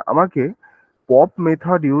করতে হয় না। আমাকে পপ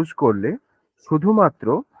মেথড ইউজ করলে শুধুমাত্র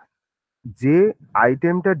যে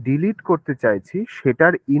আইটেমটা ডিলিট করতে চাইছি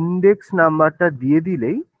সেটার ইন্ডেক্স নাম্বারটা দিয়ে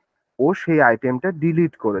দিলেই ও সেই আইটেমটা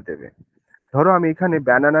ডিলিট করে দেবে। ধরো আমি এখানে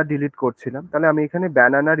ব্যানানা ডিলিট করছিলাম, তাহলে আমি এখানে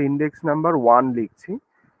ব্যানানার ইন্ডেক্স নাম্বার 1 লিখছি।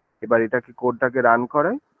 এবার এটাকে কোডটাকে রান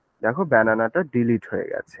করাই, দেখো ব্যানানাটা ডিলিট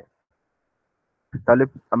হয়ে গেছে। তাহলে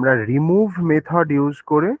আমরা রিমুভ মেথড ইউজ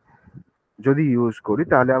করে যদি ইউজ করি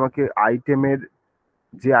তাহলে আমাকে আইটেমের,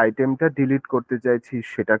 যে আইটেমটা ডিলিট করতে চাইছি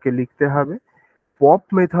সেটাকে লিখতে হবে। পপ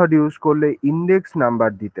মেথড ইউজ করলে ইন্ডেক্স নাম্বার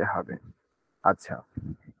দিতে হবে। আচ্ছা,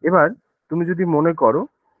 এবার তুমি যদি মনে করো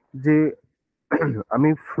যে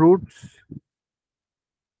আমি ফ্রুটস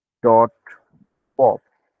ডট পপ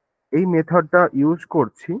এই মেথডটা ইউজ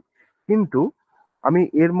করছি, কিন্তু আমি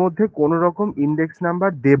এর মধ্যে কোনো রকম ইন্ডেক্স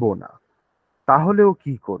নাম্বার দেব না, তাহলে ও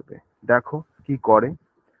কি করবে? দেখো কি করে।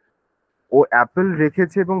 ও অ্যাপেল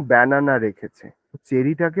রেখেছে এবং ব্যানানা রেখেছে,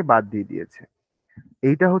 চেরিটাকে বাদ দিয়ে দিয়েছে।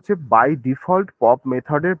 এইটা হচ্ছে বাই ডিফল্ট পপ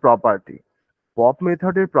মেথডের প্রপার্টি। পপ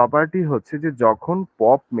মেথডের প্রপার্টি হচ্ছে যে যখন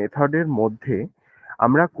পপ মেথডের মধ্যে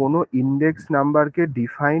আমরা কোনো ইন্ডেক্স নাম্বারকে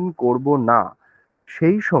ডিফাইন করব না,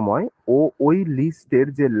 সেই সময় ও ওই লিস্টের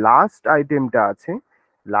যে লাস্ট আইটেমটা আছে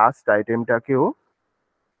লাস্ট আইটেমটাকেও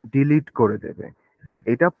ডিলিট করে দেবে।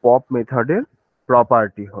 এটা পপ মেথডের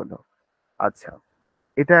প্রপার্টি হলো। আচ্ছা,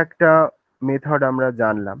 এটা একটা মেথড আমরা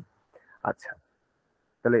জানলাম। আচ্ছা,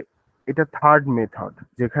 তাহলে এটা থার্ড মেথড,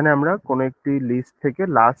 যেখানে আমরা কোনো একটি লিস্ট থেকে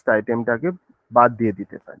লাস্ট আইটেমটাকে বাদ দিয়ে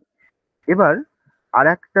দিতে পারি। এবার আর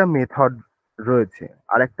একটা মেথড রয়েছে,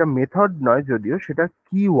 আর একটা মেথড নয় যদিও, সেটা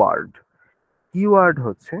কিওয়ার্ড। কিওয়ার্ড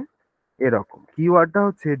হচ্ছে এরকম, কিওয়ার্ডটা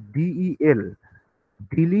হচ্ছে ডিইএল,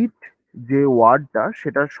 ডিলিট যে ওয়ার্ডটা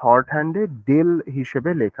সেটা শর্ট হ্যান্ডে ডেল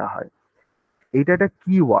হিসেবে লেখা হয়। এইটা একটা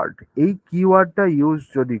কিওয়ার্ড। এই কিওয়ার্ডটা ইউজ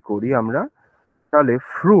যদি করি আমরা, তাহলে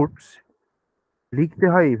ফ্রুটস লিখতে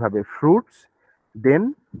হয় এইভাবে, ফ্রুটস দেন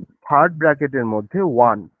থার্ড ব্র্যাকেটের মধ্যে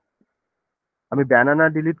 1। আমি ব্যানানা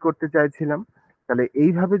ডিলিট করতে চাইছিলাম, তাহলে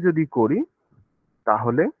এইভাবে যদি করি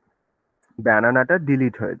তাহলে ব্যানানাটা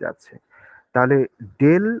ডিলিট হয়ে যাচ্ছে। তাহলে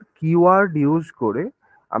ডেল কিওয়ার্ড ইউজ করে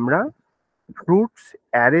আমরা ফ্রুটস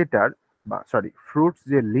অ্যারেটার, বা সরি ফ্রুটস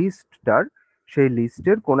যে লিস্টটার সেই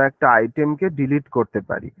লিস্টের কোনো একটা আইটেমকে ডিলিট করতে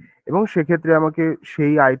পারি, এবং সেক্ষেত্রে আমাকে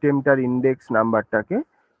সেই আইটেমটার ইন্ডেক্স নাম্বারটাকে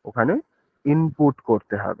ওখানে ইনপুট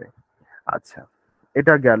করতে হবে। আচ্ছা,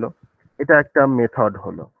 এটা গেল, এটা একটা মেথড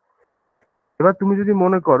হলো। এবার তুমি যদি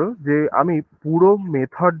মনে করো যে আমি পুরো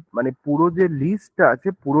মেথড মানে পুরো যে লিস্টটা আছে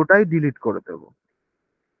পুরোটাই ডিলিট করে দেবো,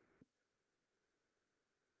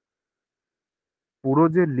 পুরো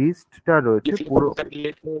যে লিস্টটা রয়েছে পুরো,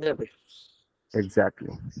 যাবে।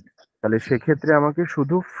 এক্স্যাক্টলি, তাহলে সেক্ষেত্রে আমাকে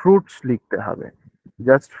শুধু ফ্রুটস লিখতে হবে,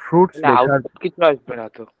 জাস্ট ফ্রুটস লেখার। আউটপুট কিছু আসবে না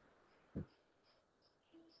তো?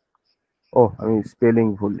 ও, আমি স্পেলিং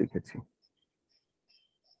ভুল লিখেছি।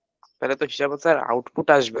 তাহলে তো হিসাবে স্যার আউটপুট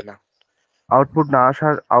আসবে না।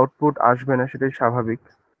 আউটপুট আসবে না, সেটাই স্বাভাবিক।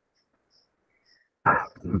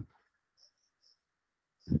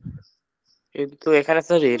 কিন্তু এখানে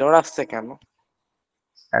স্যার এরর আসছে কেন?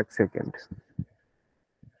 এক সেকেন্ড।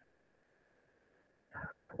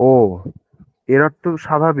 ও, এরর তো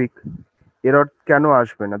স্বাভাবিক। এরর কেন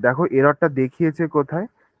আসবে না? দেখো এররটা দেখিয়েছে কোথায়,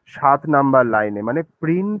 7 নাম্বার লাইনে, মানে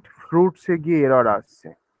প্রিন্ট ফ্রুটসে গিয়ে এরর আসছে।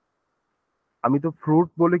 আমি তো ফ্রুট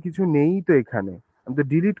বলে কিছু নেই তো এখানে, আমি তো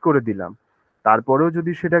ডিলিট করে দিলাম। তারপরেও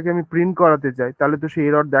যদি সেটাকে আমি প্রিন্ট করাতে চাই তাহলে তো সে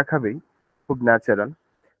এরর দেখাবেই, খুব ন্যাচারাল।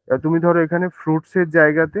 তুমি ধরো এখানে ফ্রুটসের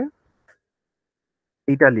জায়গাতে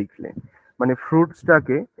এইটা লিখলে, মানে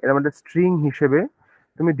ফ্রুটসটাকে এরকম একটা স্ট্রিং হিসেবে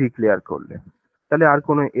তুমি ডিক্লেয়ার করলে, তাহলে আর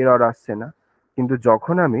কোনো এরর আসছে না। কিন্তু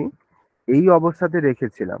যখন আমি এই অবস্থাতে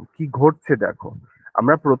রেখেছিলাম, কি ঘটছে দেখো,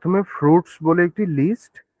 আমরা প্রথমে ফ্রুটস বলে একটি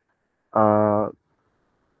লিস্ট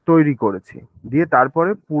তৈরি করেছি, দিয়ে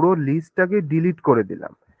তারপরে পুরো লিস্টটাকে ডিলিট করে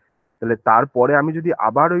দিলাম। তাহলে তারপরে আমি যদি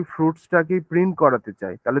আবার ওই ফ্রুটসটাকে প্রিন্ট করাতে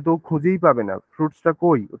চাই তাহলে তো ও খুঁজেই পাবে না ফ্রুটসটা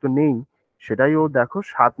কই, ও তো নেই। সেটাই ও দেখো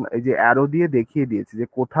এই যে অ্যারো দিয়ে দেখিয়ে দিয়েছে যে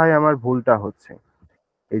কোথায় আমার ভুলটা হচ্ছে।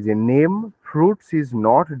 এই যে name fruits is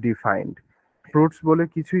not defined, fruits বলে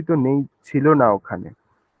কিছুই তো নেই, ছিল না ওখানে।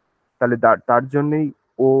 তাহলে তার জন্যই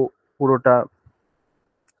ও পুরোটা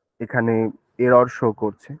এখানে এরর শো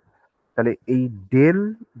করছে। তাহলে এই ডেল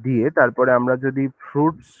দিয়ে তারপরে আমরা যদি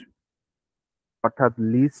ফ্রুটস অর্থাৎ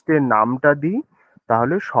লিস্টের নামটা দিই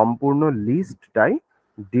তাহলে সম্পূর্ণ লিস্টটাই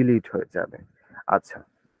ডিলিট হয়ে যাবে। আচ্ছা,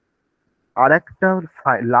 আর একটা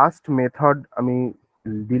লাস্ট মেথড আমি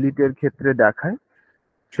ডিলিটের ক্ষেত্রে দেখাই,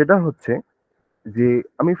 সেটা হচ্ছে যে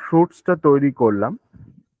আমি ফ্রুটসটা তৈরি করলাম,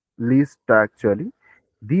 লিস্টটা অ্যাকচুয়ালি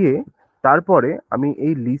দিয়ে, তারপরে আমি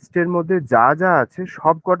এই লিস্টের মধ্যে যা যা আছে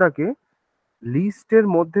সবকটাকে, লিস্টের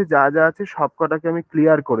মধ্যে যা যা আছে সবকটাকে আমি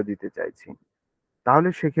ক্লিয়ার করে দিতে চাইছি। তাহলে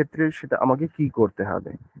সেক্ষেত্রে সেটা আমাকে কি করতে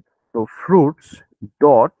হবে? তো fruits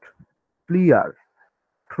dot clear,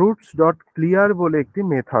 fruits dot clear বলে একটি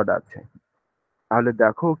মেথড আছে। তাহলে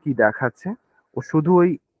দেখো কি দেখাচ্ছে, ও শুধু ওই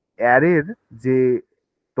অ্যারের যে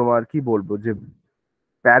তোমার কি বলবো যে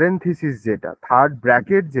প্যারেনথিসিস যেটা থার্ড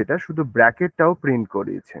ব্র্যাকেট যেটা, শুধু ব্র্যাকেটটাও প্রিন্ট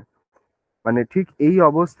করিয়েছে। মানে ঠিক এই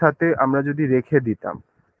অবস্থাতে আমরা যদি রেখে দিতাম,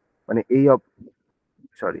 মানে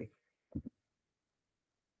সরি,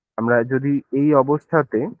 আমরা যদি এই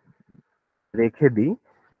অবস্থাতে রেখে দিই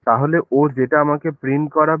তাহলে ও যেটা আমাকে প্রিন্ট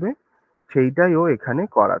করাবে সেইটাই ও এখানে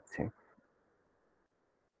করাচ্ছে।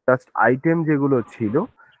 জাস্ট আইটেম যেগুলো ছিল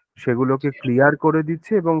সেগুলোকে ক্লিয়ার করে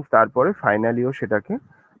দিচ্ছে এবং তারপরে ফাইনালি ও সেটাকে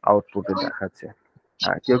আউটপুটে দেখাচ্ছে।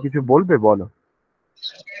 হ্যাঁ, কেউ কিছু বলবে? বলো।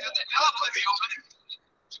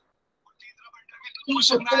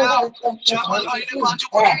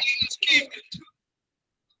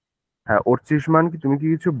 হ্যাঁ, অর্চিষ্মান, কি তুমি কি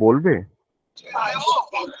কিছু বলবে?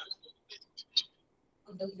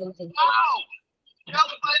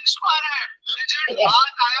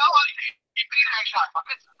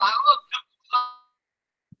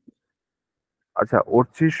 আচ্ছা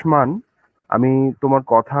অর্চিষ্মান, আমি তোমার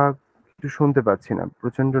কথা কিছু শুনতে পাচ্ছি না,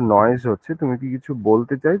 প্রচন্ড নয়েজ হচ্ছে, তুমি কি কিছু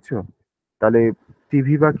বলতে চাইছো? তাহলে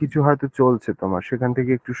টিভি বা কিছু হয়তো চলছে তোমার, সেখান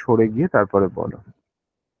থেকে একটু সরে গিয়ে তারপরে বলো।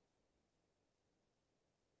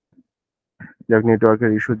 যাক,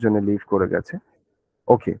 নেটওয়ার্কের ইস্যুর জন্য লিভ করে গেছে।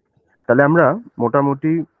 ওকে, তাহলে আমরা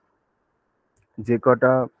মোটামুটি যে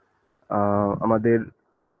কটা আমাদের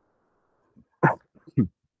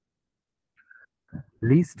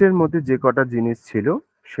লিস্টের মধ্যে যে কটা জিনিস ছিল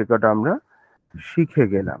সে কটা আমরা শিখে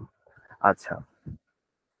গেলাম। আচ্ছা,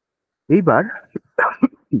 এইবার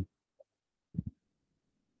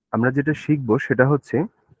আমরা যেটা শিখবো সেটা হচ্ছে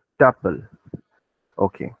টাপল।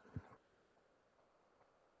 ওকে,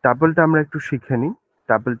 টাপলটা আমরা একটু শিখে নিই।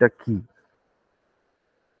 টাপলটা কি?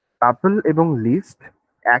 টাপল এবং লিস্ট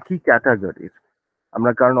একই ক্যাটাগরির।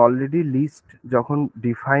 আমরা কারণ অলরেডি লিস্ট যখন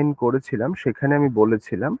ডিফাইন করেছিলাম সেখানে আমি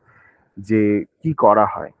বলেছিলাম যে কি করা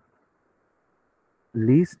হয়।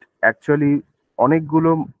 লিস্ট অ্যাকচুয়ালি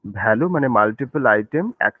অনেকগুলো ভ্যালু মানে মাল্টিপল আইটেম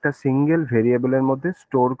একটা সিঙ্গেল ভেরিয়েবলের মধ্যে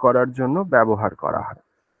স্টোর করার জন্য ব্যবহার করা হয়।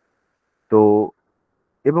 তো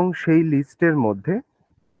এবং সেই লিস্টের মধ্যে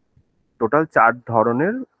টোটাল 4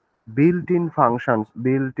 ধরনের built in function,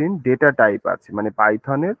 built in data type আছে, মানে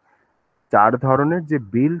পাইথনের 4 ধরনের যে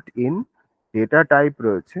বিল্ট ইন ডেটা টাইপ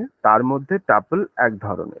রয়েছে তার মধ্যে টাপল এক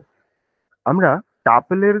ধরনের। আমরা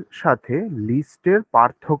টাপলের সাথে লিস্টের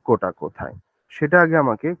পার্থক্যটা কোথায় সেটা আগে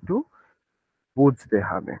আমাকে একটু বুঝতে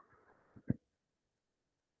হবে।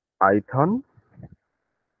 পাইথন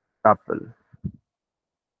টাপল,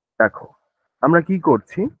 দেখো আমরা কি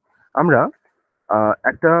করছি, আমরা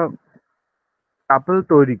একটা টাপল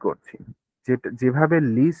তৈরি করছি, যেভাবে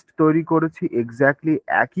লিস্ট তৈরি করেছি এক্স্যাক্টলি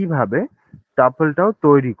একইভাবে টাপলটাও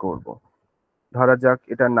তৈরি করব। ধরা যাক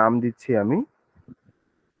এটার নাম দিচ্ছি আমি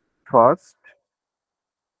ফার্স্ট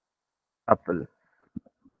টাপল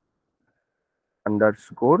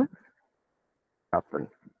আন্ডারস্কোর টাপল।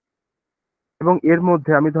 এবং এর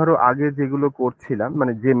মধ্যে আমি ধরো আগে যেগুলো করছিলাম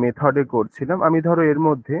মানে যে মেথডে করছিলাম, আমি ধরো এর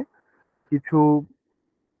মধ্যে কিছু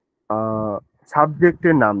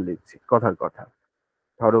সাবজেক্টের নাম লিখছি, কথার কথা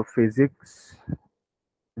ধরো ফিজিক্স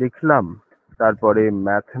লিখলাম, তারপরে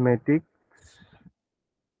ম্যাথমেটিক্স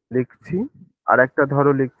লিখছি, আর একটা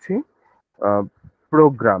ধরো লিখছি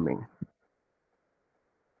প্রোগ্রামিং,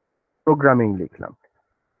 প্রোগ্রামিং লিখলাম।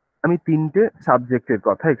 আমি 3টে সাবজেক্টের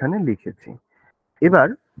কথা এখানে লিখেছি। এবার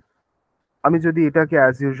আমি যদি এটাকে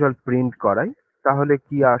অ্যাজ ইউজুয়াল প্রিন্ট করাই তাহলে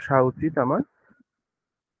কি আসা উচিত আমার,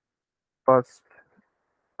 ফার্স্ট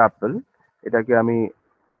অ্যাপল। এটাকে আমি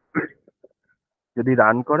যদি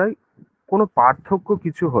রান করাই কোনো পার্থক্য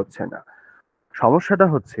কিছু হচ্ছে না। সমস্যাটা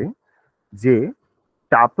হচ্ছে যে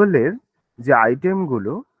টাপলের যে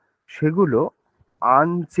আইটেমগুলো সেগুলো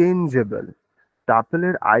আনচেঞ্জেবল,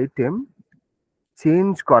 টাপলের আইটেম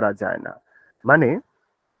চেঞ্জ করা যায় না। মানে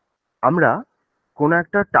আমরা কোনো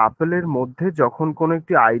একটা টাপলের মধ্যে যখন কোনো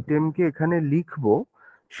একটি আইটেমকে এখানে লিখবো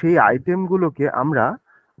সেই আইটেমগুলোকে আমরা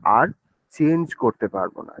আর চেঞ্জ করতে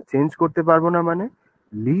পারবো না। চেঞ্জ করতে পারবো না মানে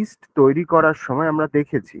লিস্ট তৈরি করার সময় আমরা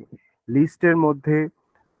দেখেছি লিস্টের মধ্যে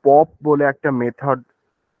পপ বলে একটা মেথড,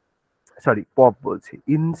 সরি পপ বলছি,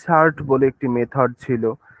 ইনসার্ট বলে একটি মেথড ছিল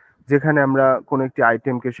যেখানে আমরা কোনো একটি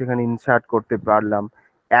আইটেমকে সেখানে ইনসার্ট করতে পারলাম।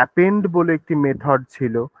 অ্যাপেন্ড বলে একটি মেথড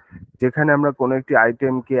ছিল যেখানে আমরা কোনো একটি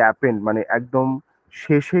আইটেমকে অ্যাপেন্ড মানে একদম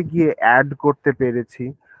শেষে গিয়ে অ্যাড করতে পেরেছি,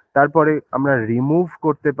 তারপরে আমরা রিমুভ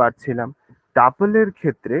করতে পারছিলাম। টাপলের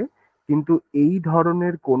ক্ষেত্রে কিন্তু এই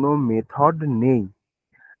ধরনের কোনো মেথড নেই।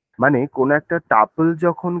 মানে কোনো একটা টাপল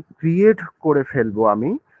যখন ক্রিয়েট করে ফেলবো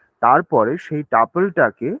আমি, তারপরে সেই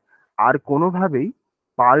টাপলটাকে আর কোনোভাবেই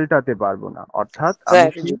পাল্টাতে পারবো না। অর্থাৎ আমি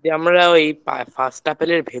স্যার যদি আমরা ওই ফার্স্ট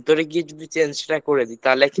অ্যাপেলের ভেতরে গিয়ে যদি চেঞ্জটা করে দিই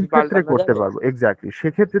তাহলে কি সেক্ষেত্রে পাল্টানো করতে যাবে? পারবো, এক্স্যাক্টলি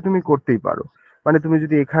সেক্ষেত্রে তুমি করতেই পারো। মানে তুমি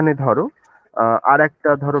যদি এখানে ধরো আর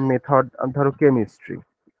একটা ধরো মেথড, ধরো কেমিস্ট্রি,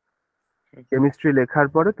 কেমিস্ট্রি লেখার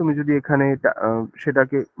পরে তুমি যদি এখানে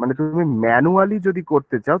সেটাকে মানে তুমি ম্যানুয়ালি যদি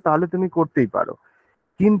করতে চাও তাহলে তুমি করতেই পারো।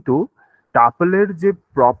 কিন্তু টাপলের যে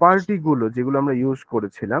প্রপার্টি গুলো যেগুলো আমরা ইউজ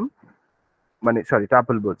করেছিলাম, মানে সরি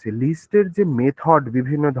টাপল বলছি, লিস্টের যে মেথড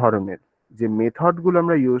বিভিন্ন ধরনের যে মেথড গুলো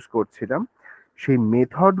আমরা ইউজ করছিলাম সেই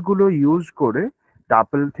মেথড গুলো ইউজ করে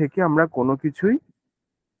টাপল থেকে আমরা কোনো কিছুই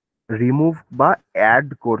রিমুভ বা অ্যাড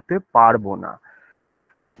করতে পারবো না।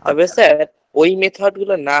 তবে আচ্ছা, স্যার ওই মেথড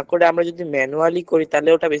গুলো না করে আমরা যদি ম্যানুয়ালি করি তাহলে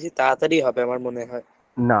ওটা বেশি তাড়াতাড়ি হবে আমার মনে হয়।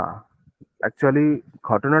 না, অ্যাকচুয়ালি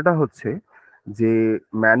ঘটনাটা হচ্ছে যে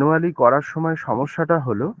ম্যানুয়ালি করার সময় সমস্যাটা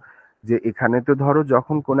হলো যে এখানে তো ধরো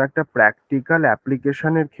যখন কোনো একটা প্র্যাকটিক্যাল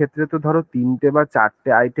অ্যাপ্লিকেশনের ক্ষেত্রে তো ধরো 3টে বা 4টে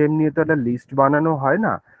আইটেম নিয়ে তো একটা লিস্ট বানানো হয়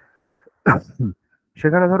না।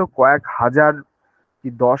 সেখানে ধরো কয়েক হাজার কি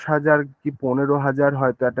 10,000 কি 15,000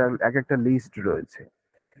 হয়তো একটা এক একটা লিস্ট রয়েছে।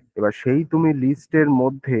 এবার সেই তুমি লিস্টের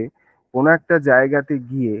মধ্যে কোনো একটা জায়গাতে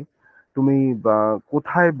গিয়ে তুমি বা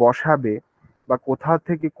কোথায় বসাবে বা কোথা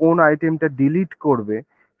থেকে কোন আইটেমটা ডিলিট করবে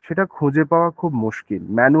সেটা খুঁজে পাওয়া খুব মুশকিল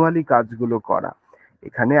ম্যানুয়ালি কাজগুলো করা।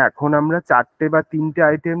 এখানে এখন আমরা 4টে বা 3টে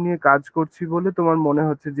আইটেম নিয়ে কাজ করছি বলে তোমার মনে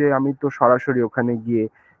হচ্ছে যে আমি তো সরাসরি ওখানে গিয়ে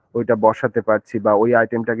ওইটা বসাতে পারছি বা ওই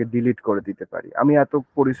আইটেমটাকে ডিলিট করে দিতে পারি, আমি এত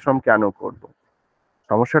পরিশ্রম কেন করব।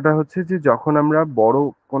 সমস্যাটা হচ্ছে যে যখন আমরা বড়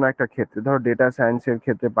কোনো একটা ক্ষেত্রে ধরো ডেটা সায়েন্সের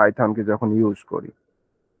ক্ষেত্রে পাইথনকে যখন ইউজ করি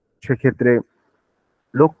সেক্ষেত্রে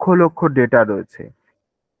লক্ষ লক্ষ ডেটা রয়েছে।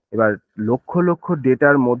 এবার লক্ষ লক্ষ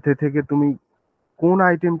ডেটার মধ্যে থেকে তুমি কোন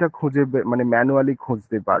আইটেমটা মানে ম্যানুয়ালি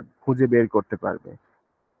খুঁজে বের করতে পারবে,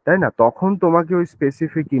 তাই না? তখন তোমাকে ওই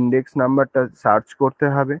স্পেসিফিক ইন্ডেক্স নাম্বারটা সার্চ করতে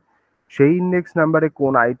হবে, সেই ইন্ডেক্স নাম্বারে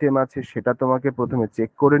কোন আইটেম আছে সেটা তোমাকে প্রথমে চেক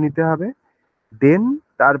করে নিতে হবে, দেন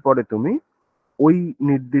তারপরে তুমি ওই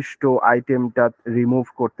নির্দিষ্ট আইটেমটা রিমুভ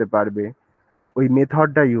করতে পারবে ওই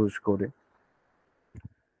মেথডটা ইউজ করে।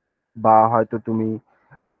 বা হয়তো তুমি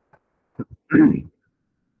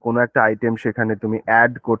কোনো একটা আইটেম সেখানে তুমি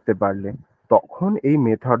অ্যাড করতে পারলে, তখন এই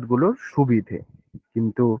মেথড গুলোর সুবিধে।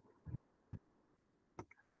 কিন্তু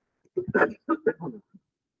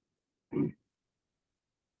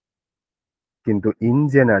কিন্তু ইন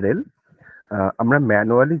জেনারেল আমরা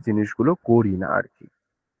ম্যানুয়ালি জিনিসগুলো করি না আর কি।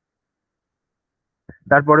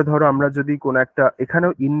 তারপরে ধরো আমরা যদি কোনো একটা,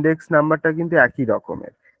 এখানেও ইন্ডেক্স নাম্বারটা কিন্তু একই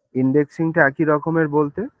রকমের, ইন্ডেক্সিংটা একই রকমের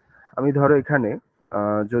বলতে আমি ধরো এখানে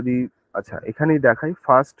যদি, আচ্ছা এখানেই দেখাই,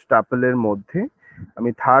 ফার্স্ট টাপলের মধ্যে আমি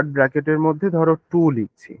থার্ড ব্র্যাকেটের মধ্যে ধরো 2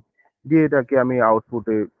 লিখছি, দিয়ে এটাকে আমি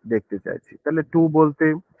আউটপুটে দেখতে চাইছি। তাহলে 2 বলতে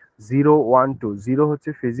 0 1 2, 0 হচ্ছে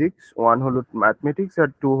ফিজিক্স, 1 হলো ম্যাথমেটিক্স, আর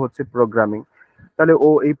 2 হচ্ছে প্রোগ্রামিং। তাহলে ও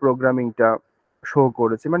এই প্রোগ্রামিংটা শো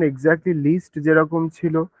করেছে, মানে এক্স্যাক্টলি লিস্ট যেরকম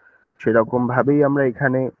ছিল সেরকম ভাবেই আমরা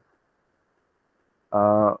এখানে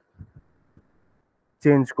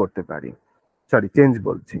চেঞ্জ করতে পারি, সরি চেঞ্জ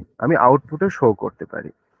বলছি, আমি আউটপুটে শো করতে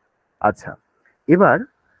পারি। আচ্ছা, এবার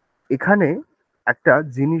এখানে একটা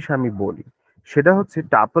জিনিস আমি বলি, সেটা হচ্ছে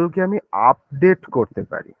টাপলকে আমি আপডেট করতে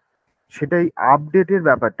পারি। সেটাই আপডেটের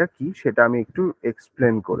ব্যাপারটা কি সেটা আমি একটু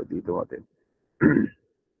এক্সপ্লেন করে দিই তোমাদের।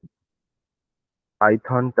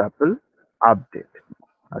 Python tuple update.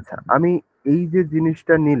 আচ্ছা, আমি এই যে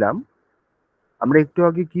জিনিসটা নিলাম, আমরা একটু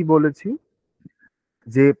আগে কি বলেছি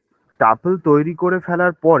যে টাপল তৈরি করে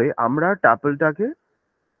ফেলার পরে আমরা টাপলটাকে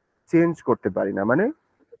চেঞ্জ করতে পারি না, মানে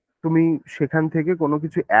তুমি সেখান থেকে কোনো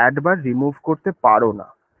কিছু অ্যাড বা রিমুভ করতে পারো না।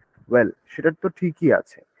 ওয়েল, সেটা তো ঠিকই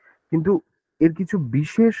আছে, কিন্তু এর কিছু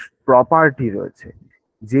বিশেষ প্রপার্টি রয়েছে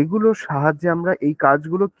যেগুলোর সাহায্যে আমরা এই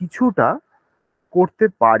কাজগুলো কিছুটা করতে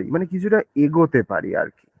পারি, মানে কিছুটা এগোতে পারি আর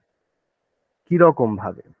কি। কিরকম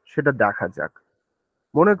ভাবে সেটা দেখা যাক।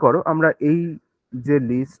 মনে করো আমরা এই যে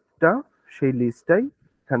লিস্টটা, সেই লিস্টটাই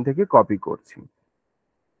এখান থেকে কপি করছি,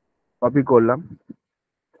 কপি করলাম,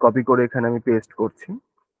 কপি করে এখানে আমি পেস্ট করছি।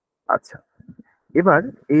 আচ্ছা, এবার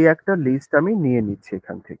এই একটা লিস্ট আমি নিয়ে নিচ্ছি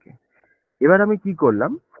এখান থেকে। এবার আমি কি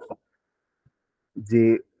করলাম যে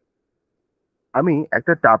আমি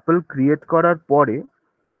একটা টাপল ক্রিয়েট করার পরে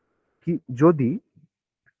কি যদি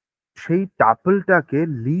সেই টাপলটাকে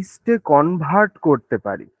লিস্টে কনভার্ট করতে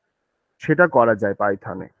পারি, সেটা করা যায়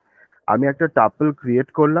পাইথনে। আমি একটা টাপল ক্রিয়েট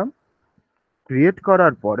করলাম, ক্রিয়েট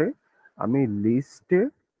করার পরে আমি লিস্টে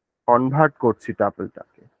কনভার্ট করছি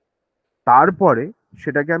টাপলটাকে, তারপরে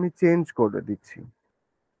সেটাকে আমি চেঞ্জ করে দিচ্ছি,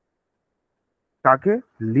 তাকে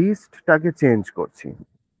লিস্টটাকে চেঞ্জ করছি।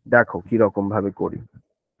 দেখো কিরকম ভাবে করি।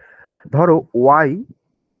 ধরো ওয়াই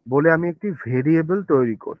বলে আমি একটি ভেরিয়েবল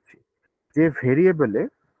তৈরি করছি, যে ভেরিয়েবলে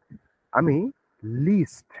আমি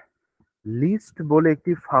লিস্ট লিস্ট বলে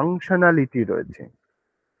একটি ফাংশনালিটি রয়েছে,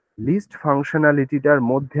 লিস্ট ফাংশনালিটিটার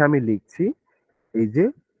মধ্যে আমি লিখছি এই যে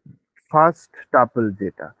ফার্স্ট টাপল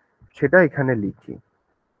যেটা, সেটা এখানে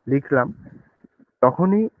লিখলাম।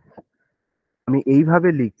 তখনই আমি এইভাবে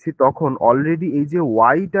লিখছি, তখন অলরেডি এই যে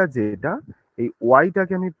ওয়াইটা যেটা, এই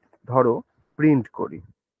ওয়াইটাকে আমি ধরো প্রিন্ট করি,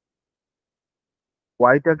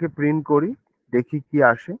 ওয়াইটাকে প্রিন্ট করি, দেখি কি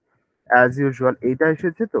আসে। অ্যাজ ইউজুয়াল এইটা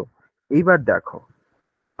এসেছে। তো এইবার দেখো,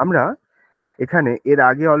 আমরা এখানে এর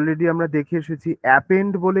আগে অলরেডি আমরা দেখে এসেছি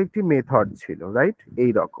অ্যাপেন্ড বলে একটি মেথড ছিল, রাইট?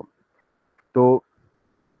 এই রকম। তো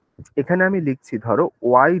এখানে আমি লিখছি ধরো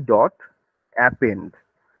ওয়াই ডট অ্যাপেন্ড,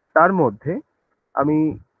 তার মধ্যে আমি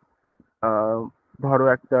ধরো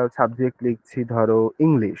একটা সাবজেক্ট লিখছি, ধরো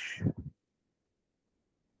ইংলিশ,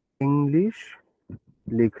 ইংলিশ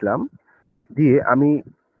লিখলাম, দিয়ে আমি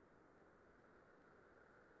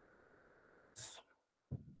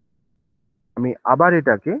আবার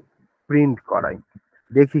এটাকে প্রিন্ট করাই,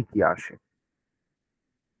 দেখি কি আসে।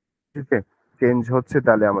 ঠিক আছে, চেঞ্জ হচ্ছে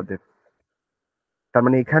তাহলে আমাদের। তার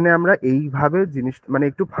মানে এখানে আমরা এইভাবে জিনিস, মানে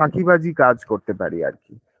একটু ফাঁকিবাজি কাজ করতে পারি আর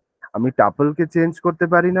কি। আমি টাপলকে চেঞ্জ করতে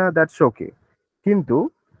পারি না, দ্যাটস ওকে, কিন্তু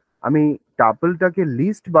আমি টাপলটাকে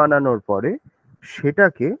লিস্ট বানানোর পরে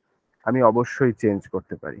সেটাকে আমি অবশ্যই চেঞ্জ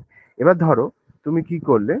করতে পারি। এবার ধরো তুমি কি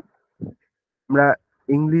করলে, আমরা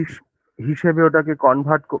ইংলিশ হিসেবে ওটাকে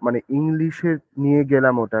কনভার্ট, মানে ইংলিশে নিয়ে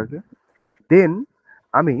গেলাম ওটাকে, দেন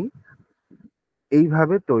আমি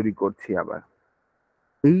এইভাবে তৈরি করছি আবার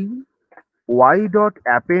এই ওয়াই ডট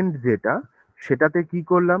অ্যাপেন্ড যেটা, সেটাতে কি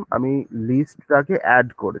করলাম, আমি লিস্টটাকে অ্যাড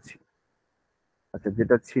করেছি। আচ্ছা,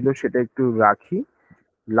 যেটা ছিল সেটা একটু রাখি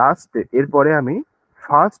লাস্টে। এরপরে আমি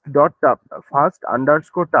first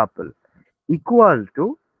underscore tuple equal to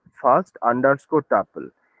first underscore tuple.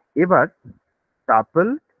 এবার টাপল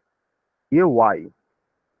দিয়ে ওয়াই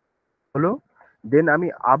হলো, দেন আমি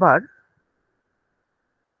আবার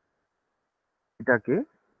এটাকে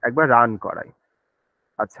একবার রান করাই।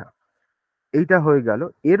 আচ্ছা, এইটা হয়ে গেল।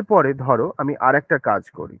 এরপরে ধরো আমি আর একটা কাজ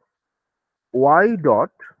করি, ওয়াই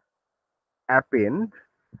ডট অ্যাপেন্ড,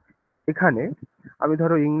 এখানে আমি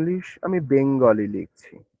ধরো ইংলিশ আমি বেঙ্গলি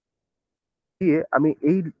লিখছি, দিয়ে আমি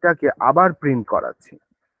এইটাকে আবার প্রিন্ট করাচ্ছি,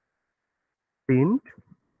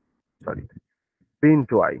 প্রিন্ট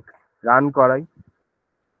ওয়াই, রান করাই,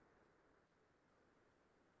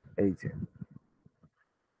 এই যে।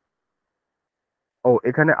 ও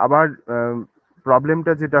এখানে আবার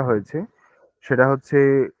প্রবলেমটা যেটা হয়েছে সেটা হচ্ছে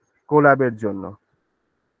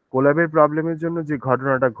কোলাবের প্রবলেমের জন্য যে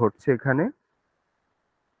ঘটনাটা ঘটছে এখানে,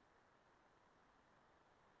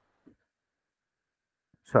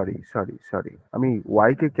 সরি আমি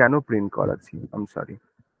ওয়াই কে কেন প্রিন্ট করাচ্ছি, সরি,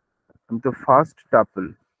 আমি তো ফার্স্ট টাপল,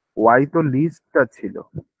 ওয়াই তো লিস্টটা ছিল।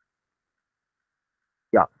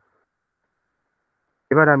 ইয়া,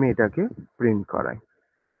 এবার আমি এটাকে প্রিন্ট করাই,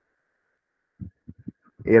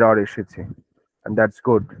 এরর এসেছে, and that's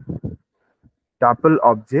good. Tuple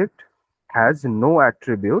object has no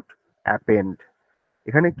attribute append.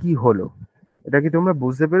 এখানে কি হলো, এটা কি তোমরা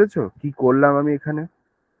বুঝতে পেরেছো কি করলাম আমি এখানে?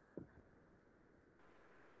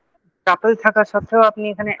 টাপল থাকা সত্ত্বেও আপনি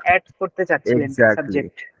এখানে অ্যাড করতে চাচ্ছিলেন এক্স্যাক্টলি,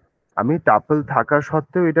 সাবজেক্ট। আমি টাপল থাকা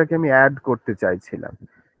সত্ত্বেও এটাকে আমি অ্যাড করতে চাইছিলাম।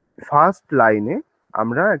 ফার্স্ট লাইনে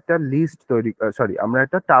আমরা একটা আমরা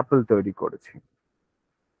একটা টাপল তৈরি করেছি,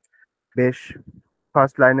 বেশ,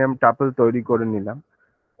 ফার্স্ট লাইনে আমি টাপল তৈরি করে নিলাম,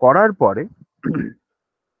 করার পরে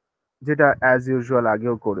যেটা অ্যাজ ইউজুয়াল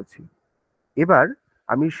আগেও করেছি, এবার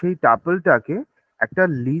আমি সেই টাপলটাকে একটা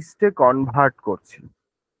লিস্টে কনভার্ট করছি,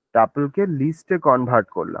 টাপলকে লিস্টে কনভার্ট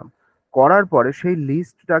করলাম, করার পরে সেই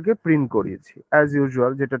লিস্টটাকে প্রিন্ট করিয়েছি অ্যাজ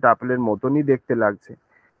ইউজুয়াল, যেটা টাপলের মতনই দেখতে লাগছে,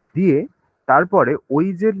 দিয়ে তারপরে ওই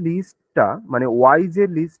যে লিস্টটা মানে ওয়াই যে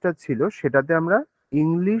লিস্টটা ছিল সেটাতে আমরা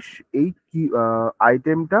ইংলিশ এই কি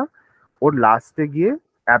আইটেমটা ওর লাস্টে গিয়ে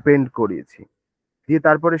অ্যাপেন্ড করিয়েছি, দিয়ে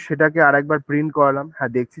তারপরে সেটাকে আরেকবার প্রিন্ট করালাম,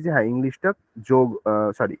 হ্যাঁ দেখছি যে হ্যাঁ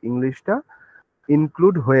ইংলিশটা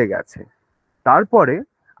ইনক্লুড হয়ে গেছে। তারপরে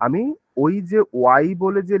আমি ওই যে ওয়াই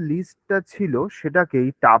বলে যে লিস্টটা ছিল সেটাকেই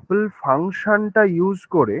টাপল ফাংশনটা ইউজ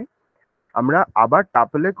করে আমরা আবার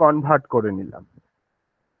টাপলে কনভার্ট করে নিলাম,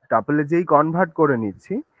 টাপলে যেই কনভার্ট করে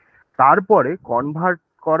নিচ্ছি, তারপরে কনভার্ট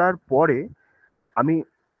করার পরে আমি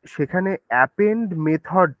সেখানে অ্যাপেন্ড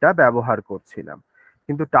মেথডটা ব্যবহার করছিলাম,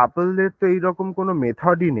 কিন্তু টাপলের তো এইরকম কোনো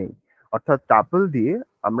মেথডই নেই, অর্থাৎ টাপল দিয়ে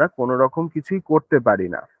আমরা কোনো রকম কিছুই করতে পারি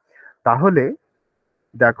না। তাহলে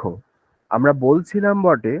দেখো, আমরা বলছিলাম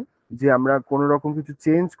বটে যে আমরা কোনো রকম কিছু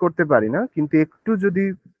চেঞ্জ করতে পারি না, কিন্তু একটু যদি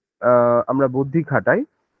আমরা বুদ্ধি খাটাই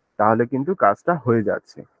তাহলে কিন্তু কাজটা হয়ে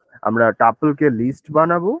যাচ্ছে। আমরা টাপলকে লিস্ট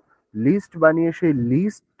বানাবো, লিস্ট বানিয়ে সেই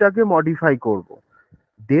লিস্টটাকে মডিফাই করব,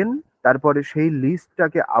 দেন তারপরে সেই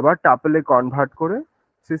লিস্টটাকে আবার টাপলে কনভার্ট করে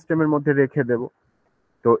সিস্টেমের মধ্যে রেখে দেব।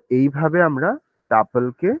 তো এইভাবে আমরা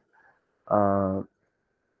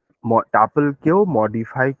টাপলকেও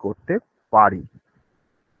মডিফাই করতে পারি।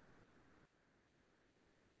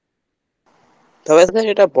 তবে স্যার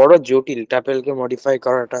এটা বড় জটিল টাপেলকে মডিফাই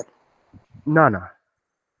করাটা। না না,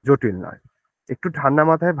 জটিল নয়, একটু ঠান্ডা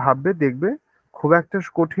মাথায় ভাববে, দেখবে খুব একটা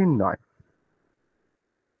কঠিন নয়।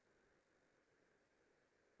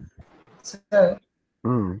 স্যার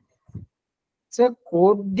হুম, স্যার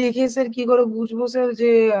কোড দেখে স্যার কি করে বুঝবো স্যার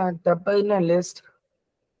যে টাপল না লিস্ট,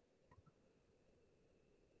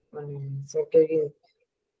 মানে স্যার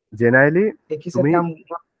জেনারেলি দেখি স্যার তুমি নাম।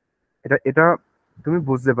 এটা তুমি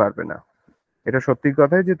বুঝতে পারবে না, এটা সত্যি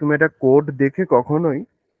কথাই যে তুমি এটা কোড দেখে কখনোই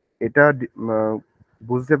এটা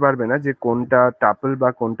বুঝতে পারবে না যে কোনটা টাপল বা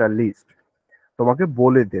কোনটা লিস্ট। তোমাকে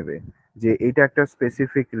বলে দেবে যে এটা একটা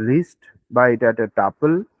স্পেসিফিক লিস্ট বা এটা একটা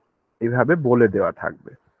টাপল, এইভাবে বলে দেওয়া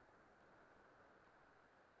থাকবে।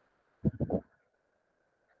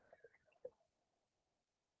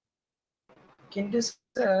 কিন্তু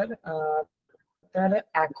স্যার তাহলে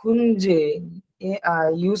এখন যে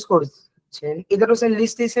ইউজ করছেন এটারও স্যার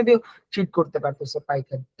লিস্ট হিসেবে ট্রিট করতে পারতো স্যার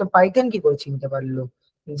পাইথন, তো পাইথন কি করে চিনতে পারলো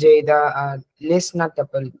যে এটা লিস্ট না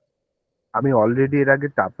টাপল? আমি অলরেডি এর আগে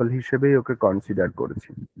টাপল হিসেবেই ওকে কনসিডার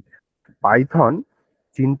করেছি। পাইথন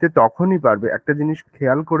চিনতে তখনই পারবে, একটা জিনিস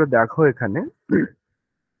খেয়াল করে দেখো এখানে,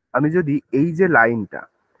 আমি যদি এই যে লাইনটা,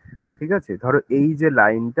 ঠিক আছে, ধরো এই যে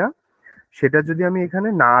লাইনটা, সেটা যদি আমি এখানে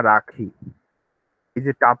না রাখি, এই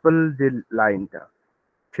যে টাপল যে লাইনটা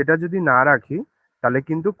সেটা যদি না রাখি, তাহলে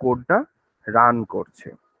কিন্তু কোডটা রান করছে,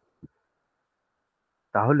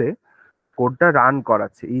 তাহলে কোডটা রান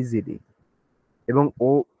করাচ্ছে ইজিলি, এবং ও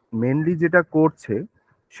মেনলি যেটা করছে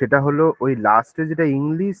সেটা হলো ওই লাস্টে যেটা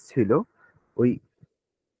ইংলিশ ছিল ওই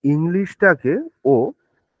ইংলিশটাকে ও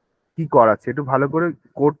কি করাচ্ছে, একটু ভালো করে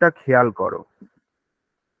কোডটা খেয়াল করো।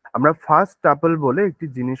 আমরা ফার্স্ট টাপল বলে একটি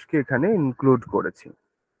জিনিসকে এখানে ইনক্লুড করেছি,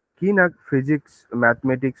 কি না, ফিজিক্স,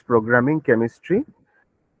 ম্যাথমেটিক্স, প্রোগ্রামিং, কেমিস্ট্রি,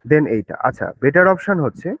 দেন এইটা। আচ্ছা, বেটার অপশন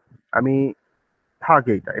হচ্ছে আমি থাক,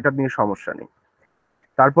 এটা নিয়ে সমস্যা নেই।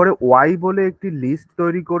 তারপরে ওয়াই বলে একটি লিস্ট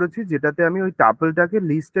তৈরি করেছি, যেটাতে আমি ওই টাপলটাকে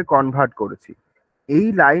লিস্টে কনভার্ট করেছি। এই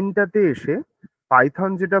লাইনটাতে এসে পাইথন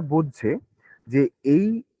যেটা বুঝছে যে এই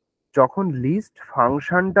যখন লিস্ট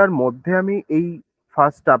ফাংশনটার মধ্যে আমি এই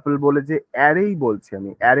ফার্স্ট টাপল বলে যে অ্যারেই বলছি,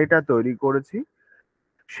 আমি অ্যারেটা তৈরি করেছি,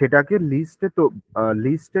 সেটাকে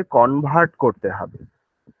লিস্টে কনভার্ট করতে হবে।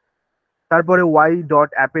 তারপরে ওয়াই ডট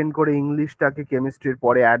অ্যাপেন্ড করে ইংলিশটাকে কেমিস্ট্রির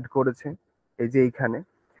পরে অ্যাড করেছে এই যে এইখানে।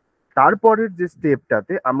 তারপরের যে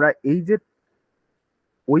স্টেপটাতে আমরা এই যে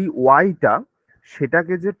ওই ওয়াইটা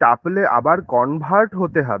সেটাকে যে টাপলে আবার কনভার্ট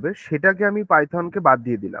হতে হবে, সেটাকে আমি পাইথনকে বাদ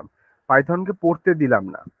দিয়ে দিলাম, পাইথনকে পড়তে দিলাম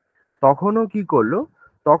না। তখনও কি করলো,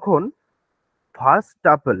 তখন ফার্স্ট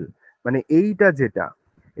টাপল মানে এইটা যেটা,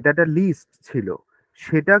 এটা একটা লিস্ট ছিল,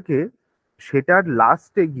 সেটার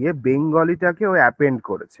লাস্টে গিয়ে বেঙ্গলিটাকে ও অ্যাপেন্ড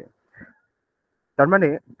করেছে। তার মানে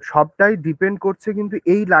সবটাই ডিপেন্ড করছে কিন্তু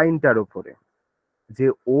এই লাইনটার উপরে, যে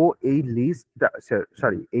ও এই লিস্টটা,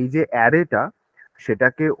 সরি এই যে অ্যারেটা,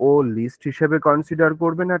 সেটাকে ও লিস্ট হিসেবে কনসিডার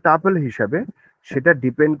করবে না টাপল হিসেবে, সেটা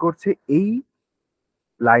ডিপেন্ড করছে এই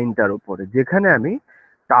লাইনটার উপরে, যেখানে আমি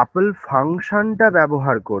টাপল ফাংশনটা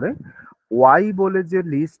ব্যবহার করে ওয়াই বলে যে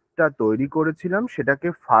লিস্টটা তৈরি করেছিলাম সেটাকে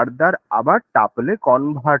ফার্দার আবার টাপলে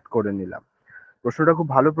কনভার্ট করে নিলাম। প্রশ্নটা খুব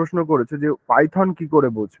ভালো প্রশ্ন করেছে যে পাইথন কি করে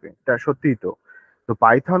বুঝবে, এটা সত্যিই তো। তো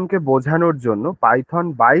পাইথনকে বোঝানোর জন্য পাইথন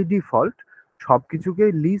বাই ডিফল্ট সবকিছুকে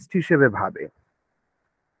লিস্ট হিসেবে ভাবে,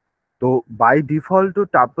 তো বাই ডিফল্টও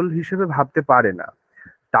টাপল হিসেবে ভাবতে পারে না।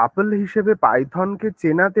 টাপল হিসেবে পাইথনকে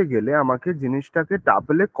চেনাতে গেলে আমাকে জিনিসটাকে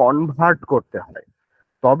টাপলে কনভার্ট করতে হয়,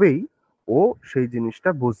 তবেই ও সেই জিনিসটা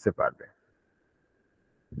বুঝতে পারবে।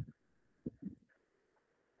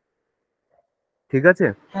 ঠিক আছে?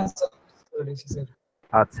 হ্যাঁ স্যার, বলেছি স্যার।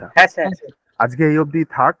 আচ্ছা, হ্যাঁ স্যার। হ্যাঁ স্যার। আজকে এই অবধি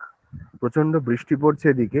থাক। প্রচন্ড বৃষ্টি পড়ছে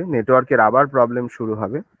এদিকে, নেটওয়ার্কের আবার প্রবলেম শুরু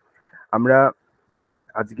হবে। আমরা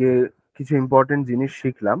আজকে কিছু ইম্পর্টেন্ট জিনিস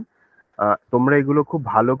শিখলাম, তোমরা এগুলো খুব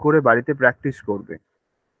ভালো করে বাড়িতে প্র্যাকটিস করবে,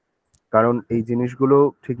 কারণ এই জিনিসগুলো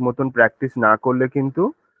ঠিক মতন প্র্যাকটিস না করলে কিন্তু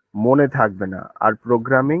মনে থাকবে না। আর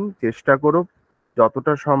প্রোগ্রামিং চেষ্টা করো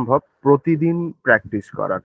যতটা সম্ভব প্রতিদিন প্র্যাকটিস করার।